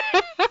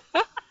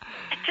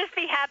 Just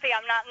be happy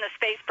I'm not in the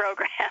space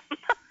program.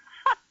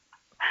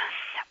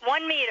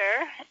 1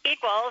 meter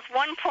equals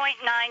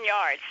 1.9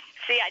 yards.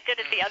 See, I did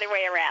it the other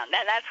way around.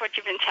 That's what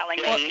you've been telling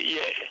me.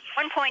 Yeah.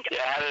 1.09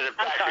 yards.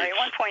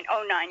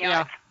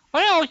 yeah.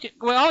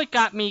 What always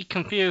got me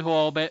confused a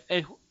little bit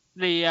is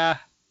the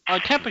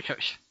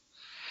temperatures.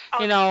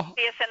 Oh,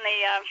 Celsius and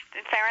the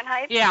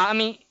Fahrenheit? Yeah, I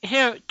mean,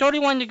 here,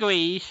 31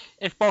 degrees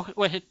is supposed,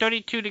 was it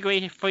 32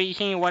 degrees is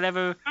freezing or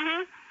whatever?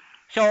 Mm-hmm.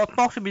 So it's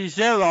supposed to be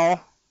 0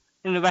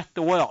 in the rest of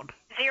the world.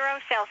 0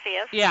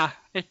 Celsius. Yeah,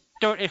 it's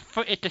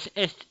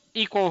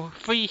equal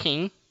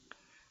freezing.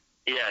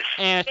 Yes.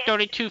 And it's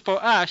 32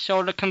 for us,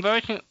 so the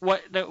conversion,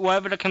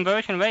 whatever the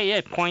conversion rate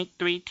is,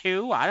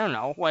 0.32, I don't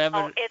know, whatever.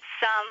 Oh,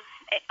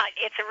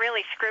 it's a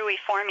really screwy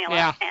formula,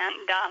 yeah.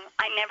 And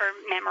I never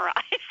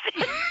memorized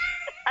it.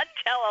 I'd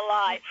tell a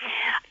lie.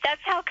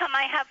 That's how come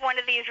I have one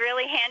of these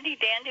really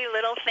handy-dandy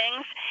little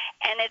things,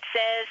 and it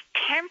says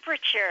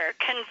temperature,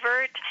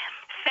 convert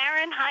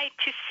Fahrenheit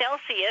to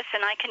Celsius,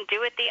 and I can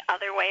do it the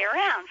other way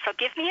around. So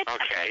give me a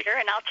temperature,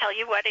 and I'll tell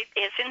you what it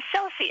is in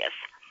Celsius.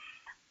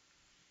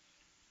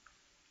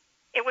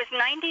 It was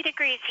 90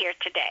 degrees here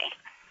today.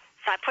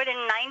 So I put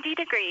in 90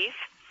 degrees,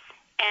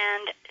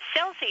 and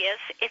Celsius,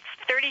 it's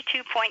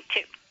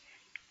 32.2.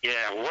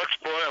 Yeah, what's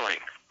boiling?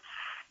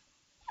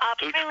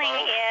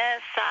 Boiling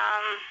is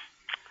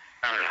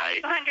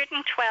Fahrenheit.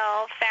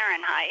 212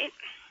 Fahrenheit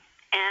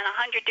and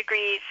 100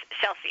 degrees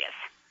Celsius.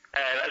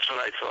 That's what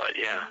I thought,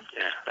 yeah,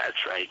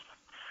 that's right.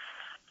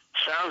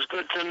 Sounds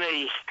good to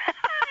me.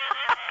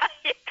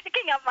 You're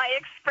picking up my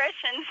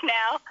expressions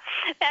now.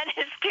 That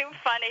is too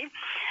funny.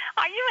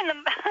 Are you in the...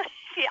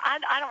 See, I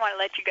don't want to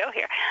let you go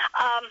here.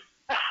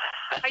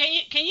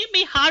 Can you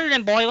be hotter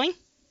than boiling?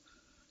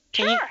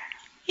 Sure.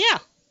 Yeah.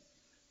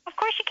 Of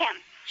course you can.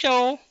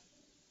 So,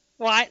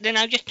 why? Then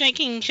I'm just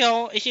thinking,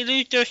 so if you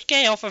lose their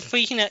scale from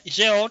freezing at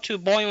 0 to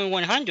boiling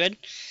 100,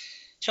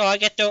 so I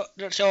get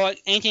so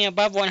anything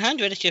above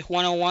 100 is just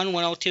 101,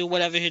 102,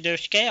 whatever is their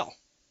scale.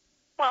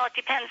 Well, it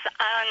depends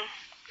on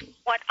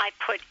what I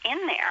put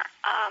in there.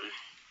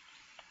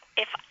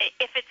 If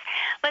it's,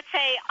 let's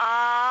say,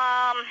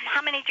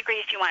 how many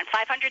degrees do you want?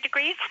 500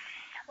 degrees?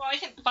 Well, I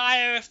think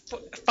fire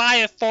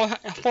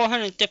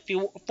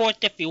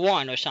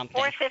 451 or something.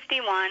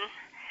 451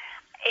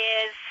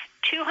 is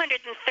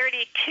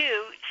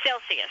 232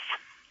 Celsius.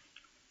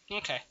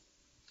 Okay.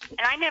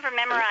 And I never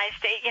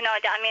memorized it.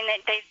 I mean,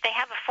 they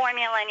have a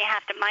formula, and you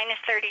have to minus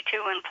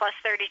 32 and plus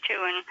 32,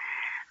 and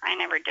I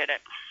never did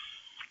it.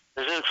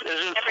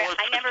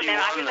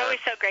 I was always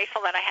so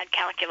grateful that I had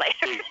calculators.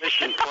 The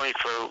ignition point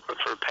for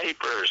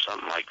paper or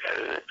something like that,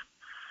 isn't it?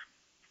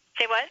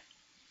 Say what?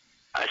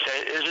 I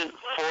said, isn't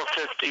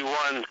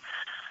 451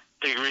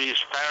 degrees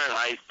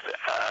Fahrenheit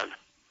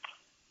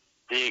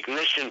the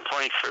ignition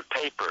point for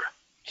paper?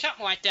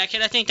 Something like that,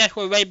 because I think that's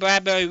where Ray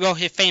Bradbury wrote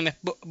his famous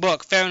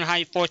book,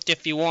 Fahrenheit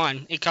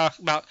 451. It talks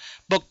about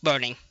book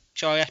burning.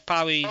 So that's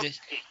probably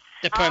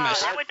The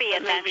premise. That would be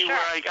That may be adventure.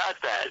 where I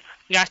got that.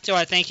 That's where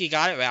I think you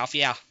got it, Ralph.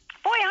 Yeah.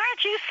 Boy,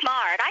 aren't you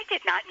smart? I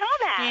did not know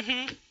that.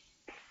 Mm-hmm.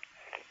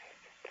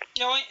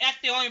 That's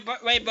the only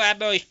Ray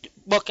Bradbury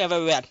book I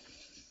ever read.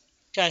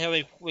 That's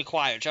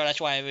required, so that's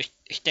why it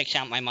sticks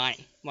out in my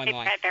mind. Ray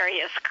Bradbury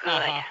is good.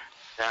 Uh-huh.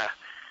 Yeah.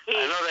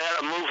 I know they had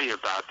a movie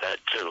about that,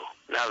 too,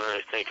 now that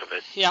I think of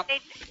it. Yep.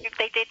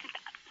 They did.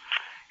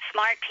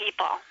 Smart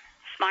people.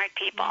 Smart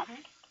people.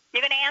 Mm-hmm.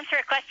 You going to answer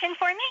a question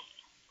for me?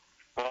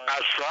 Well,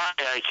 I'll try.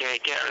 I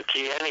can't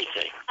guarantee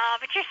anything. Oh,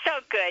 but you're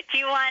so good. Do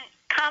you want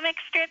comic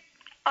strip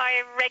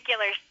or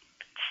regular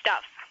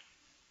stuff?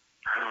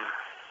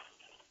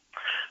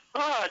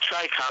 Oh, I'll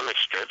try comic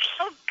strips.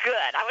 Oh,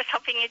 good. I was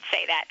hoping you'd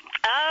say that.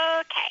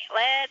 Okay,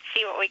 let's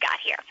see what we got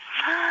here.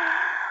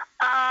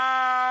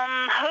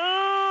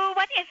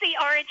 What is the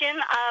origin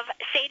of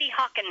Sadie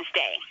Hawkins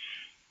Day?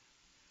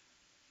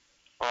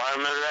 Well, I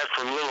remember that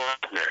from Little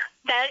Abner.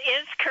 That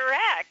is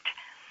correct.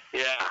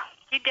 Yeah.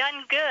 You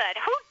done good.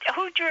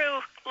 Who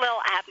drew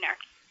Lil Abner?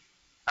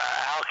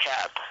 Al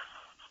Cap.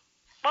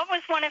 What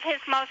was one of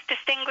his most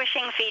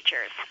distinguishing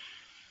features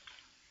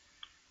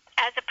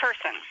as a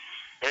person?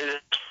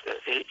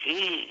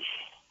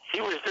 He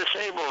was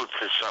disabled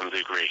to some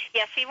degree.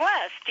 Yes, he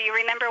was. Do you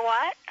remember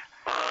what?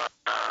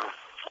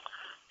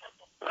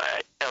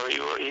 He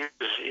was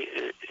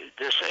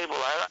disabled.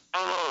 I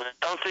don't know. I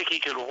don't think he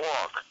could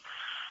walk.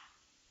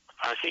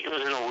 I think he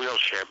was in a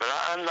wheelchair, but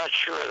I'm not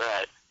sure of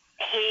that.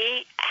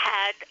 He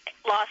had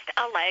lost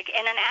a leg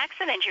in an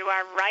accident. You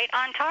are right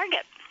on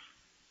target.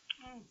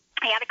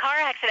 He had a car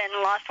accident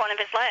and lost one of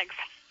his legs.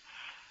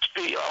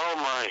 Oh,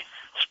 my.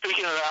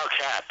 Speaking of Al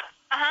Cap.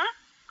 Uh-huh.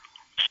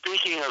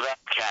 Speaking of Al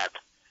Cap.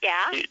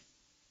 Yeah?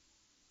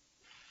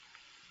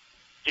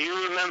 Do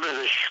you remember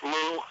the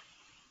Shmoo?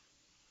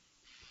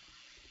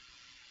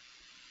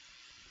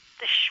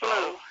 The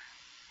Shmoo.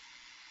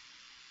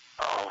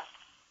 Oh.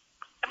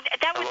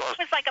 That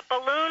was like a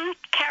balloon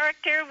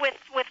character with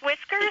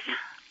whiskers?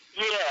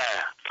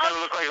 Yeah. Kind of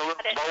looked like a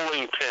little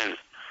bowling pin.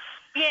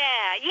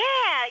 Yeah.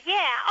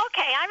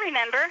 Okay, I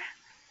remember.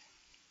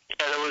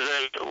 Yeah, there was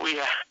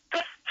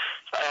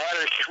I had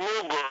a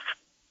Shmoo book,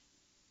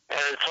 and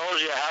it told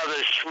you how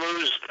the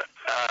Shmoos,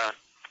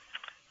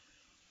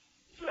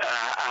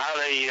 how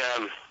they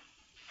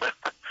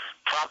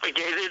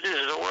propagated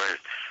is the word.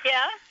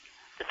 Yeah.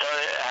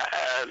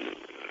 And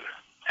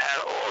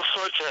all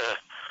sorts of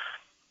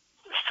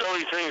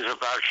silly things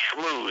about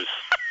schmooze.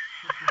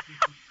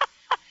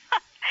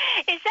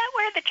 Is that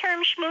where the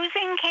term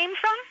schmoozing came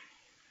from?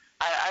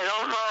 I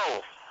don't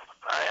know.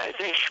 I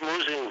think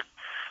schmoozing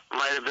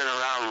might have been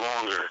around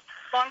longer.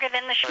 Longer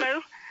than the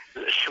shmoo?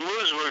 The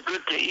schmoos were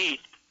good to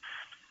eat,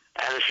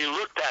 and if you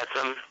looked at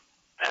them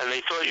and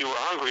they thought you were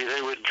hungry,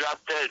 they would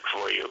drop dead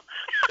for you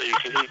so you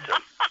could eat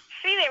them.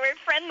 See, they were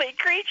friendly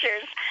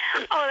creatures.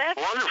 Oh, that's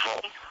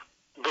wonderful.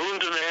 Boon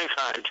to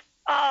mankind.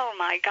 Oh,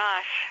 my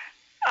gosh.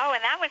 Oh,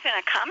 and that was in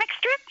a comic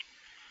strip?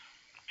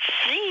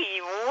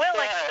 Gee,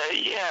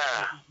 Willie.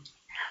 Yeah.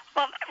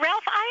 Well,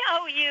 Ralph, I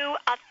owe you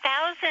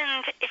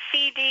 1,000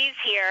 CDs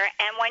here,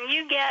 and when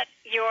you get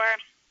your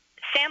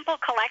sample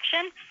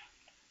collection,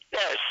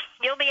 yes,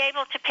 you'll be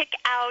able to pick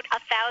out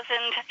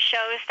 1,000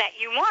 shows that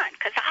you want,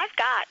 because I've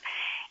got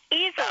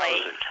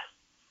easily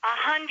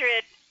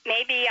 100,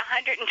 maybe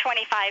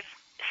 125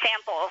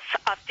 samples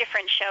of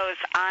different shows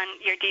on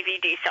your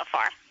DVD so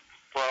far.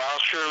 Well, I'll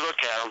sure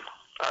look at them.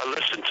 I'll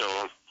listen to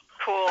them.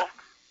 Cool.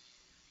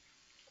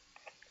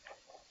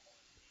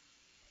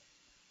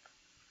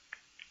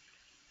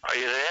 Are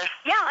you there?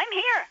 Yeah, I'm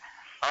here.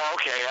 Oh,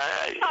 okay.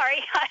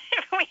 Sorry,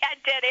 we had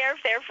dead air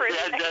there for a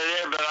second. second. Yeah, dead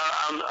air, but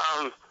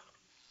I'm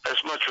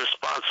as much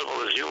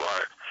responsible as you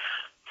are.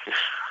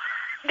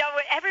 No,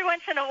 every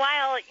once in a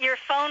while, your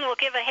phone will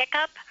give a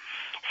hiccup,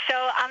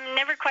 so I'm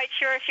never quite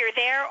sure if you're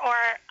there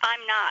or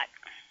I'm not.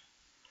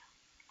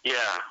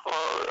 Yeah,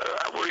 well,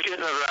 we're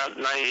getting around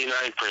 99%,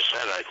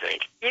 I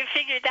think. You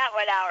figured that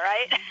one out,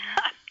 right?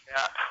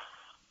 Yeah.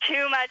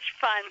 Too much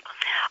fun.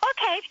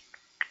 Okay.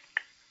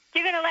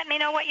 You're going to let me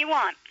know what you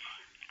want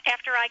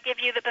after I give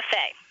you the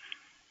buffet.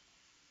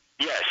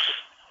 Yes,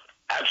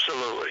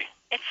 absolutely.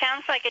 It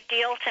sounds like a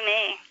deal to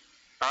me.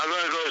 I'm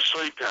going to go to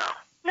sleep now.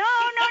 No.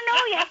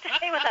 You have to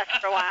stay with us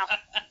for a while.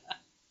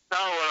 No,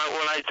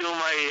 when I do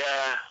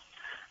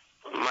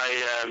my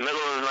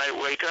middle of the night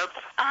wake up,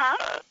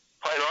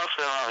 quite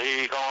often I'll hear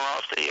you going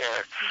off the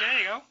air. There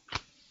you go.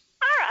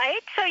 All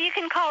right, so you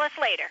can call us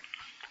later.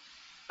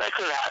 That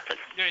could happen.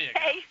 There you go.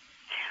 Hey,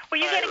 well,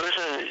 you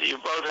listen, you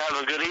both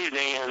have a good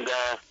evening, and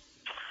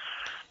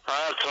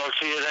I'll talk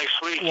to you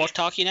next week. We'll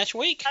talk to you next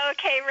week.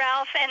 Okay,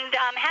 Ralph, and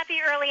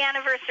happy early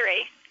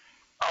anniversary.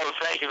 Oh,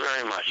 thank you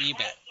very much. You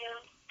bet.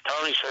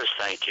 Tony says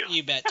thank you.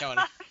 You bet,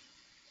 Tony.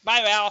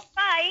 Bye, Ralph.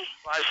 Bye.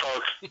 Bye,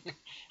 folks.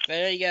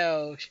 There he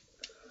goes.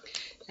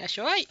 That's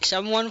right,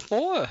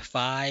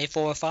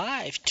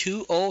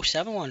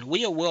 714-545-2071.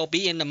 We will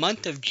be in the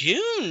month of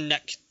June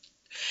next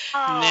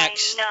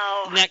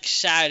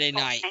Saturday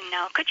night. I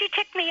know. Could you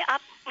tick me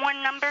up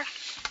one number?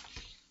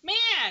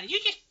 Man,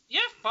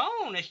 Your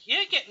phone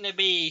you're getting to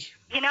be.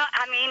 You know,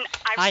 I mean,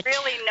 I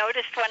really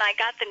noticed when I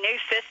got the new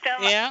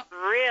system. Yeah.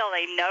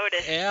 Really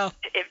noticed. Yeah.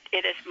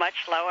 It is much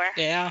lower.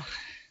 Yeah.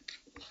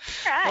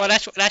 Right. Well,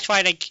 that's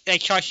why they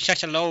charge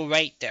such a low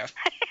rate there.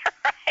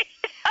 Right.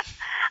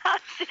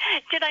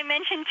 Did I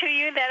mention to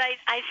you that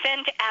I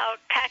sent out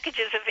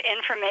packages of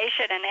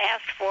information and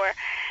asked for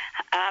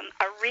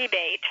a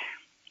rebate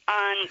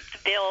on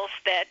bills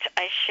that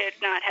I should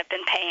not have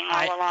been paying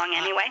all along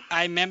anyway?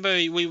 I remember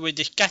we were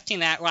discussing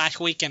that last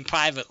weekend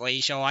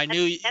privately, so I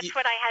knew... That's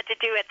what I had to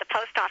do at the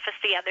post office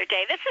the other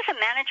day. This is a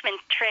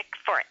management trick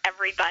for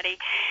everybody.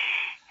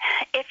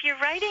 If you're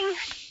writing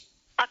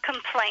a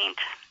complaint,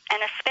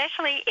 and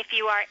especially if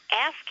you are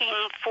asking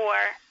for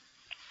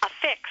a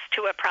fix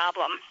to a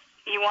problem,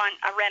 you want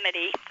a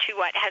remedy to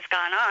what has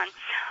gone on,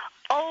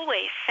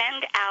 always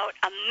send out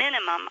a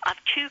minimum of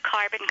 2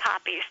 carbon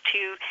copies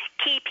to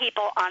key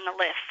people on the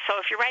list. So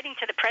if you're writing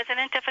to the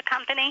president of a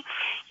company,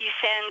 you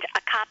send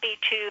a copy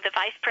to the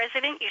vice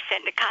president, you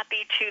send a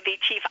copy to the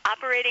chief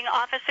operating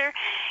officer.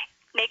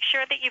 Make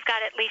sure that you've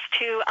got at least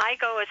 2. I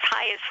go as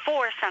high as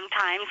 4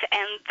 sometimes,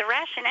 and the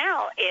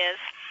rationale is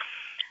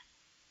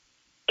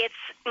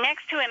it's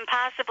next to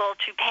impossible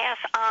to pass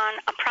on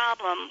a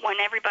problem when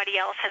everybody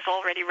else has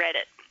already read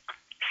it.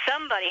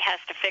 Somebody has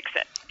to fix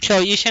it. So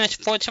you send it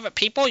to 4 separate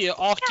people? You're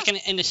all sticking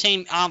it in the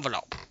same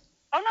envelope?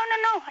 Oh,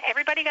 no.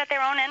 Everybody got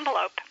their own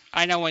envelope.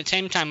 I know at the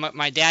same time what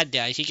my dad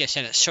does, he gets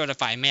sent it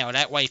certified mail.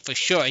 That way, for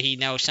sure, he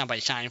knows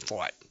somebody signed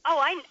for it.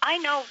 Oh, I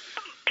know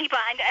people,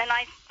 and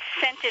I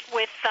sent it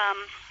with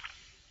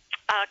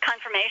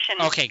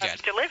confirmation of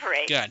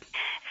delivery. Good.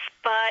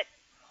 But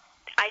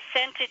I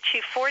sent it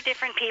to 4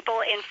 different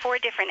people in 4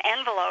 different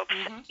envelopes.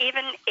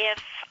 Even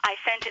if I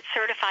sent it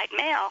certified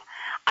mail,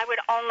 I would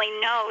only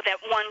know that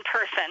one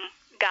person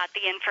got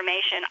the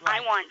information. Right.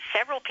 I want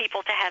several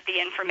people to have the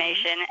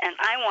information, and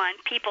I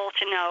want people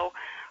to know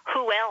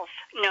who else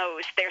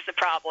knows there's a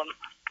problem.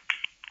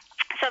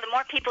 So the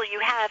more people you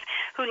have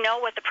who know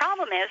what the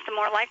problem is, the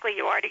more likely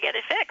you are to get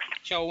it fixed.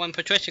 So when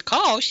Patricia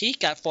calls, she's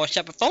got 4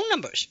 separate phone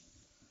numbers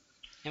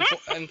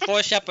and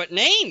 4 separate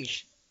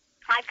names.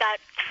 I've got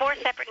 4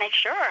 separate names.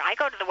 Sure, I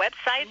go to the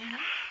website.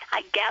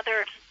 I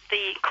gather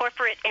the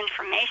corporate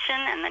information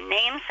and the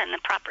names and the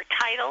proper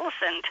titles,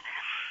 and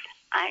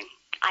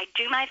I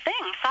do my thing.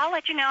 So I'll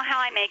let you know how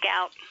I make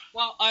out.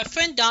 Well, our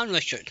friend Don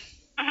Richard,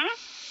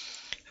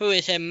 who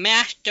is a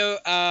master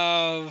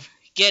of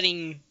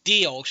getting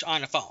deals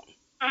on the phone.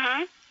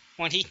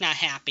 When he's not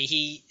happy,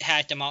 he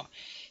has them all.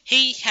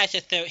 He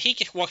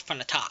just works from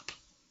the top.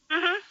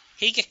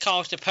 He just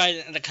calls the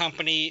president of the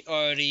company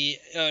or the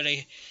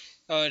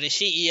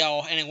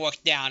CEO, and it works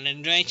down.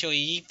 And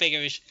eventually, he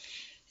figures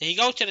if he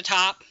goes to the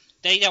top,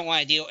 they don't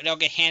want to deal. They'll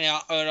get handed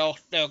out, or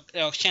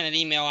they'll send an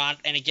email out,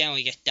 and it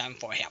generally gets done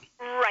for him.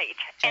 Right,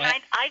 so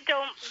and I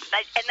don't,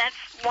 and that's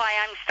why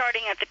I'm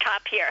starting at the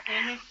top here.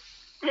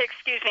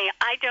 Excuse me,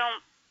 I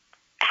don't,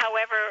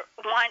 however,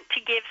 want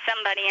to give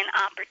somebody an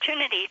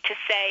opportunity to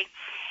say,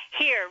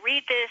 here,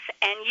 read this,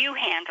 and you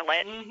handle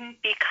it,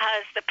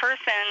 because the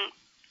person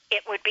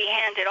it would be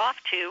handed off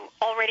to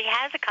already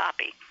has a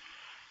copy.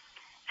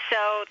 So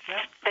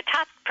the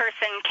top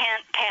person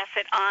can't pass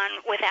it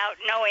on without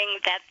knowing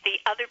that the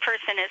other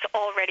person has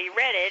already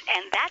read it,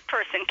 and that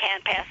person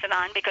can't pass it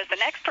on because the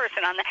next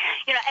person on the,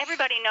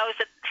 everybody knows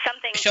that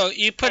something. So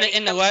you put it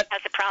in the letter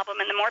has a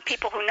problem, and the more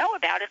people who know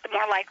about it, the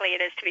more likely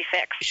it is to be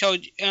fixed. So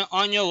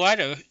on your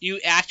letter, you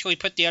actually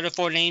put the other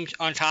 4 names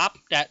on top.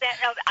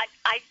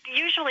 I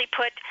usually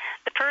put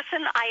the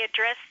person I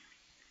address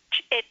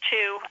it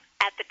to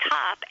at the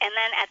top, and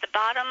then at the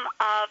bottom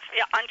of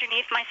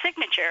underneath my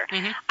signature,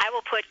 I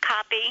will put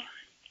copy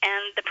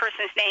and the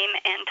person's name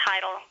and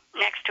title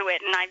next to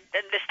it. And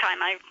this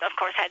time I of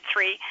course had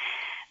three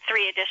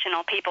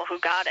additional people who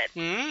got it.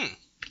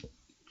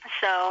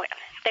 So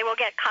they will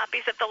get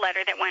copies of the letter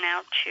that went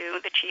out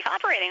to the chief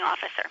operating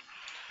officer.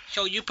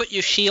 So you put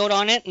your shield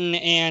on it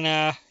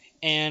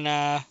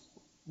and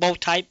both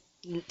type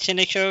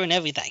signature and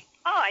everything.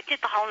 Oh, I did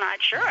the whole nine,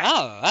 sure.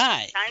 All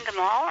right. I signed them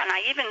all, and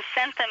I even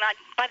sent them,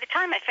 by the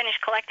time I finished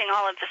collecting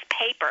all of this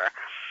paper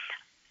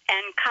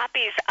and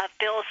copies of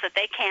bills that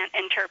they can't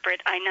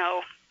interpret, I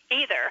know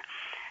either,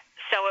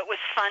 so it was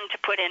fun to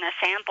put in a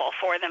sample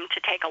for them to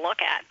take a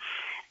look at.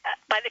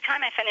 By the time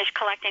I finished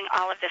collecting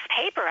all of this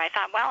paper, I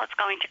thought, well, it's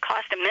going to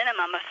cost a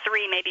minimum of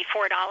 $3, maybe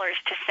 $4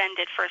 to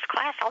send it first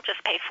class. I'll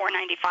just pay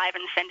 $4.95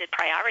 and send it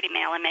priority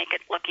mail and make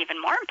it look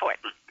even more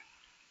important.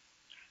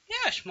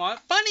 You're a smart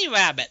bunny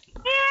rabbit.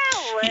 Yeah,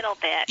 a little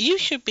bit. You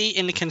should be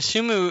in the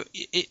consumer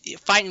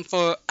fighting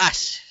for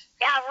us.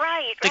 Yeah,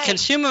 right. The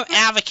consumer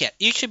advocate.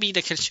 You should be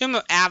the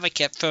consumer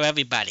advocate for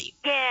everybody.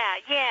 Yeah.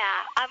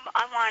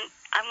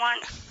 I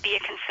want to be a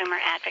consumer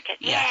advocate.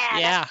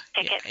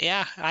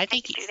 Yeah. I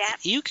think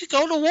you could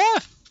go to war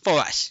for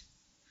us.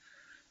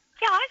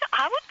 Yeah,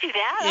 I would do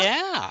that.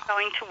 Yeah.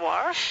 Going to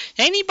war.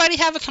 Anybody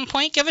have a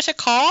complaint? Give us a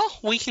call.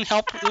 We can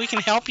help. We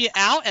can help you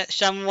out at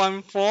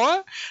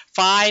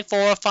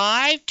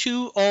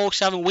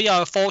 714-545-2070. We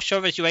are a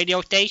full-service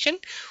radio station.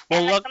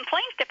 And the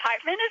complaints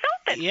department is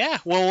open. Yeah,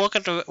 we'll look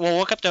at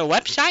their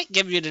website,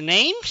 give you the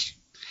names,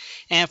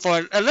 and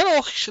for a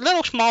little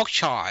small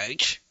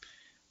charge,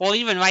 we'll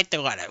even write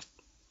the letter.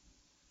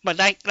 But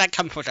that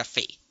comes with a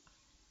fee.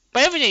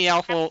 But everything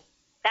else will.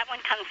 That one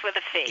comes with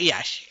a fee.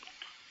 Yes.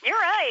 You're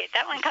right.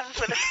 That one comes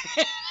with a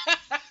fee.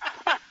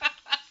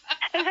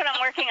 That's what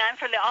I'm working on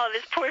for all of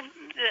this poor.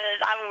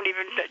 I won't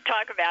even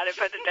talk about it.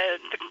 But the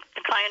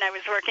client I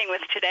was working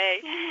with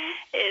today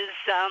is.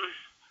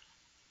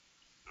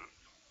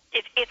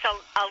 It's a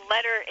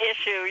letter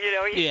issue, you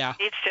know. He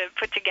needs to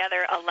put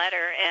together a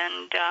letter,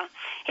 and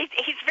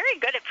he's very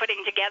good at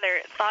putting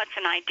together thoughts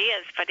and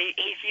ideas. But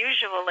he's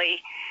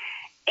usually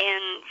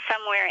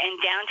somewhere in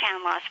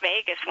downtown Las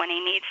Vegas when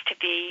he needs to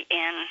be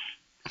in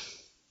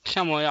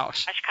somewhere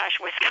else. Oshkosh,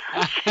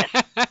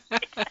 Wisconsin.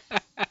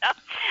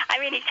 I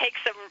mean, he takes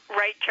some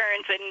right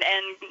turns and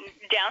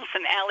down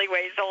some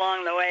alleyways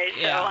along the way.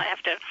 So I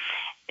have to,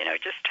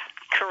 just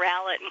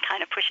corral it and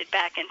kind of push it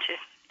back into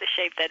the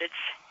shape that it's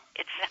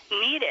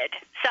needed.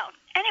 So,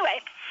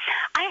 anyway,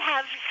 I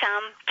have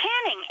some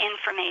canning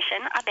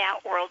information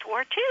about World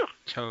War II.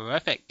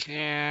 Terrific.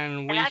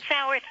 And that's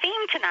our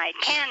theme tonight,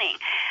 canning.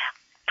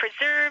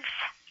 Preserves,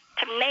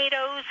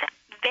 tomatoes,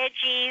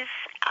 veggies,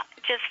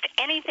 just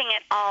anything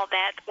at all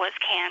that was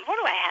canned. What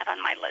do I have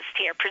on my list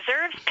here?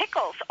 Preserves,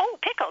 pickles. Oh,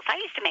 pickles. I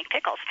used to make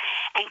pickles.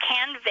 And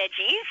canned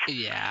veggies.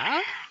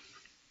 Yeah.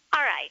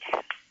 All right.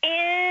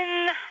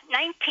 In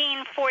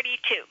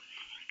 1942.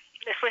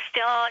 This was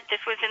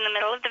in the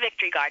middle of the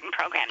Victory Garden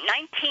program.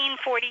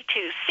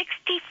 1942,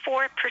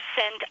 64%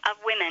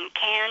 of women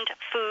canned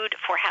food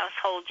for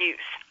household use.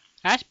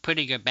 That's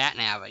pretty good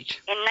batting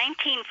average. In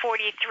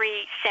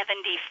 1943,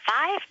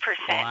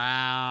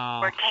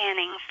 75% were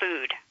canning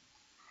food.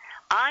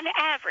 On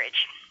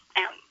average,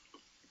 now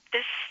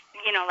this,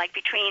 like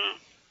between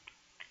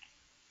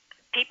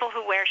people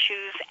who wear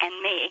shoes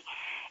and me,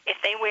 if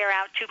they wear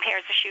out 2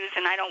 pairs of shoes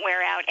and I don't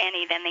wear out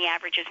any, then the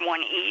average is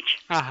 1 each.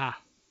 Uh-huh.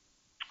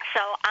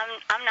 So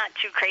I'm not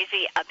too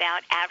crazy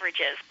about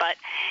averages, but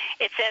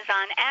it says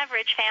on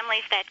average,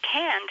 families that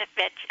canned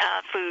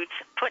foods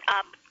put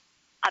up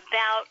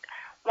about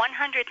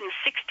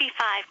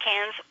 165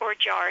 cans or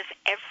jars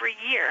every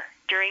year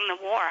during the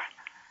war.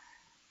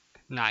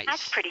 Nice.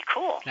 That's pretty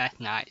cool. That's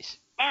nice.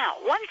 Now,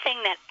 one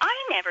thing that I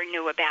never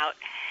knew about,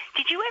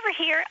 did you ever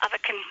hear of a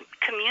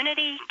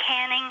community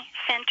canning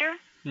center?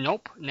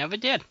 Nope, never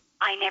did.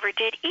 I never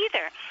did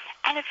either.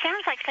 And it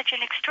sounds like such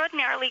an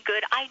extraordinarily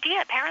good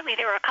idea. Apparently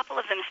there are a couple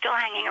of them still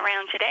hanging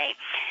around today.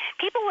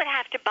 People would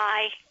have to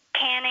buy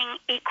canning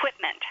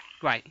equipment.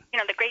 Right.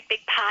 The great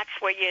big pots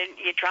where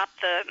you drop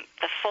the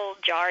full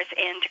jars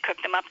in to cook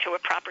them up to a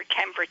proper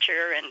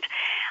temperature, and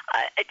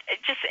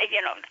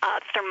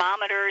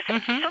thermometers,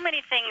 so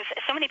many things,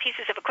 so many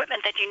pieces of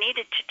equipment that you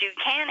needed to do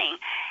canning.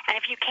 And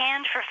if you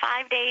canned for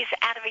 5 days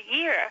out of a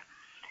year,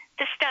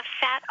 this stuff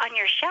sat on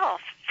your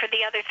shelf for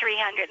the other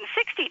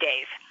 360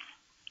 days.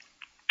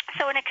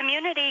 So in a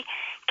community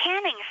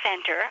canning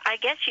center, I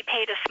guess you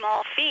paid a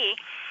small fee,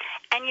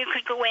 and you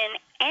could go in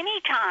any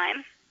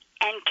time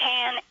and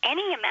can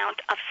any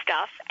amount of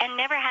stuff and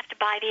never have to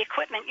buy the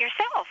equipment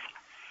yourself,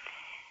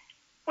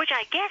 which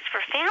I guess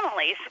for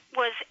families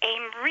was a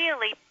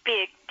really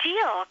big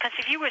deal, because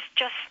if you were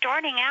just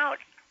starting out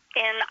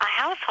in a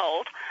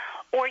household,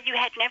 or you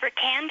had never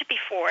canned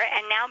before,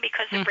 and now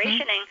because of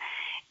rationing,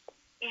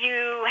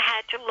 you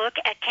had to look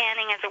at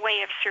canning as a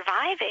way of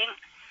surviving,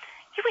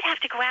 you would have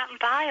to go out and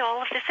buy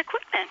all of this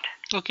equipment.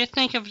 Well, just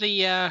think of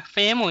the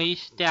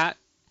families that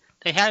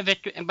they had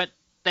victory, but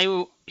they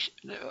were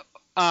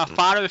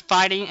father was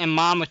fighting and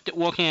mom was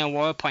working in a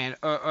war plant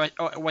or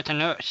was a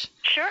nurse.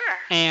 Sure.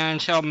 And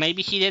so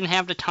maybe she didn't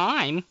have the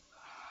time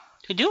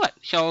to do it,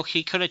 so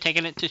she could have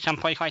taken it to some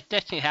place like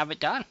this to have it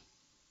done.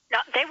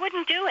 No, they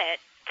wouldn't do it.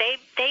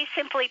 They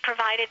simply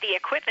provided the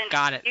equipment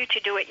for you to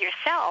do it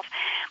yourself.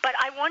 But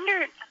I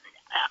wonder,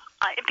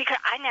 because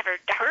I never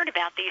heard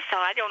about these, so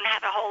I don't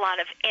have a whole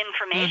lot of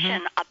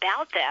information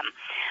about them.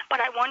 But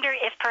I wonder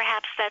if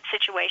perhaps that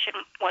situation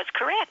was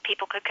correct.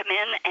 People could come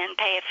in and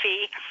pay a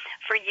fee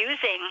for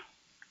using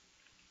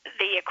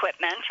the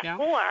equipment,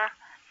 or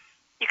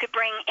you could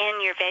bring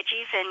in your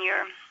veggies and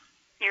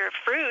your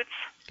fruits,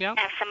 and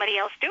have somebody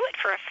else do it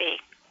for a fee.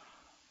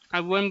 I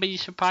wouldn't be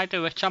surprised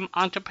there was some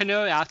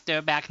entrepreneur out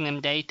there back in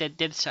them days that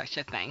did such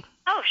a thing.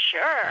 Oh,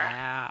 sure.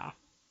 Wow.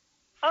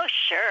 Oh,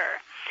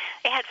 sure.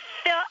 They had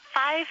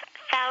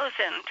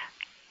 5,000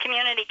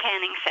 community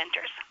canning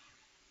centers.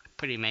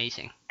 Pretty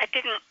amazing. It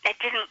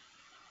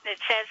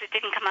says it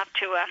didn't come up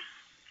to a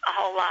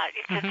whole lot.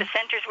 It says the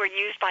centers were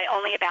used by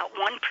only about 1%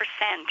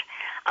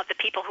 of the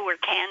people who were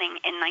canning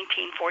in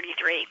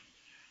 1943.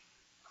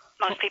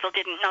 Most people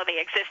didn't know they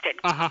existed.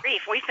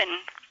 Grief, we've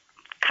been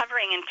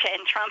covering and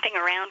tromping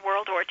around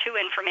World War II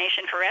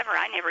information forever.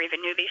 I never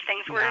even knew these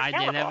things were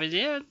available. I never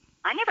did.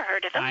 I never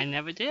heard of them. I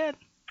never did.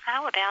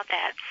 How about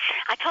that?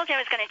 I told you I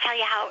was going to tell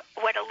you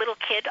what a little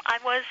kid I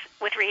was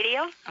with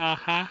radio.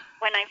 Uh-huh.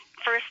 When I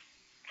first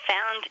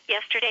found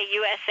Yesterday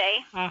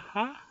USA.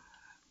 Uh-huh.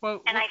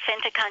 Well, and I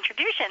sent a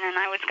contribution, and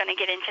I was going to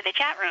get into the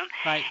chat room.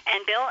 Right. And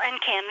Bill and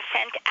Kim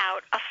sent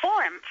out a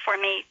form for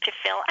me to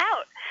fill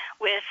out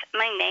with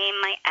my name,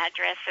 my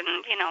address,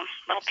 and,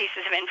 little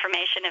pieces of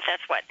information if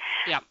that's what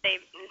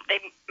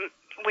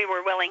we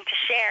were willing to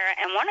share.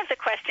 And one of the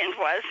questions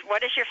was,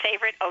 what is your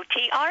favorite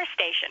OTR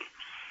station?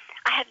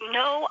 I had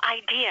no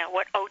idea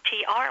what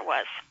OTR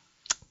was.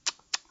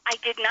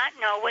 I did not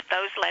know what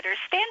those letters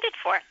stood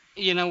for.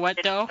 You know what,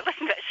 though?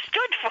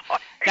 Stood for.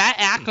 That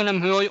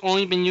acronym really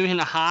only been used in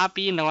a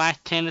hobby in the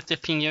last 10 to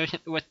 15 years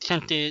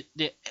since the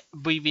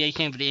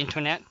abbreviation of the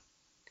internet.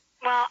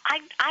 Well,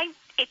 I'm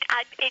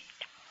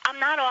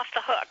not off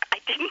the hook. I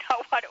didn't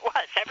know what it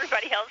was.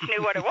 Everybody else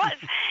knew what it was.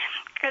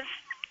 Because,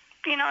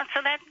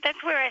 so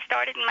that's where I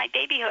started in my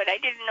babyhood. I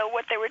didn't know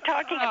what they were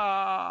talking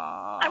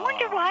about. I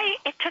wonder why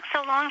it took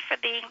so long for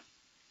the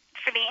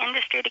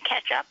industry to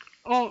catch up.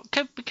 Well,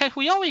 because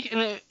we always, in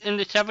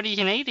the 70s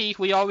and 80s,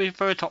 we always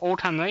referred to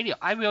old-time radio.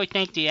 I really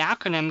think the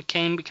acronym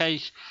came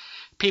because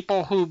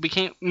people who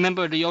became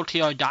member of the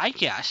OTR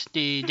Digest,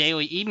 the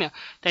daily email,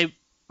 they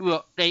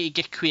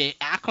just create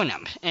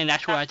acronyms, and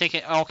that's where I think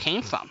it all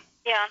came from.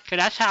 Yeah. Because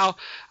that's how,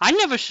 I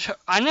never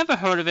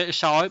heard of it or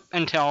saw it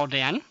until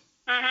then.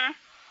 Mm-hmm.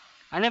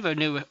 I never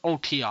knew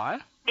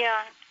OTR.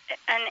 Yeah.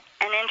 An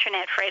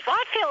internet phrase. Well,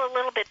 I feel a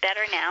little bit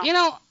better now.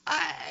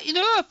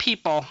 There are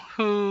people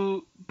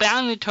who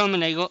bound the term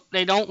and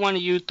they don't want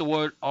to use the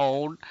word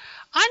old.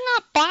 I'm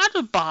not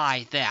bothered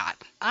by that.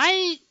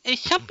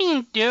 It's something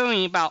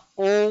endearing about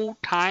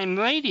old-time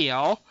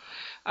radio.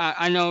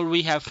 I know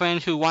we have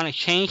friends who want to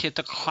change it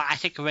to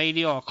classic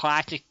radio or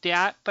classic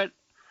that, but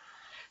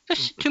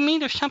to me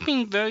there's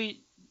something very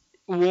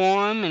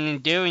warm and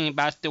endearing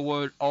about the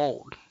word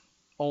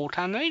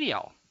old-time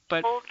radio.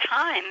 But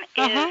old-time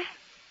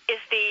is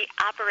the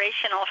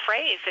operational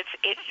phrase. It's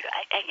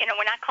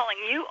we're not calling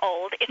you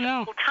old. It's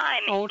old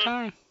time. Old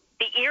time.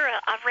 The era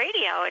of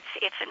radio.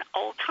 It's an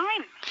old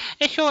time.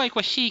 It's sort of like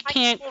what sea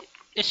candy.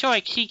 It's sort of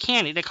like sea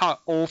candy. They call it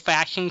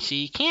old-fashioned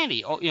sea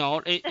candy.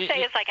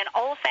 It's like an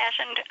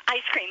old-fashioned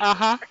ice cream.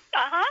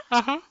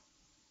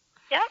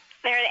 Yep.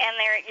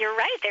 You're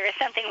right. There is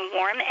something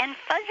warm and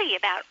fuzzy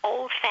about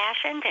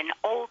old-fashioned and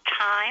old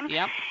time.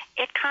 Yep.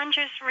 It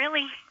conjures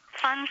really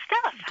fun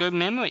stuff. Good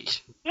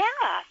memories.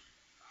 Yeah.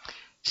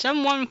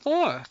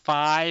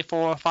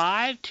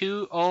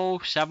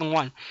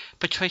 714-545-2071.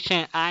 Patricia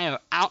and I are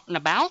out and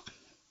about.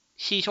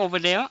 She's over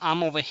there.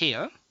 I'm over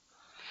here.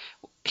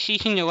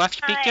 She's in the left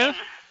speaker.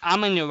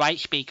 I'm in the right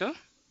speaker.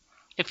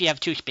 If you have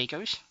two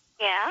speakers.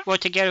 Yeah. Well,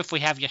 together if we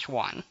have just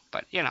one.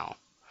 But,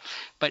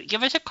 But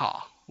give us a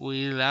call.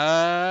 We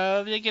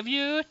love to give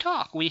you a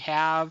talk.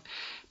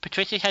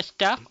 Patricia has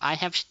stuff. I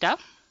have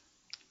stuff.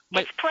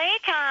 It's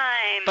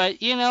playtime.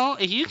 But,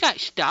 if you got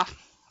stuff,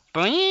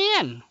 bring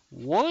it in.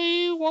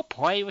 We will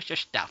play with your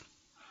stuff.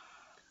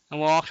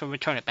 And we'll also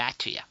return it back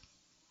to you.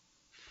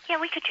 Yeah,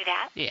 we could do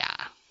that. Yeah.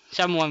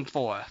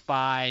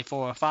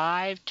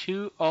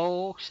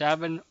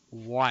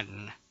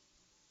 714-545-2071.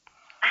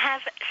 I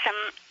have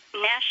some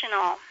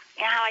national,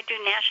 how I do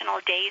national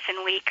days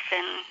and weeks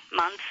and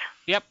months.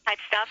 Yep. Type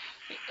stuff.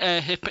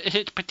 Is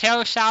it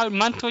Potato Salad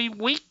monthly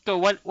week, or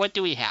what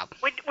do we have?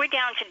 We're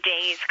down to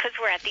days because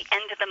we're at the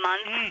end of the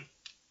month.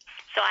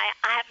 So I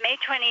have May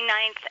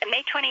 29th,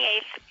 May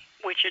 28th,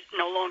 which it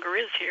no longer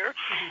is here,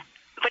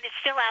 but it's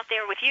still out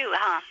there with you,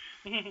 huh?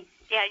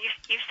 Yeah,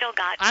 you've still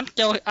got. I'm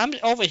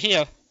over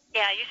here.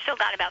 Yeah, you still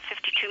got about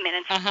 52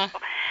 minutes.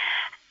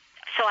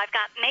 So I've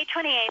got May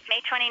 28th,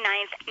 May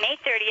 29th, May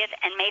 30th,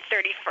 and May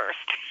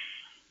 31st.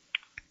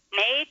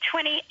 May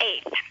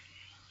 28th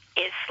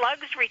is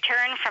Slug's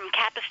Return from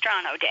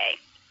Capistrano Day.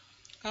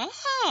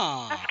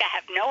 Oh. I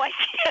have no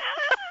idea.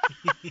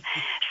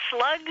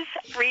 Slug's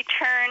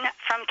Return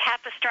from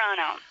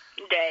Capistrano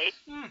Day.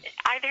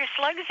 Are there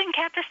slugs in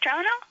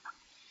Capistrano?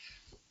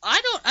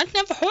 I've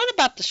never heard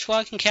about the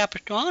slug in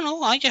Capistrano.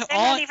 They're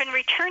not even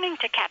returning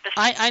to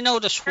Capistrano. I know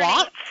the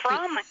swallow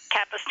from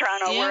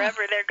Capistrano,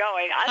 wherever they're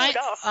going. I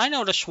don't know. I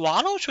know the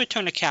swallows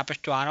return to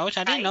Capistranos.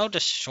 I didn't know the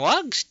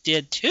slugs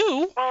did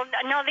too. Well,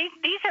 no,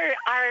 these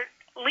are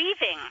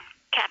leaving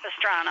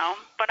Capistrano,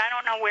 but I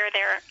don't know where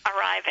they're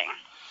arriving.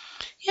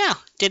 Yeah.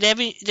 Did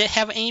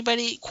have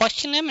anybody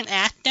question them and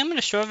ask them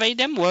to survey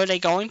them? Where are they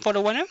going for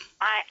the winter?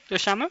 The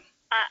summer?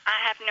 I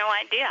have no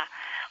idea.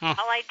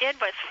 All I did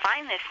was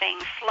find this thing,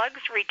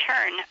 Slug's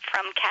Return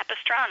from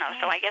Capistrano.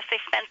 So I guess they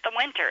spent the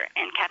winter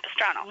in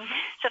Capistrano.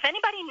 So if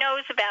anybody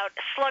knows about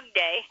Slug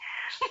Day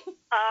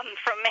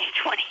from May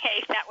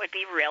 28th, that would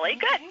be really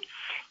good.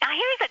 Now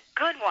here's a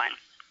good one.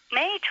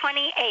 May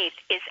 28th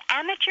is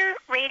Amateur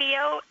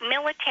Radio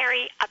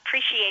Military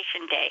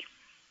Appreciation Day.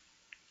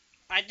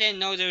 I didn't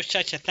know there was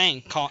such a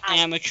thing called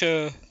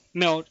Amateur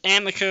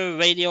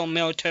Radio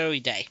Military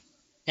Day.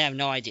 I have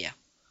no idea.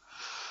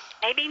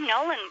 Maybe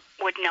Nolan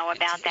would know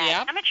about that.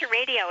 Yep. Amateur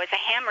radio is a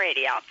ham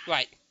radio.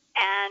 Right.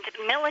 And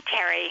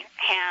military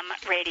ham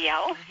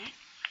radio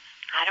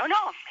I don't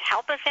know.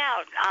 Help us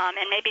out.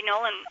 And maybe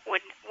Nolan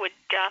would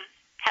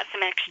have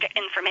some extra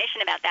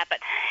information about that. But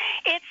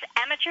it's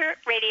Amateur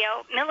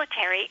Radio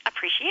Military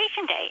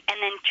Appreciation Day. And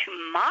then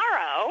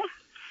tomorrow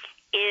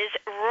is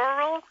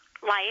Rural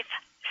Life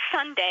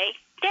Sunday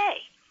Day.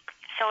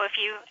 So if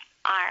you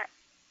are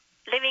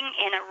living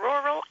in a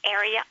rural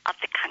area of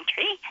the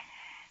country,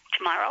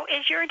 tomorrow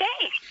is your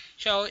day.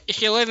 So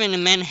if you're living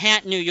in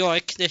Manhattan, New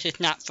York, this is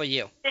not for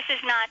you. This is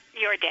not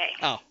your day.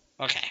 Oh,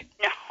 okay.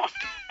 No,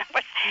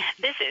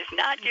 this is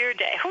not your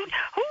day. Who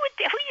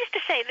used to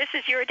say this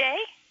is your day?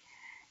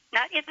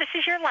 Not yet. This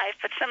is your life,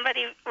 but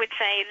somebody would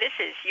say this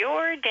is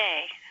your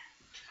day.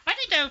 I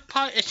think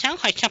it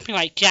sounds like something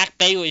like Jack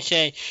Bay would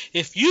say,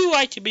 if you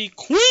like to be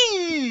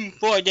queen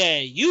for a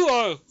day, you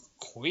are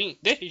queen.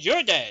 This is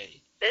your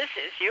day. This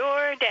is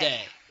your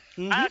day.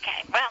 Mm-hmm.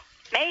 Okay, well,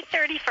 May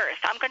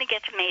 31st. I'm going to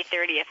get to May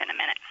 30th in a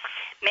minute.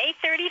 May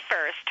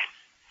 31st,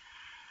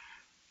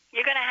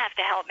 you're going to have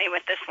to help me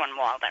with this one,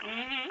 Walden.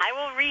 Mm-hmm. I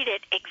will read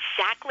it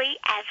exactly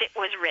as it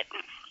was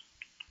written.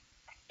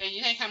 And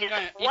you think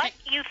What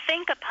you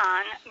think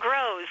upon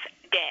grows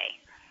day.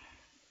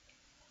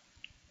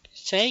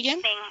 Say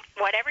again?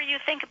 Whatever you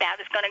think about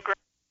is going to grow.